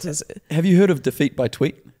difficult to. Have you heard of defeat by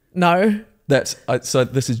tweet? No. So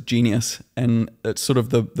this is genius, and it's sort of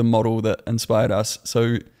the model that inspired us.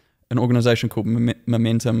 So an organization called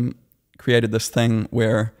Momentum created this thing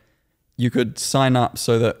where you could sign up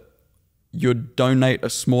so that you'd donate a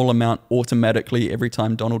small amount automatically every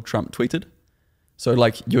time Donald Trump tweeted. So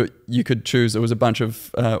like you could choose, there was a bunch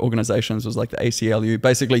of organizations, it was like the ACLU,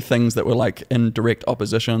 basically things that were like in direct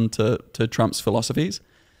opposition to Trump's philosophies.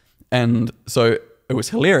 And so it was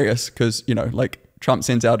hilarious because, you know, like Trump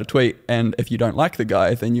sends out a tweet, and if you don't like the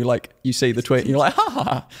guy, then you see the tweet and you're like, ha ha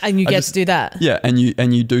ha. And you get to do that. Yeah, and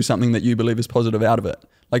you do something that you believe is positive out of it.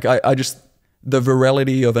 Like I just the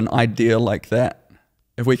virality of an idea like that,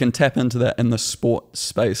 if we can tap into that in the sport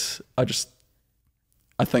space, I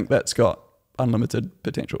think that's got unlimited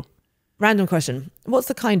potential. Random question. What's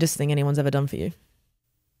the kindest thing anyone's ever done for you?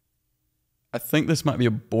 I think this might be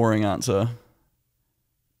a boring answer,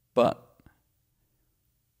 but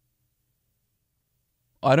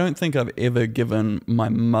I don't think I've ever given my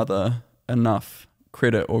mother enough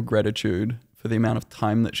credit or gratitude for the amount of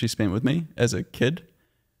time that she spent with me as a kid,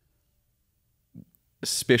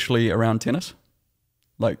 especially around tennis.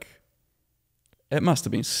 Like, it must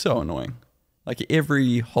have been so annoying. Like,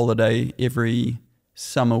 every holiday, every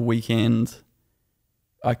summer weekend,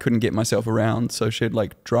 I couldn't get myself around, so she'd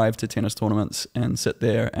like drive to tennis tournaments and sit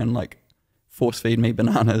there and like force feed me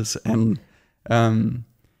bananas, and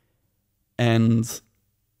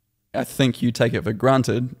I think you take it for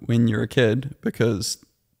granted when you're a kid because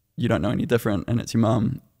you don't know any different and it's your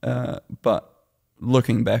mum. But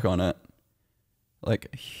looking back on it, like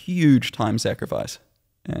a huge time sacrifice.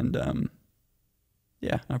 And I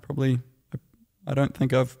don't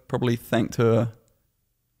think I've probably thanked her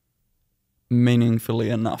meaningfully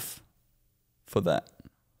enough for that.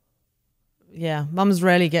 Yeah, mums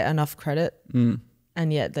rarely get enough credit,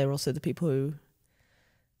 and yet they're also the people who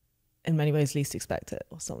in many ways least expect it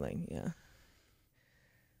or something. Yeah.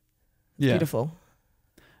 Beautiful.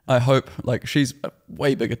 I hope, like, she's a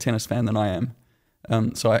way bigger tennis fan than I am.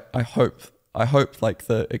 So I hope like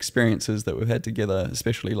the experiences that we've had together,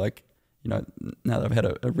 especially like, you know, now that I've had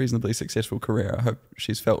a reasonably successful career, I hope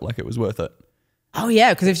she's felt like it was worth it. Oh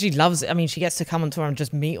yeah, because if she loves it, I mean, she gets to come on tour and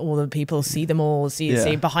just meet all the people, see them all,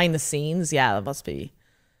 see behind the scenes. Yeah, that must be.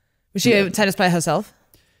 Was she a tennis player herself?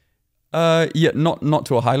 Not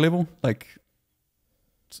to a high level, like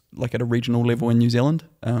at a regional level in New Zealand.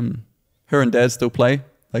 Her and Dad still play,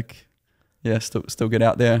 like, still get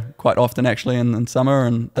out there quite often actually in summer.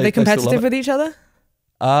 And are they competitive with each other?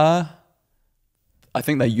 I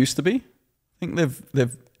think they used to be. I think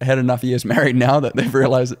they've had enough years married now that they've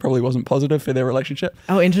realized it probably wasn't positive for their relationship.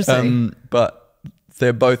 Oh, interesting. But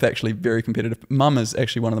they're both actually very competitive. Mum is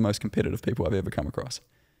actually one of the most competitive people I've ever come across,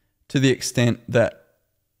 to the extent that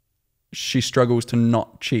she struggles to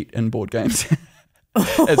not cheat in board games.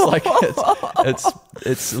 It's like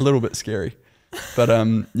it's a little bit scary, but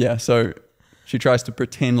so she tries to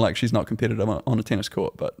pretend like she's not competitive on a tennis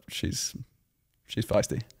court, but she's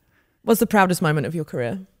feisty. What's the proudest moment of your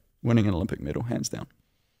career? Winning an Olympic medal, hands down.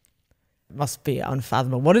 It must be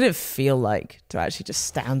unfathomable. What did it feel like to actually just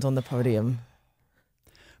stand on the podium?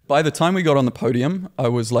 By the time we got on the podium, I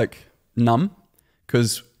was like numb,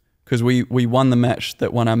 because we won the match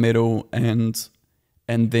that won our medal, and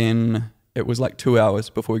then it was like 2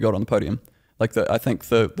 hours before we got on the podium. Like I think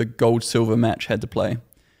the gold silver match had to play.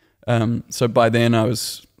 So by then I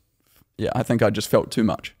think I just felt too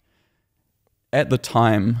much. At the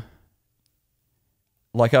time,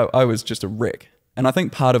 like I was just a wreck. And I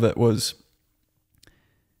think part of it was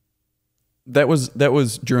that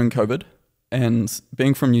was during COVID, and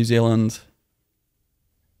being from New Zealand,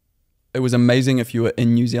 it was amazing if you were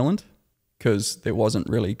in New Zealand, because there wasn't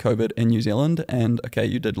really COVID in New Zealand, and okay,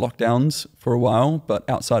 you did lockdowns for a while, but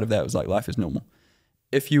outside of that, it was like life is normal.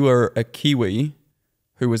 If you were a Kiwi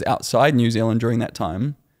who was outside New Zealand during that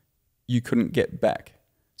time, you couldn't get back.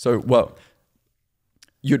 So, well,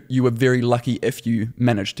 you were very lucky if you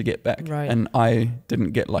managed to get back, right. And I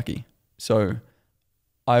didn't get lucky. So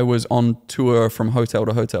I was on tour from hotel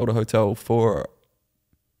to hotel to hotel for,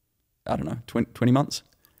 I don't know, 20 months.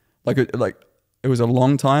 Like it was a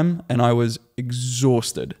long time, and I was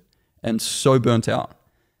exhausted and so burnt out.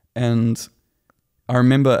 And I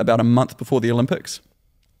remember about a month before the Olympics,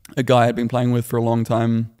 a guy I'd been playing with for a long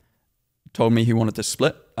time told me he wanted to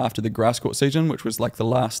split after the grass court season, which was like the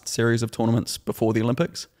last series of tournaments before the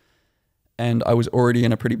Olympics. And I was already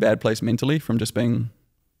in a pretty bad place mentally from just being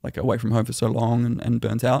like away from home for so long and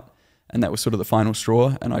burnt out. And that was sort of the final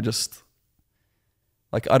straw. And I just,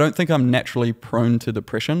 like, I don't think I'm naturally prone to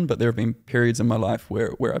depression, but there have been periods in my life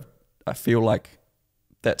where I feel like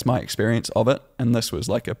that's my experience of it. And this was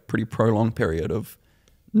like a pretty prolonged period of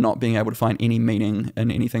not being able to find any meaning in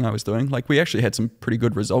anything I was doing. Like, we actually had some pretty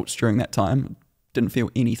good results during that time. Didn't feel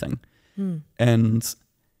anything. And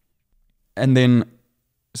then,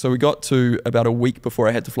 so we got to about a week before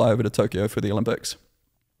I had to fly over to Tokyo for the Olympics.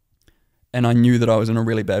 And I knew that I was in a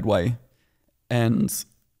really bad way. And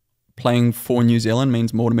playing for New Zealand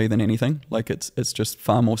means more to me than anything. Like, it's just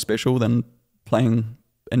far more special than playing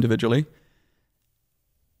individually.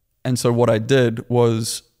 And so what I did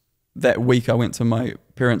was, that week I went to my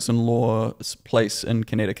parents-in-law's place in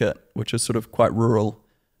Connecticut, which is sort of quite rural,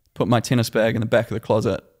 put my tennis bag in the back of the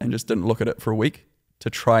closet and just didn't look at it for a week to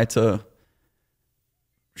try to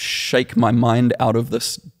shake my mind out of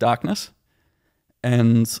this darkness.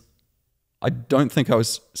 And I don't think I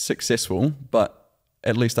was successful, but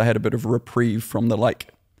at least I had a bit of a reprieve from the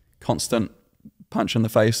like constant punch in the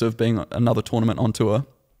face of being another tournament on tour.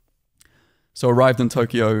 So arrived in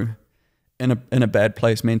Tokyo in a bad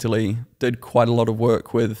place mentally, did quite a lot of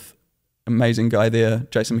work with amazing guy there,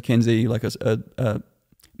 Jason McKenzie, like a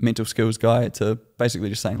mental skills guy, to basically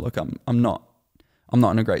just saying, look, I'm not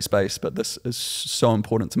in a great space, but this is so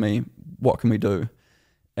important to me. What can we do?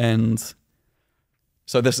 And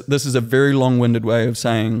so this is a very long-winded way of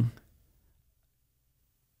saying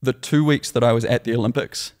the 2 weeks that I was at the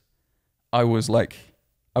Olympics, I was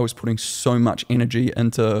putting so much energy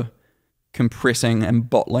into compressing and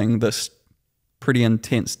bottling this pretty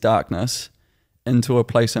intense darkness into a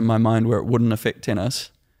place in my mind where it wouldn't affect tennis.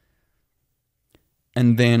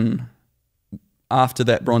 And then after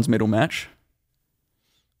that bronze medal match,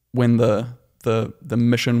 when the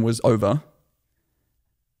mission was over,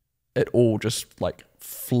 it all just like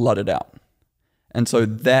flooded out. And so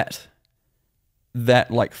that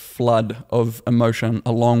like flood of emotion,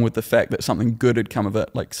 along with the fact that something good had come of it,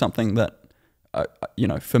 like something that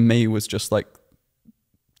for me was just like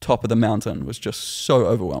top of the mountain, was just so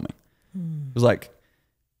overwhelming. It was like,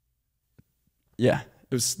 it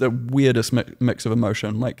was the weirdest mix of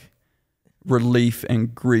emotion, like relief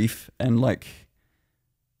and grief and like,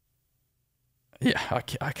 I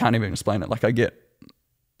can't even explain it. Like I get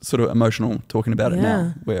sort of emotional talking about it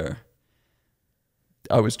now, where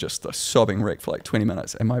I was just a sobbing wreck for like 20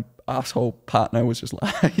 minutes and my asshole partner was just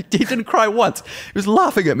like, he didn't cry once. He was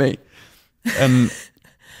laughing at me. And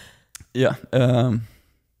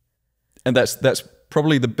and that's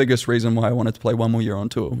probably the biggest reason why I wanted to play one more year on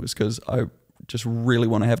tour, was because I just really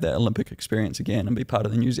want to have that Olympic experience again and be part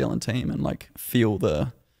of the New Zealand team and like feel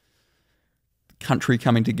the country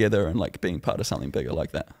coming together and like being part of something bigger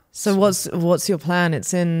like that. So what's your plan?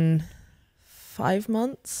 It's in 5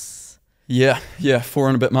 months? Yeah, 4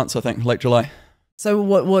 and a bit months, I think, late July. So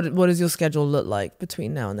what does your schedule look like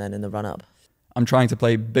between now and then in the run up? I'm trying to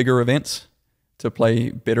play bigger events, to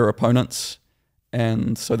play better opponents,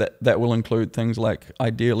 and so that will include things like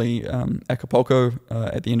ideally Acapulco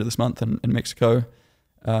at the end of this month in Mexico.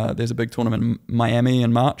 There's a big tournament in Miami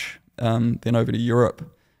in March, then over to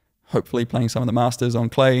Europe, hopefully playing some of the Masters on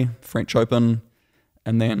clay, French Open,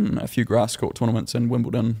 and then a few grass court tournaments in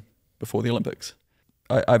Wimbledon before the Olympics.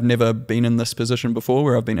 I've never been in this position before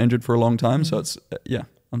where I've been injured for a long time, so it's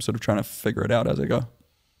I'm sort of trying to figure it out as I go.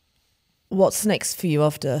 What's next for you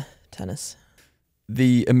after tennis?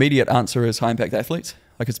 The immediate answer is high impact athletes.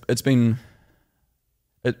 Like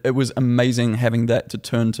it was amazing having that to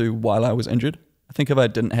turn to while I was injured. I think if I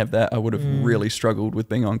didn't have that, I would have really struggled with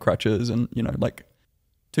being on crutches, and like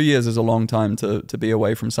 2 years is a long time to be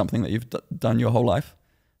away from something that you've done your whole life.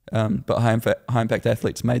 But high impact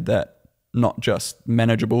athletes made that not just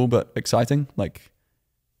manageable but exciting. Like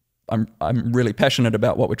I'm really passionate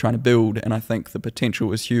about what we're trying to build, and I think the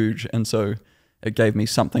potential is huge, and so it gave me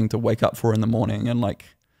something to wake up for in the morning and like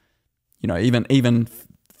even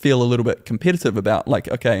feel a little bit competitive about, like,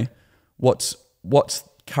 okay, what's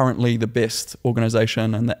currently the best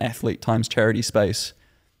organization in the athlete times charity space?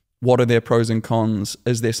 What are their pros and cons?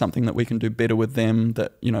 Is there something that we can do better with them,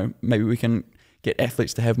 that maybe we can get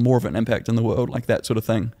athletes to have more of an impact in the world, like that sort of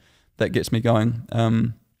thing. That gets me going.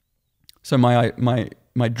 So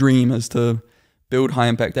my dream is to build high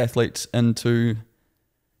impact athletes into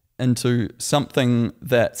something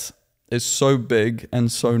that is so big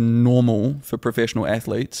and so normal for professional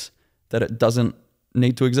athletes that it doesn't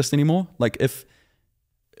need to exist anymore. Like if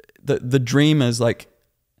the dream is like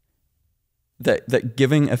that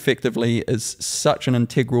giving effectively is such an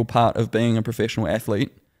integral part of being a professional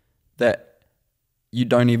athlete that you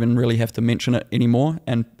don't even really have to mention it anymore.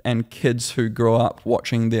 And kids who grow up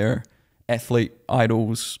watching their athlete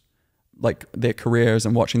idols, like their careers,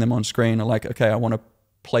 and watching them on screen are like, okay, I want to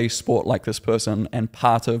play sport like this person, and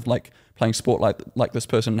part of like playing sport like this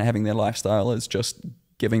person and having their lifestyle is just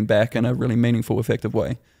giving back in a really meaningful, effective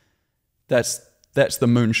way. That's the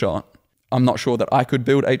moonshot. I'm not sure that I could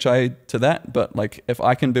build HIA to that, but like if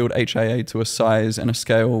I can build HIA to a size and a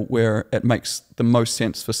scale where it makes the most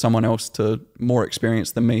sense for someone else to more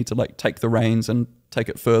experienced than me to like take the reins and take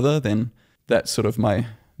it further, then that's sort of my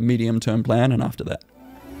medium-term plan. And after that,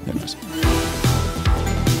 who knows?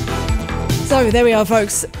 So there we are,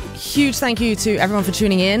 folks. Huge thank you to everyone for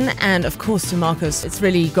tuning in, and of course to Marcus. It's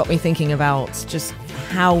really got me thinking about just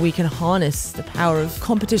how we can harness the power of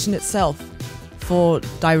competition itself for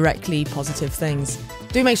directly positive things.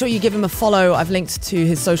 Do make sure you give him a follow. I've linked to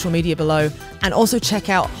his social media below, and also check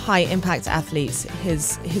out High Impact Athletes,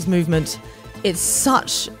 his movement. It's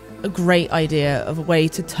such a great idea of a way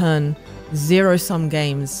to turn zero-sum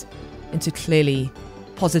games into clearly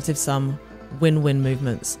positive-sum win-win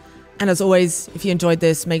movements. And as always, if you enjoyed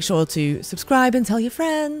this, make sure to subscribe and tell your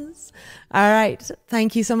friends. All right.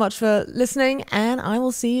 Thank you so much for listening, and I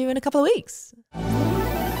will see you in a couple of weeks.